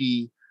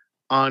NFT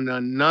on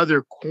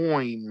another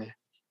coin,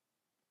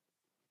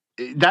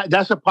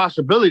 that's a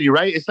possibility,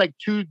 right? It's like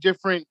two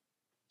different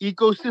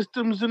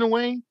ecosystems in a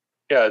way.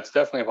 Yeah, it's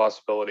definitely a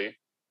possibility.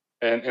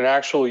 And an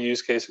actual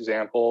use case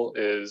example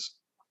is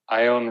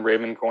I own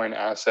Ravencoin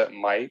asset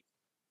Mike.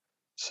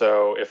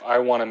 So if I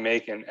want to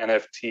make an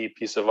NFT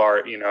piece of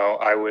art,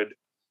 I would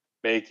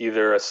make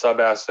either a sub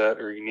asset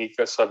or unique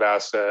sub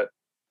asset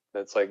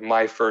that's like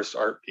my first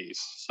art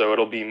piece. So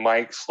it'll be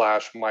Mike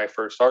 / my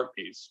first art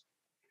piece.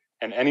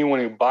 And anyone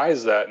who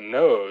buys that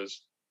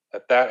knows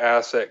that that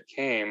asset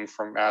came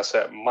from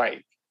asset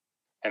Mike.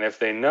 And if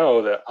they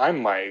know that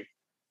I'm Mike,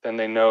 then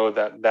they know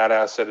that that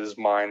asset is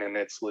mine and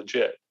it's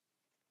legit.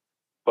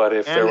 But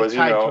if there was,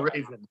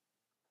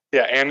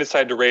 yeah, and it's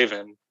tied to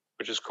Raven,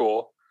 which is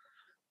cool.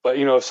 But,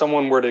 if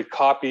someone were to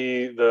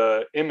copy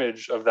the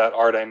image of that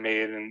art I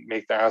made and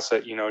make the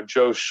asset,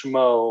 Joe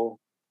Schmo,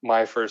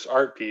 my first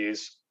art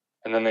piece,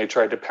 and then they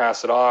tried to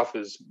pass it off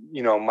as,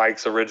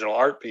 Mike's original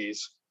art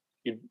piece,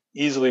 you'd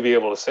easily be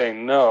able to say,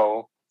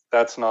 no,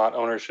 that's not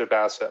ownership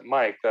asset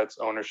Mike, that's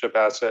ownership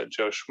asset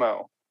Joe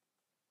Schmo.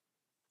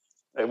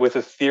 With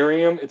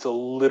Ethereum, it's a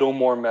little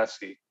more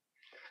messy,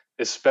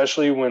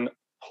 especially when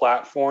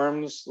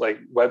platforms like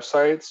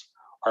websites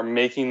are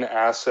making the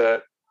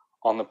asset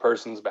on the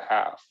person's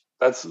behalf.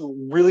 that's a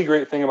really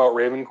great thing about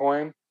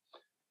Ravencoin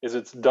is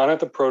it's done at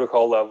the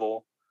protocol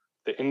level.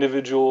 The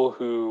individual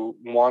who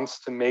wants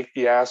to make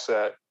the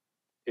asset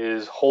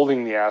is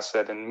holding the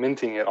asset and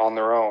minting it on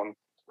their own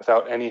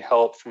without any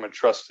help from a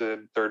trusted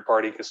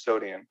third-party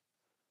custodian.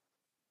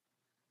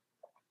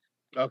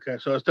 Okay,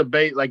 so it's the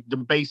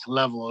base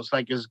level. It's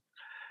like it's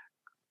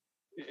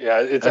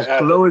it's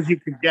as low as you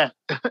could get.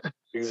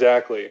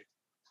 Exactly,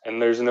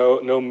 and there's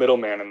no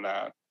middleman in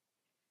that.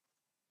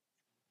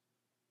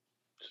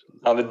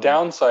 Now the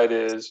downside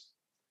is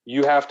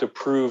you have to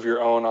prove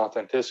your own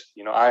authenticity.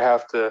 You know, I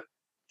have to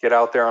get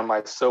out there on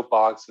my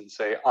soapbox and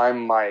say,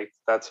 I'm Mike,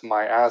 that's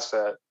my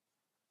asset.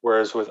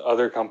 Whereas with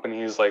other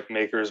companies like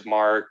Maker's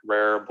Mark,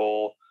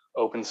 Rarible,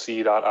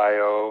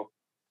 OpenSea.io,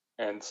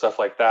 and stuff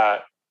like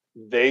that,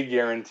 they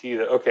guarantee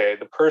that, okay,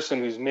 the person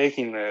who's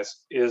making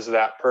this is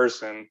that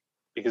person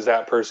because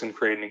that person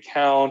created an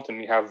account and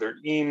we have their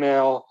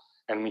email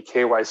and we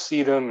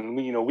KYC them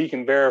and we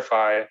can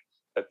verify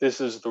that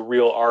this is the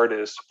real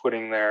artist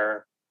putting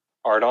their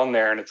art on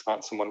there and it's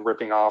not someone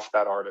ripping off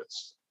that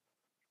artist.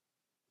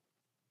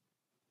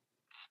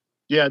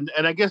 Yeah,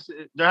 and I guess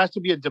there has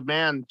to be a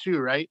demand too,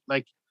 right?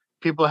 Like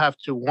people have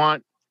to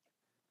want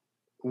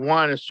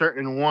a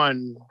certain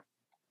one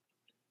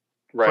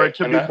for it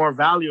to be more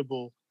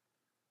valuable.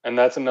 And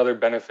that's another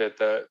benefit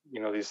that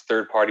these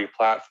third-party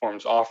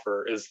platforms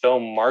offer is they'll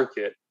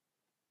market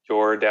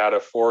your data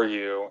for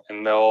you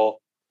and they'll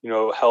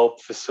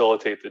help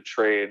facilitate the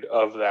trade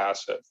of the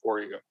asset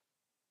for you.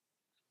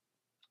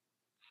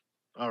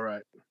 All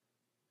right.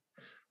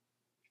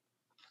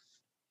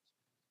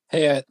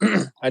 Hey,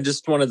 I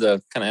just wanted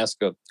to kind of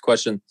ask a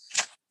question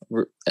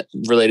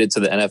related to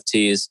the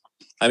NFTs.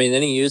 I mean,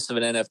 any use of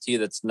an NFT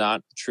that's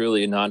not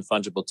truly a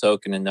non-fungible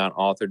token and not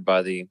authored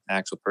by the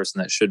actual person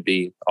that should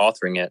be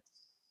authoring it,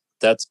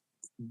 that's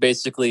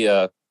basically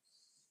a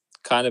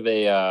kind of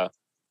a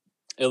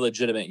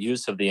illegitimate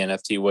use of the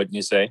NFT, wouldn't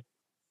you say?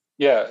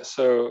 Yeah.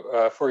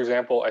 So, for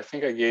example, I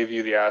think I gave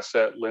you the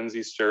asset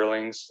Lindsey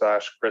Sterling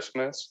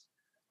 /Christmas,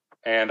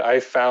 and I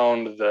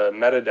found the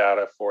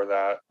metadata for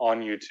that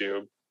on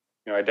YouTube.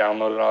 I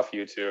downloaded off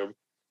YouTube,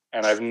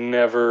 and I've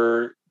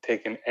never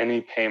taken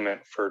any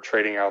payment for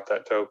trading out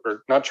that token,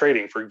 or not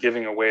trading, for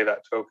giving away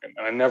that token,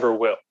 and I never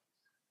will.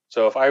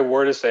 So if I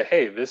were to say,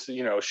 hey, this,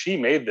 she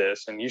made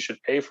this and you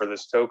should pay for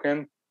this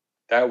token,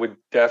 that would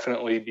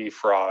definitely be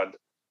fraud.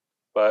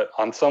 But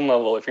on some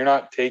level, if you're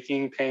not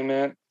taking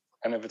payment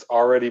and if it's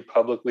already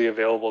publicly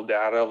available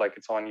data, like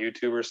it's on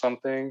YouTube or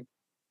something,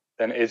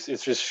 then it's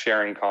just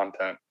sharing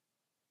content.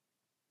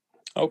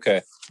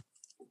 Okay.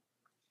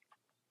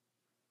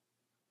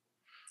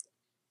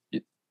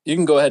 You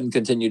can go ahead and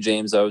continue,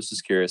 James. I was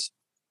just curious.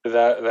 Did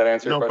that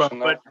answer your question,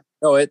 though?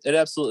 No, it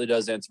absolutely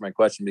does answer my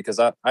question because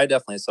I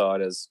definitely saw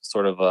it as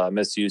sort of a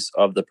misuse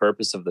of the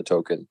purpose of the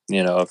token.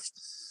 If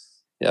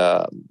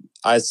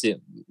I see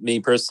me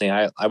personally,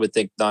 I would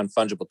think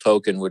non-fungible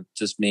token would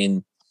just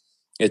mean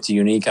it's a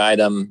unique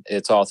item.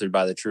 It's authored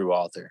by the true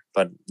author.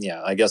 But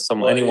yeah, I guess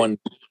anyone.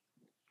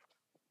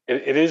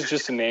 It is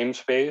just a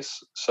namespace.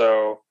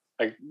 So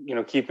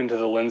keeping to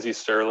the Lindsey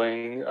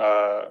Sterling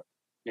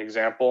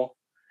example,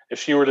 if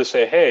she were to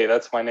say, hey,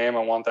 that's my name, I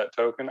want that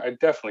token, I'd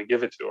definitely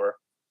give it to her.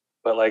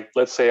 But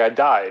let's say I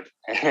died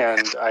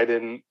and I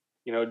didn't,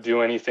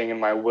 do anything in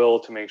my will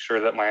to make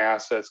sure that my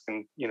assets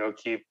can,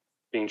 keep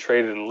being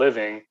traded and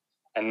living.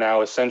 And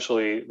now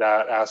essentially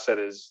that asset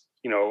is,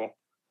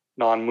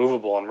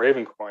 non-movable on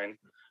Ravencoin.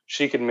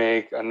 She could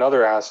make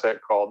another asset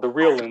called the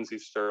real Lindsey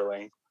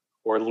Sterling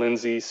or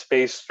Lindsey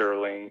Space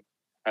Sterling,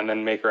 and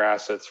then make her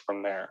assets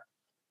from there.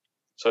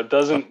 So it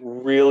doesn't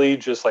really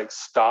just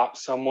stop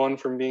someone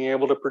from being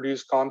able to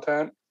produce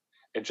content.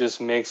 It just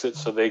makes it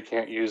so they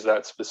can't use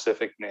that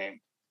specific name.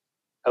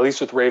 At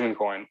least with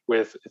Ravencoin.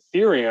 With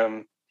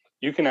Ethereum,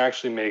 you can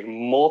actually make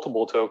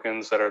multiple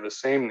tokens that are the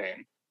same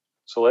name.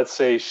 So let's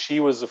say she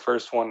was the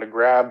first one to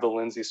grab the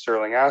Lindsey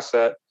Sterling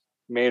asset,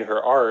 made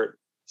her art.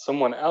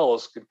 Someone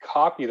else could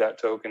copy that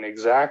token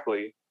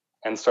exactly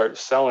and start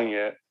selling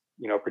it,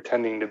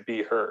 pretending to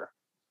be her,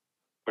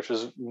 which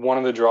is one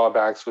of the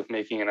drawbacks with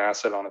making an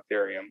asset on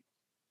Ethereum.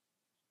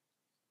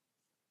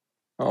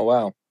 Oh,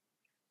 wow.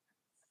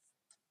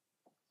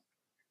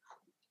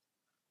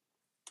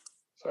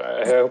 So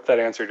I hope that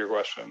answered your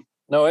question.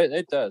 No,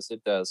 it does.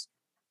 It does.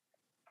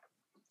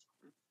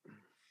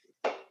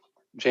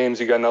 James,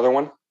 you got another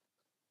one?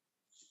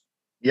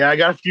 Yeah, I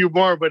got a few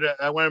more, but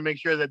I want to make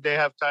sure that they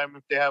have time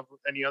if they have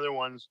any other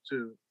ones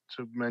to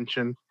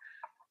mention.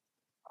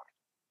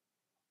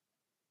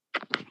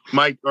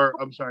 Mike, or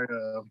I'm sorry.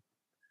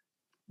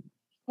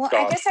 Well,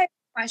 I guess I have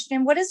a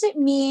question. What does it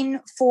mean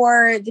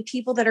for the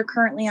people that are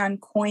currently on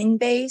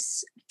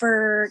Coinbase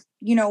for,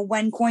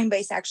 when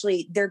Coinbase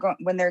actually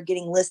when they're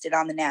getting listed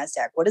on the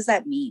NASDAQ? What does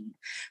that mean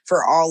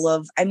for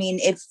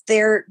if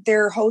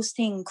they're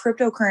hosting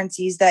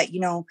cryptocurrencies that,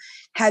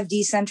 have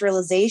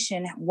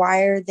decentralization,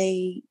 why are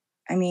they,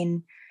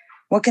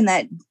 what can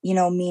that,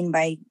 mean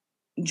by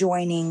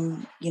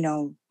joining,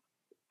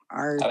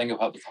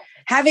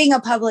 having a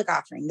public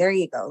offering? There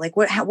you go.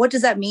 What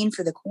does that mean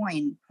for the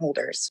coin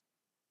holders?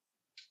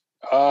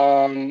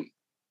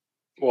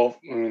 Well,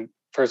 I mean,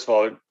 first of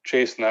all,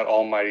 chasing that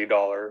almighty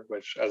dollar,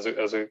 which as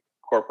a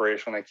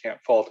corporation, I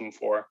can't fault them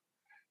for,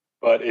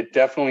 but it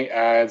definitely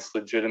adds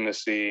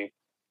legitimacy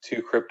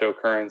to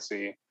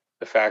cryptocurrency.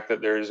 The fact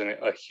that there's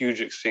a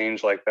huge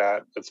exchange like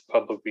that that's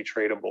publicly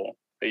tradable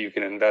that you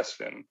can invest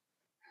in.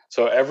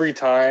 So every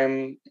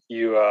time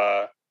you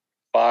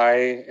buy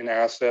an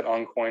asset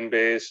on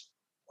Coinbase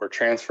or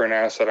transfer an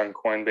asset on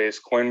Coinbase,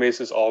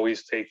 Coinbase is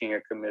always taking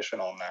a commission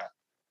on that.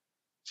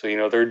 So,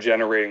 they're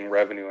generating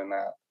revenue in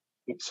that.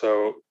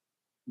 So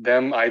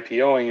them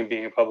IPOing and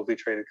being a publicly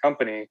traded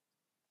company,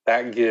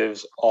 that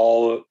gives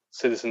all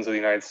citizens of the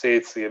United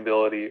States the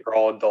ability, or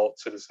all adult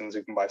citizens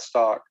who can buy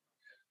stock,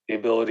 the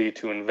ability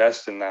to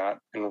invest in that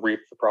and reap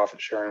the profit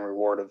sharing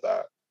reward of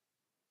that.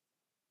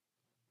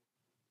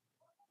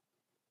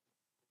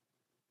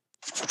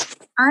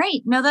 All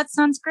right. No, that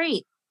sounds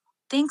great.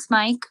 Thanks,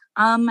 Mike.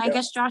 I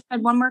guess Josh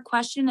had one more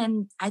question,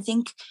 and I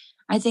think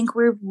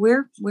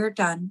we're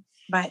done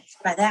by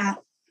that.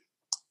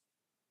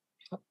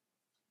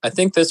 I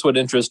think this would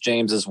interest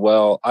James as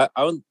well.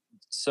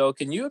 So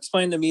can you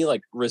explain to me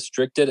like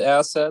restricted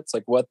assets?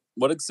 Like what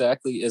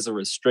exactly is a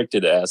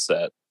restricted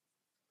asset?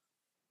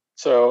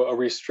 So a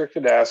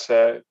restricted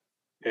asset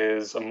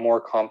is a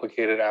more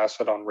complicated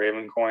asset on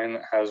Ravencoin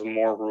that has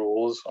more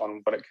rules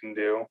on what it can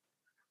do.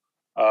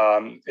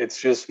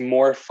 It's just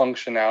more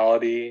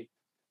functionality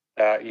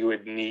that you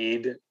would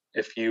need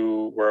if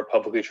you were a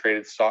publicly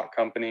traded stock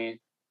company,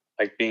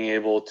 like being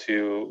able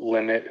to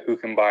limit who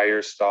can buy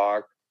your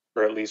stock,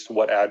 or at least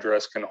what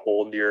address can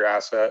hold your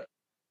asset,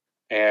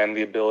 and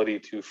the ability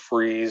to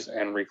freeze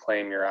and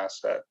reclaim your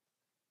asset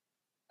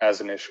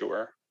as an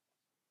issuer.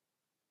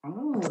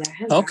 Oh, that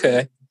has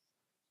okay.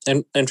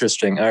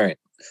 Interesting. All right.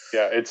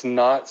 Yeah, it's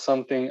not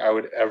something I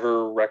would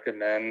ever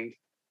recommend.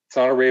 It's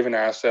not a Raven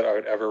asset I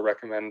would ever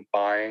recommend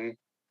buying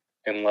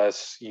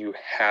unless you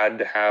had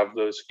to have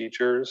those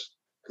features,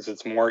 because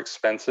it's more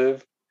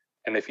expensive.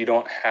 And if you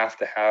don't have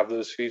to have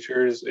those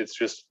features, it's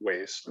just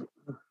waste.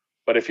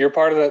 But if you're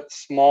part of that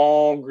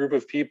small group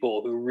of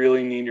people who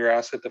really need your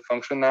asset to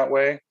function that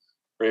way,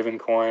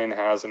 Ravencoin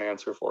has an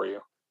answer for you.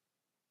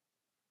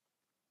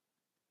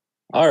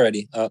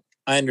 Alrighty.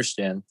 I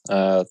understand.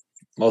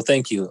 Well,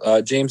 thank you.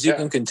 James, you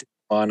can continue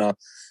on.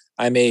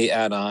 I may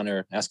add on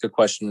or ask a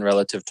question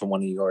relative to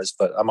one of yours,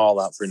 but I'm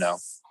all out for now.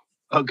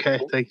 Okay,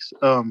 thanks.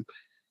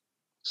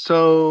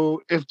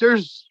 So if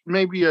there's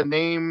maybe a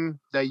name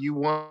that you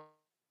want,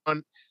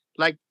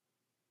 like,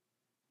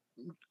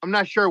 I'm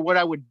not sure what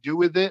I would do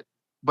with it,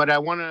 but I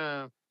want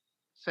to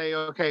say,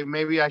 okay,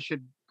 maybe I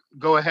should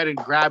go ahead and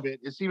grab it.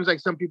 It seems like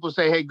some people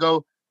say, hey,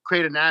 go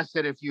create an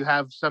asset if you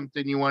have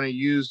something you want to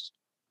use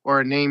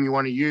or a name you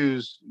want to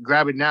use.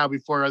 Grab it now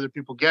before other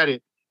people get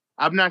it.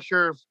 I'm not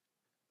sure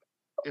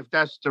if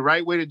that's the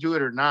right way to do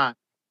it or not.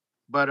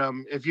 But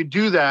if you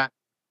do that,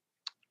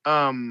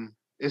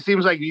 it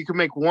seems like you can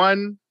make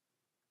one,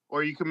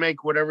 or you can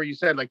make whatever you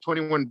said, like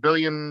 21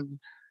 billion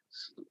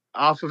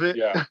off of it.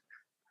 Yeah.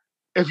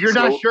 If you're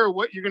not sure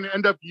what you're going to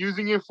end up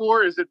using it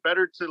for, is it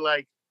better to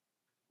like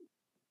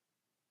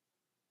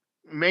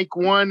make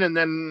one and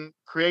then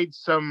create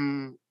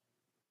some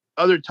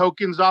other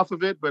tokens off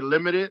of it, but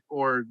limit it,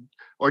 or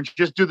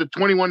just do the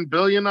 21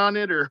 billion on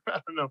it, or I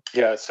don't know.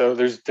 Yeah. So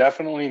there's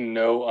definitely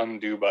no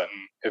undo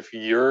button. If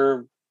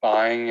you're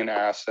buying an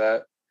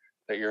asset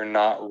that you're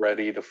not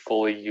ready to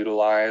fully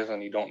utilize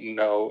and you don't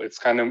know, it's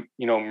kind of,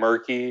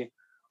 murky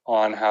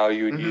on how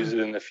you would use it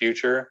in the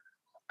future,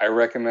 I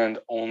recommend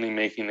only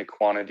making the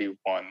quantity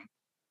one.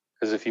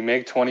 Because if you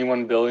make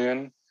 21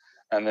 billion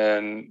and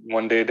then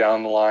one day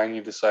down the line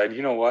you decide,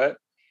 you know what,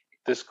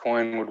 this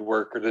coin would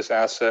work, or this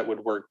asset would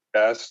work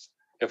best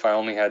if I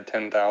only had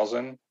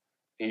 10,000,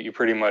 you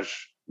pretty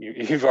much,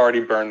 you've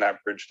already burned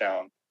that bridge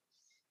down.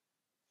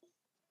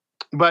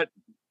 But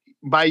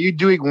by you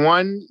doing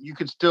one, you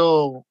could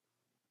still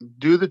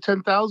do the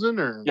 10,000,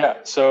 or? Yeah.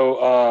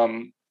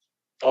 So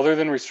other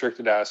than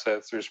restricted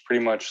assets, there's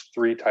pretty much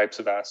three types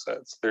of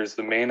assets. There's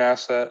the main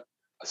asset,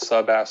 a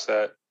sub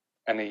asset,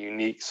 and a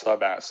unique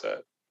sub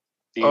asset.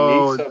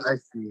 I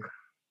see.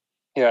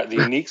 Yeah, the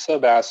unique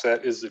sub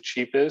asset is the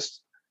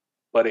cheapest,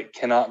 but it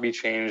cannot be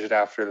changed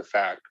after the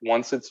fact.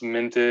 Once it's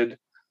minted,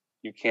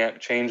 you can't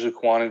change the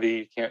quantity,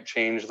 you can't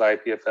change the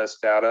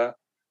IPFS data.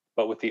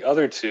 But with the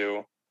other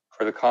two,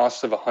 for the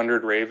cost of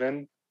 100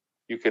 Raven,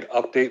 you could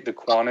update the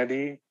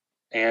quantity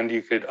and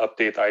you could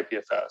update the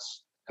IPFS.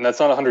 And that's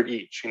not 100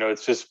 each.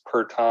 It's just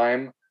per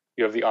time.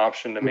 You have the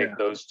option to make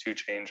those two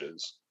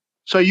changes.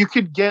 So you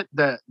could get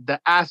the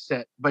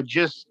asset, but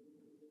just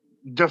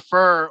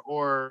defer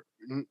or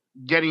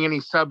getting any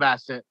sub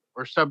asset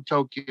or sub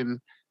token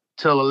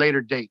till a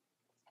later date.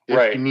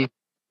 Right. You need,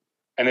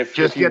 and if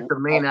get you, the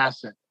main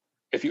asset.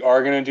 If you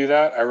are going to do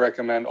that, I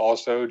recommend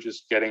also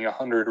just getting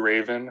 100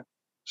 Raven,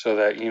 so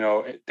that,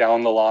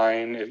 down the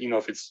line,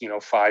 if it's,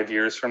 5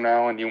 years from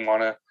now and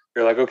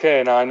you're like,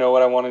 okay, now I know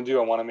what I want to do.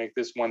 I want to make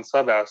this one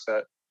sub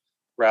asset,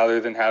 rather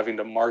than having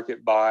to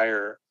market buy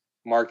or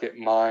market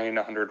mine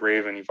 100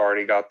 Raven. You've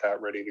already got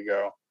that ready to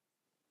go.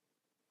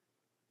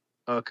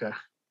 Okay.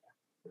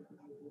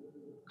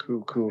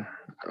 Cool.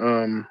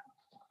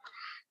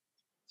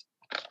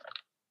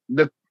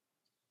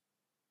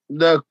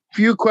 The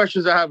few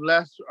questions I have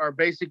left are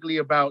basically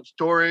about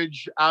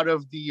storage out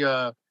of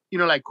the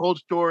like cold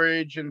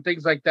storage and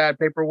things like that,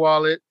 paper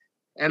wallet,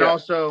 and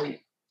also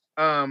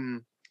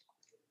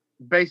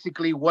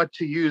basically what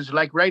to use.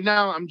 Like right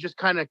now, I'm just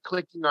kind of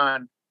clicking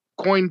on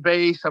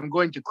Coinbase. I'm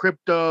going to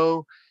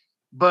crypto,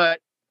 but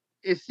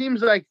it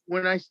seems like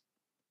when I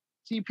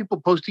see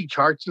people posting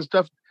charts and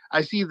stuff,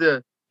 I see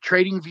the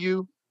Trading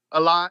View a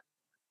lot.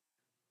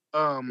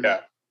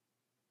 I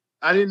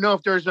didn't know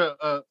if there's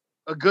a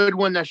good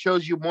one that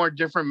shows you more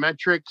different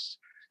metrics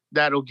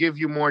that'll give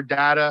you more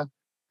data,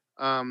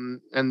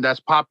 and that's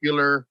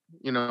popular,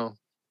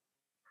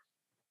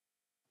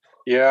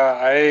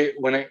 Yeah,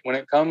 when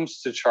it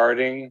comes to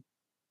charting,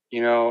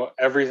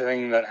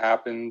 everything that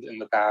happened in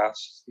the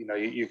past,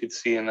 you could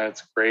see, and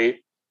that's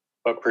great,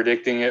 but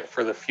predicting it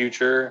for the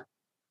future,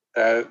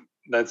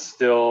 that's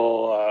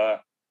still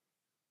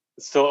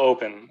it's still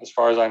open as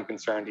far as I'm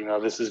concerned.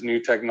 This is new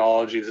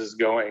technology. This is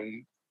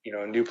going,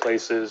 new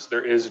places.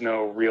 There is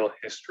no real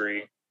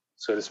history,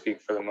 so to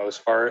speak, for the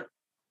most part.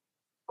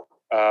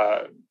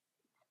 I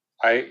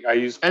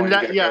use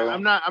CoinGecko.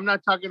 I'm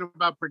not talking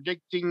about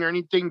predicting or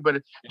anything,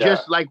 but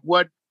just like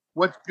what's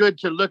good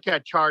to look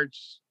at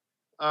charts.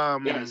 So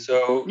just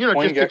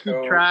to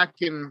keep track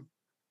and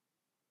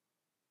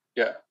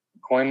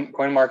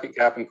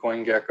CoinMarketCap and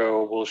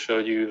CoinGecko will show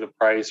you the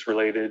price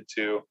related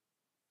to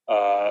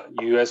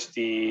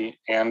USD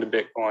and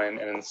Bitcoin,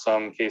 and in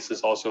some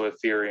cases also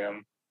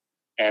Ethereum,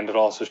 and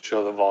it'll also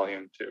show the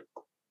volume too,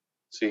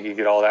 so you can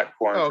get all that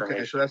core information.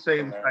 Okay, so that's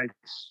saying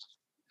price.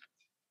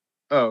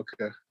 Oh,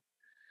 okay.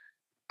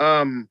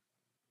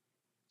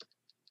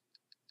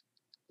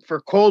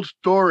 For cold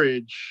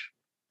storage,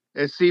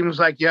 it seems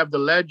like you have the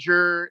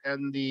Ledger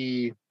and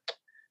the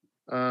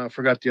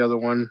forgot the other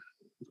one,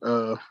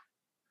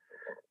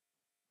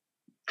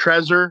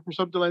 Trezor or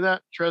something like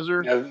that.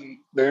 Trezor. Yeah,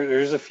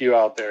 there's a few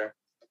out there.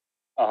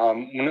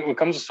 When it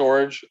comes to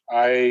storage,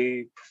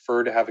 I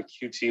prefer to have a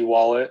Qt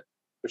wallet,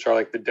 which are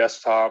like the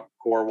desktop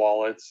core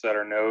wallets that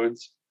are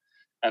nodes.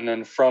 And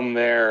then from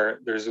there,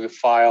 there's a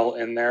file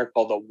in there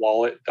called the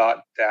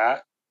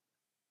wallet.dat.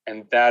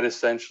 And that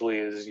essentially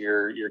is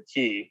your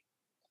key.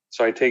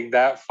 So I take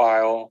that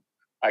file,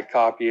 I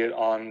copy it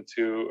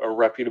onto a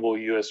reputable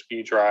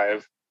USB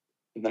drive,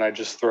 and then I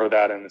just throw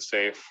that in the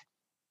safe.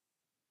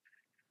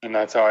 And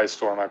that's how I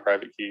store my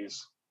private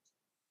keys.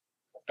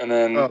 And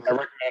then I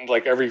recommend,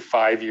 like, every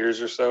 5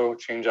 years or so,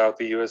 change out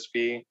the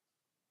USB.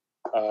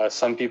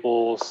 Some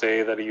people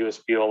say that a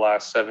USB will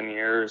last 7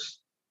 years,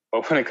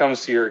 but when it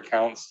comes to your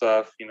account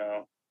stuff,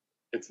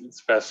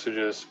 it's best to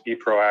just be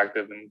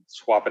proactive and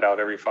swap it out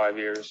every 5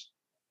 years.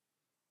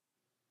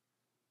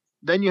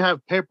 Then you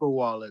have paper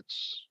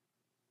wallets.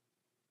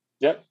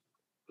 Yep.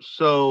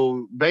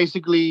 So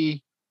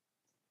basically,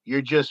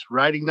 you're just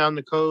writing down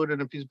the code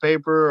on a piece of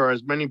paper, or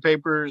as many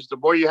papers. The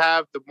more you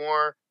have, the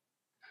more,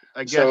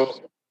 I guess,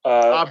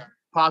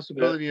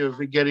 possibility of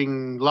it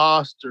getting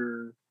lost,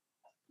 or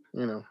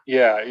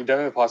Yeah, you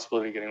definitely have the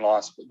possibility of getting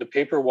lost. But the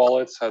paper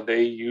wallets, how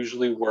they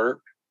usually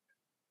work,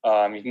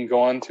 you can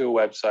go onto a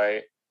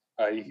website.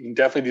 You can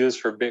definitely do this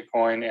for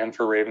Bitcoin and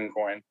for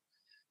Ravencoin,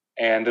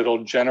 and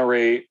it'll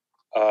generate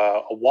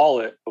a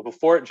wallet. But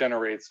before it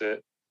generates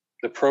it,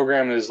 the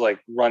program is like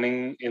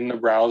running in the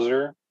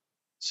browser.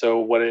 So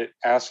what it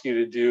asks you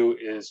to do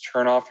is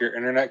turn off your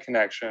internet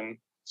connection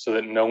so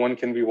that no one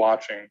can be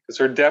watching. Because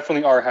there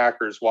definitely are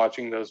hackers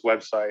watching those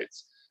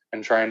websites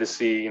and trying to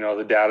see,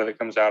 the data that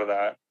comes out of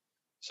that.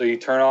 So you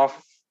turn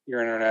off your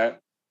internet,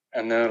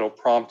 and then it'll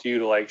prompt you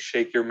to like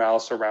shake your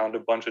mouse around a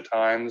bunch of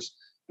times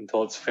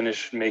until it's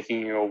finished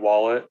making you a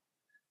wallet.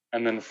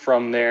 And then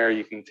from there,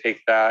 you can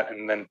take that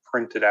and then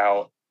print it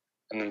out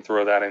and then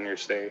throw that in your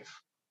safe.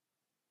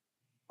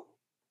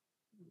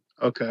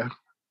 Okay.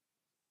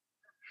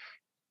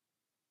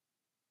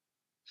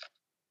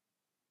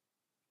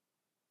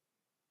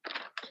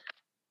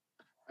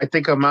 I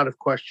think I'm out of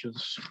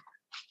questions.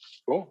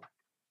 Cool.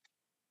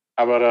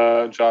 How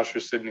about Josh or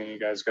Sydney? You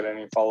guys got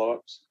any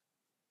follow-ups?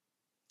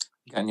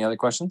 Got any other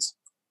questions?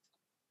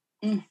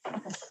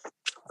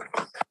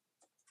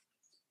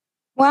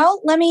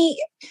 Well,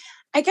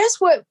 I guess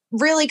what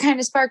really kind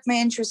of sparked my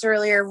interest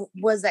earlier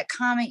was that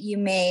comment you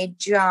made,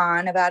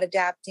 John, about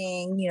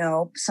adapting,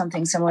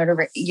 something similar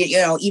to,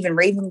 even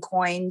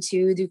Ravencoin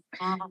to the,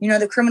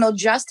 the criminal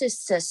justice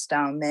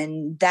system.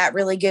 And that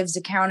really gives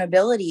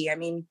accountability. I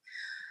mean,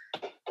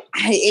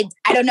 I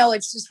don't know.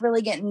 It's just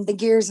really getting the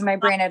gears in my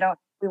brain. I don't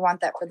really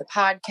want that for the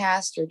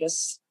podcast or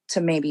just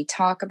to maybe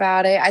talk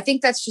about it. I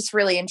think that's just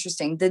really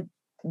interesting.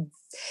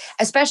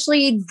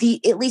 Especially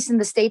at least in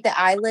the state that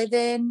I live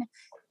in,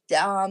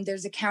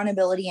 there's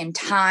accountability and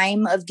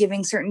time of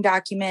giving certain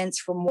documents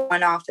from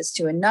one office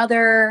to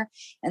another.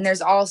 And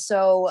there's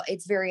also,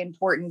 it's very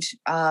important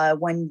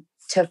when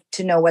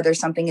to know whether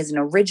something is an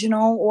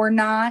original or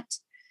not.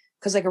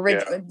 Because like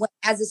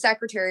as a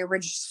secretary,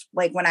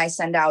 like when I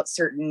send out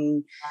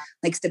certain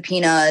like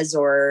subpoenas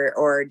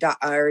or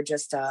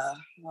just oh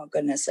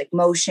goodness, like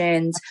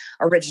motions,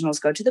 originals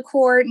go to the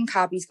court and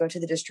copies go to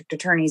the district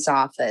attorney's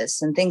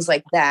office and things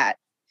like that.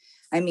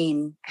 I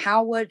mean,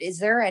 is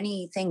there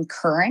anything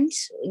current,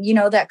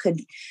 that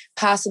could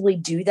possibly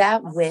do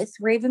that with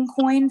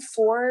Ravencoin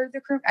for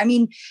the current? I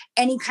mean,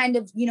 any kind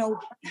of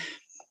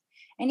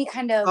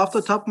off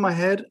the top of my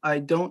head, I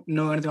don't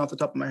know anything off the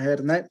top of my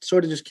head. And that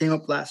sort of just came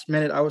up last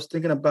minute. I was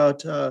thinking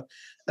about a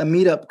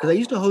meetup because I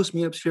used to host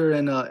meetups here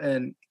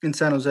in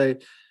San Jose.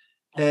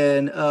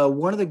 And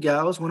one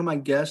of my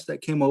guests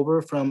that came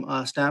over from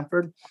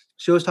Stanford,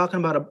 she was talking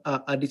about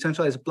a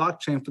decentralized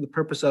blockchain for the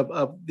purpose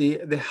of the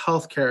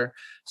healthcare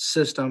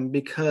system,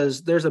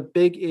 because there's a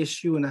big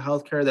issue in the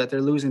healthcare that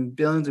they're losing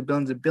billions and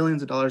billions and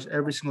billions of dollars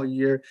every single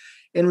year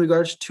in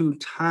regards to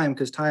time,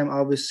 because time,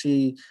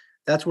 obviously,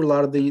 that's where a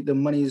lot of the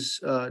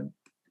money's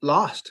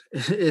lost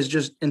is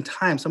just in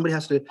time. Somebody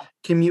has to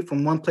commute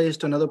from one place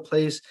to another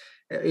place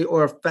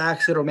or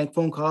fax it or make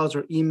phone calls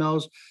or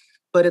emails.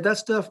 But if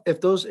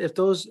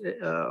those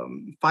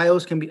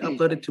files can be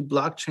uploaded to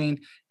blockchain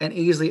and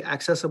easily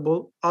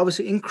accessible,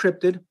 obviously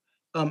encrypted,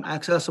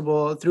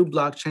 accessible through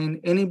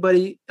blockchain,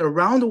 anybody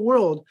around the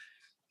world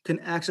can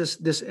access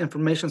this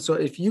information. So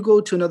if you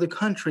go to another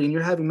country and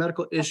you're having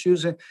medical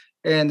issues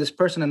and this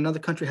person in another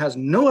country has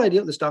no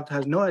idea, this doctor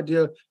has no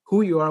idea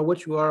who you are,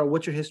 what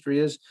your history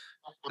is,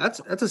 that's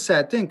a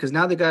sad thing, because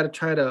now they got to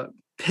try to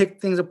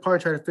pick things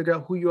apart, try to figure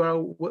out who you are,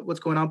 what's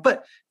going on.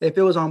 But if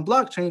it was on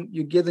blockchain,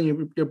 you give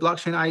them your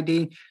blockchain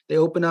ID, they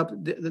open up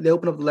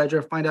the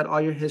ledger, find out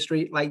all your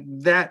history like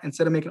that,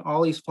 instead of making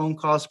all these phone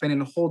calls, spending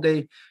the whole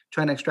day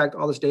trying to extract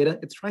all this data.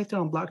 It's right there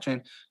on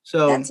blockchain.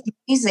 So that's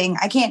amazing.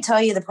 I can't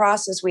tell you the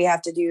process we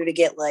have to do to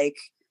get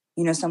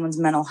someone's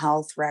mental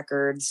health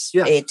records.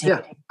 Yeah.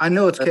 I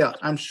know it's chaos.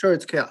 I'm sure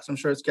it's chaos.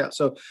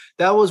 So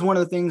that was one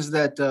of the things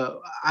that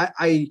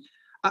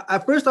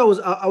at first I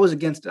was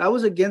against it. I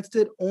was against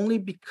it only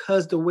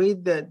because the way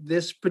that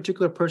this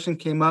particular person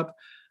came up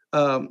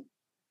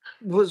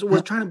was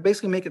trying to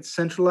basically make it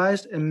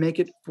centralized and make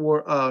it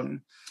for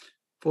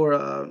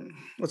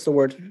what's the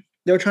word?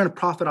 They were trying to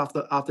profit off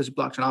this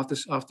blockchain,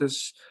 off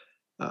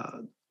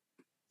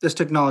this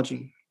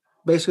technology.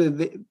 Basically,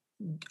 they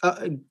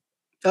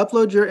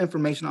upload your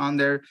information on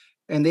there,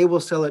 and they will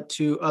sell it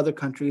to other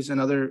countries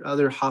and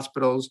other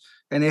hospitals,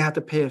 and they have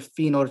to pay a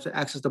fee in order to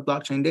access the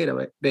blockchain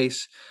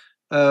database.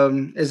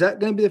 Is that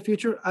going to be the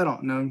future? I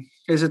don't know.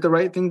 Is it the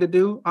right thing to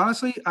do?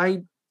 Honestly,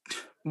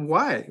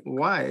 why?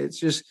 It's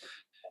just,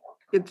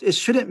 it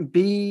shouldn't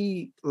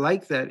be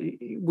like that.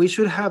 We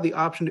should have the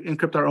option to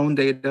encrypt our own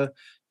data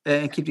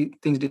and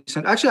keep things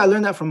decent. Actually, I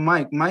learned that from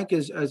Mike. Mike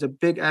is a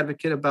big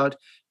advocate about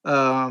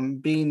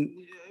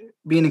being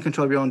in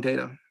control of your own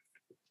data.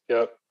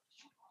 Yep.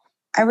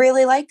 I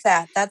really like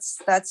that.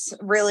 That's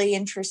really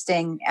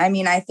interesting. I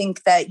mean, I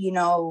think that,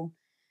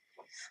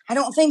 I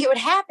don't think it would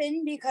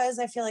happen because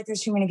I feel like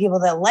there's too many people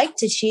that like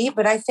to cheat,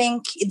 but I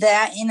think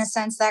that in a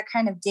sense, that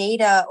kind of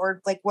data,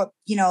 or like what,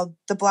 the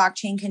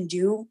blockchain can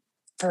do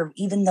for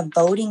even the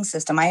voting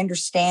system. I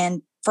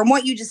understand from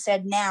what you just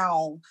said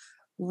now,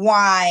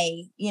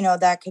 why,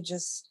 that could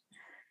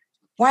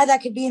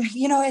be,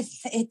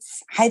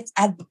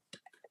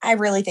 I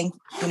really think,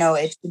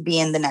 it should be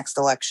in the next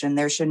election.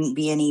 There shouldn't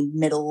be any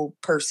middle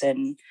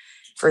person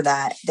for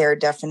that. There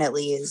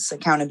definitely is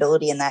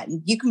accountability in that.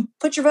 And you can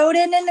put your vote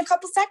in a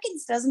couple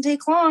seconds. Doesn't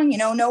take long,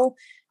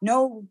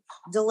 no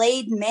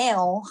delayed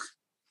mail.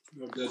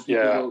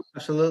 Yeah,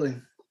 absolutely.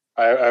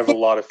 I have a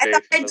lot of faith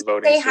in the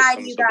voting systems hi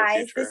to you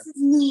guys. Of the future. This is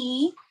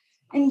me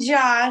and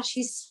Josh.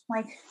 He's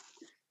like,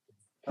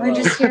 we're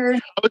just here.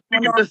 I was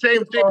thinking the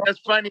same thing. That's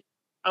funny.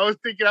 I was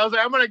like,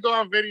 I'm going to go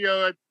on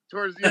video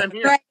towards the end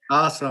here. Right.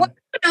 Awesome. Well,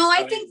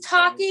 I think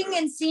talking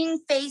and seeing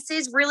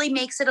faces really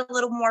makes it a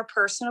little more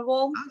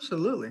personable.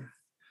 Absolutely.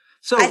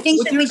 So I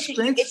think that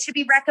it should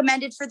be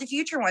recommended for the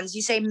future ones.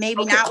 You say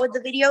maybe not with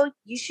the video.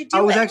 You should do it.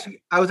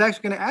 I was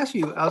actually going to ask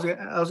you. I was going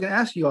to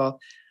ask you all.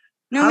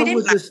 No, we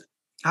didn't.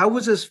 How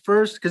was this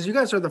first? Because you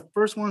guys are the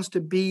first ones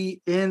to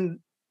be in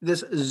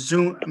this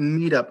Zoom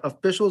meetup,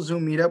 official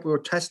Zoom meetup. We were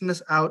testing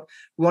this out.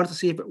 We wanted to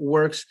see if it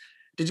works.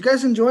 Did you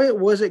guys enjoy it?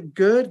 Was it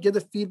good? Give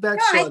the feedback.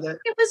 No, I think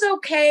it was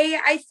okay.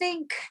 I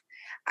think,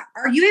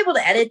 are you able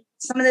to edit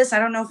some of this? I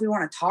don't know if we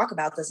want to talk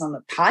about this on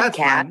the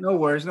podcast. No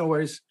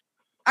worries.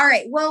 All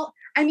right. Well,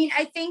 I mean,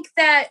 I think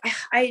that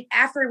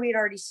after we had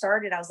already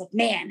started, I was like,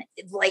 man,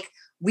 like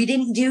we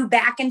didn't do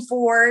back and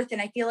forth.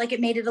 And I feel like it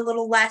made it a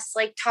little less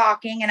like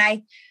talking. And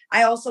I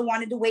also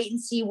wanted to wait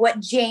and see what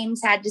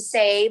James had to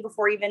say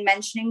before even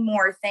mentioning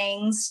more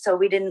things. So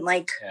we didn't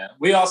Yeah.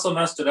 We also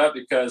messed it up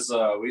because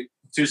we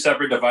two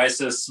separate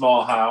devices,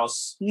 small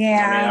house.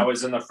 Yeah. I mean, I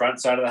was in the front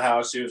side of the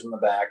house. She was in the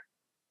back.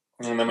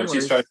 And then when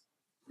she started,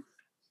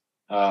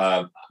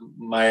 I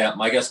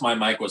guess my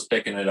mic was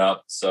picking it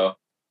up. So,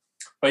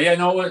 but yeah,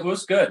 no, it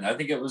was good. I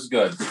think it was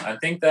good. I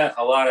think that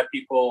a lot of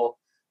people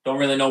don't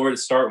really know where to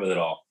start with it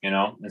all,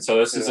 And so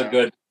this is a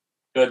good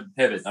good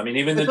pivot. I mean,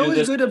 even to It's do always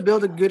this. good to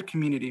build a good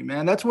community,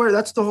 man. That's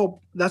the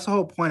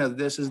whole point of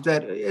this, is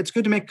that it's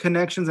good to make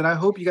connections, and I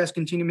hope you guys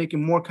continue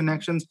making more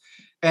connections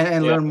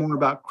and Yeah. learn more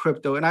about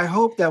crypto. And I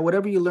hope that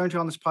whatever you learned here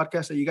on this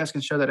podcast, that you guys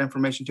can share that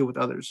information too with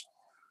others.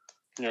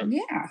 Yeah.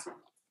 Yeah.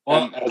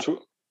 Well, And as we,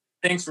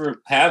 thanks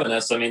for having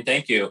us. I mean,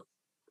 thank you.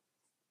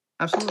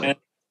 Absolutely. And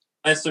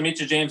nice to meet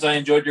you, James. I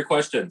enjoyed your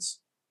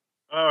questions.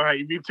 All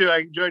right, me too. I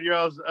enjoyed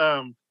y'all's.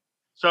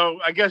 So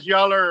I guess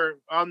y'all are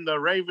on the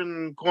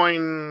Raven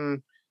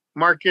coin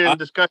market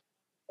discussion.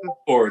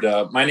 Discord.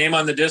 My name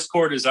on the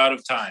Discord is Out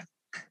of Time.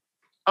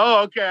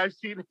 Oh, okay, I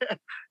see that.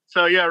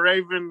 So yeah,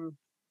 Raven.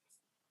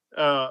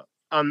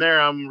 On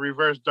there, I'm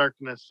Reverse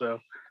Darkness. So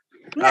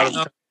Nice.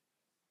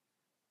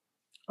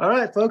 All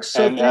right, folks.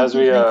 So and as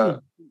we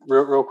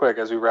real quick,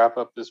 as we wrap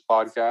up this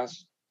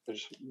podcast,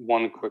 there's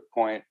one quick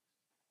point.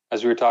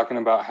 As we were talking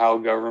about how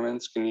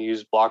governments can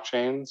use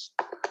blockchains,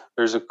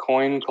 there's a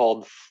coin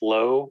called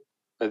Flow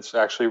that's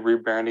actually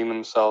rebranding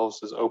themselves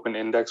as Open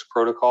Index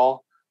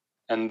Protocol,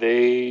 and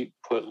they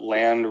put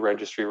land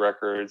registry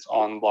records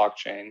on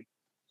blockchain.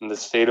 And the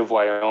state of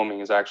Wyoming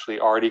has actually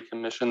already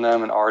commissioned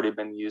them and already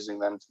been using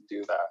them to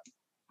do that.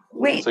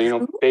 Wait.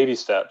 So, baby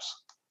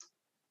steps.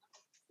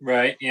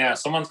 Right. Yeah.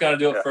 Someone's got to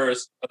do it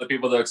first for the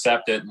people to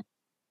accept it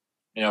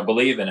and,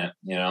 believe in it,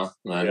 and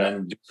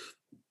then.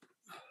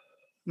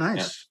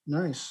 Nice.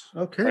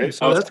 Okay. Right.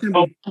 So that's going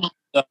to be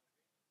the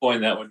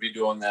coin that would be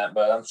doing that,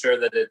 but I'm sure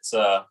that it's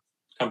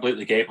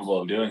completely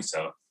capable of doing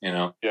so,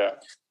 Yeah.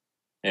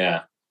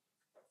 Yeah.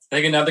 I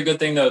think another good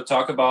thing to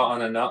talk about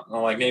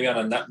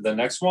the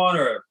next one,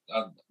 or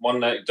one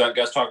that you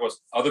guys talk with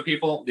other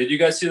people. Did you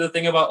guys see the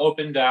thing about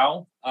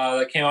OpenDAO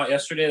that came out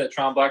yesterday that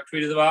Tron Black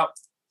tweeted about?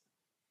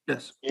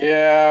 Yes.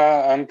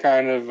 Yeah, I'm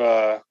kind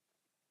of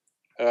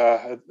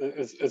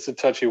it's a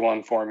touchy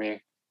one for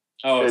me.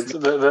 Oh, it's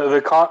one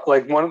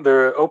of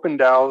the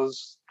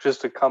OpenDAO's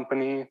just a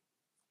company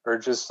or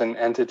just an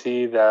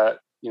entity that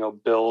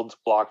builds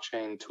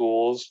blockchain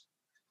tools,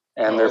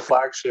 and their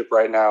flagship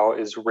right now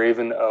is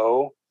Raven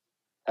O,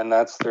 and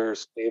that's their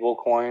stable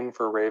coin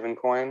for Raven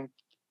coin.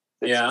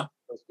 It's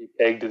supposed to be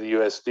pegged to the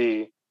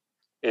USD.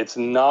 It's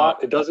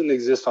not. It doesn't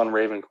exist on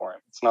Raven coin.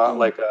 It's not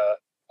like a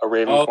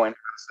Raven coin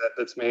asset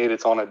that's made.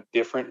 It's on a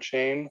different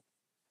chain.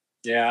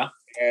 Yeah.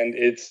 And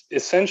it's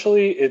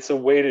a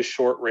way to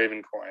short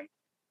Raven coin.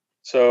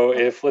 So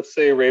if, let's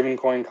say, Raven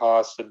coin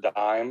costs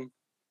 $0.10,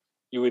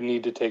 you would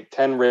need to take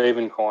 10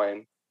 Raven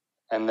coin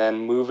and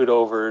then move it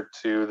over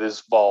to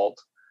this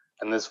vault,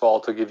 and this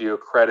vault will give you a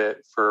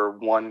credit for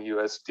 1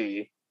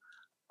 USD.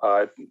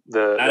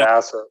 The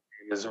asset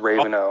is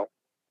Raven O.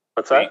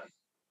 What's that?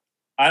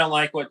 I don't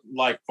like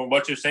from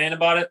what you're saying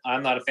about it.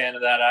 I'm not a fan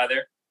of that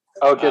either.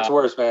 Oh, it gets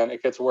worse, man.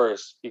 It gets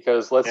worse,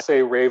 because let's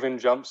say Raven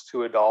jumps to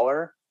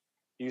 $1,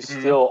 you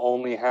still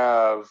only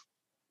have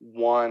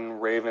 1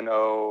 Raven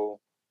O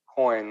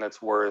coin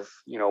that's worth,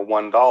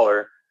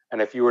 $1.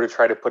 And if you were to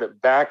try to put it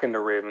back into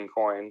Raven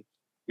coin,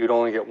 you'd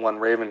only get 1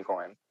 Raven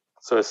coin.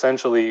 So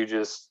essentially you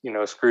just,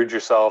 screwed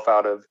yourself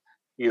out of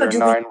either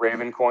 9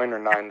 Raven coin or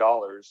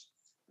 $9.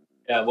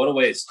 Yeah, what a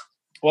waste.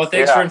 Well,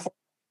 thanks for informing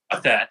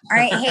about that. All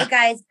right. Hey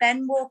guys,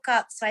 Ben woke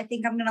up, so I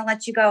think I'm gonna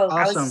let you go. Awesome.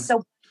 I was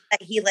so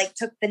that he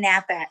took the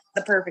nap at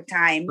the perfect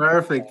time.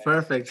 Perfect.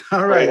 All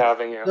Great right.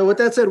 having you. So with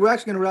that said, we're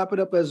actually going to wrap it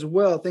up as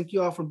well. Thank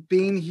you all for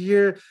being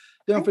here.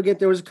 Don't forget,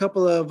 there was a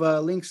couple of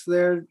links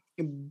there.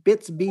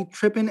 Bits Be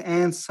Trippin'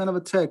 and Son of a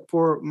Tech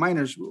for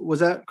miners. Was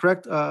that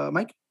correct,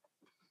 Mike?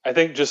 I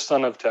think just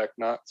Son of Tech,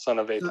 not Son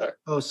of a Tech.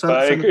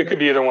 Son it could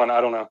be either one.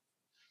 I don't know.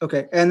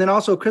 Okay. And then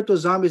also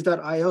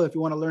cryptozombies.io if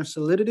you want to learn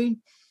Solidity,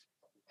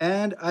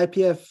 and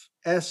IPFS.io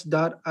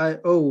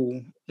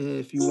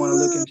if you want to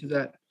look into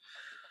that.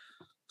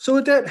 So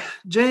with that,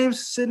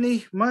 James,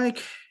 Sydney,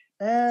 Mike,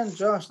 and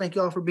Josh, thank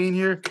you all for being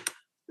here.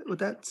 With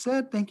that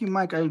said, thank you,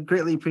 Mike. I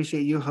greatly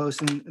appreciate you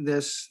hosting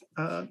this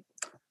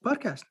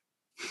podcast.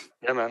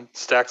 Yeah, man.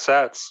 Stack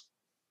sats.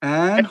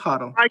 And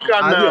Huddle. Mike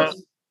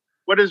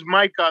what is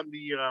Mike on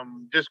the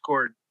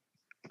Discord?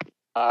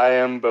 I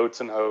am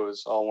Boats and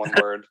Hose, all one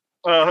word.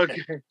 Oh,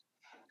 okay.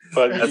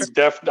 But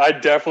I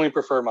definitely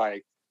prefer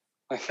Mike.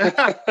 All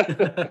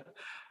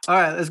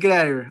right, let's get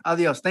out of here.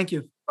 Adios. Thank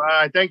you. All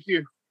right, thank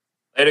you.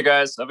 Later,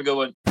 guys. Have a good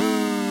one.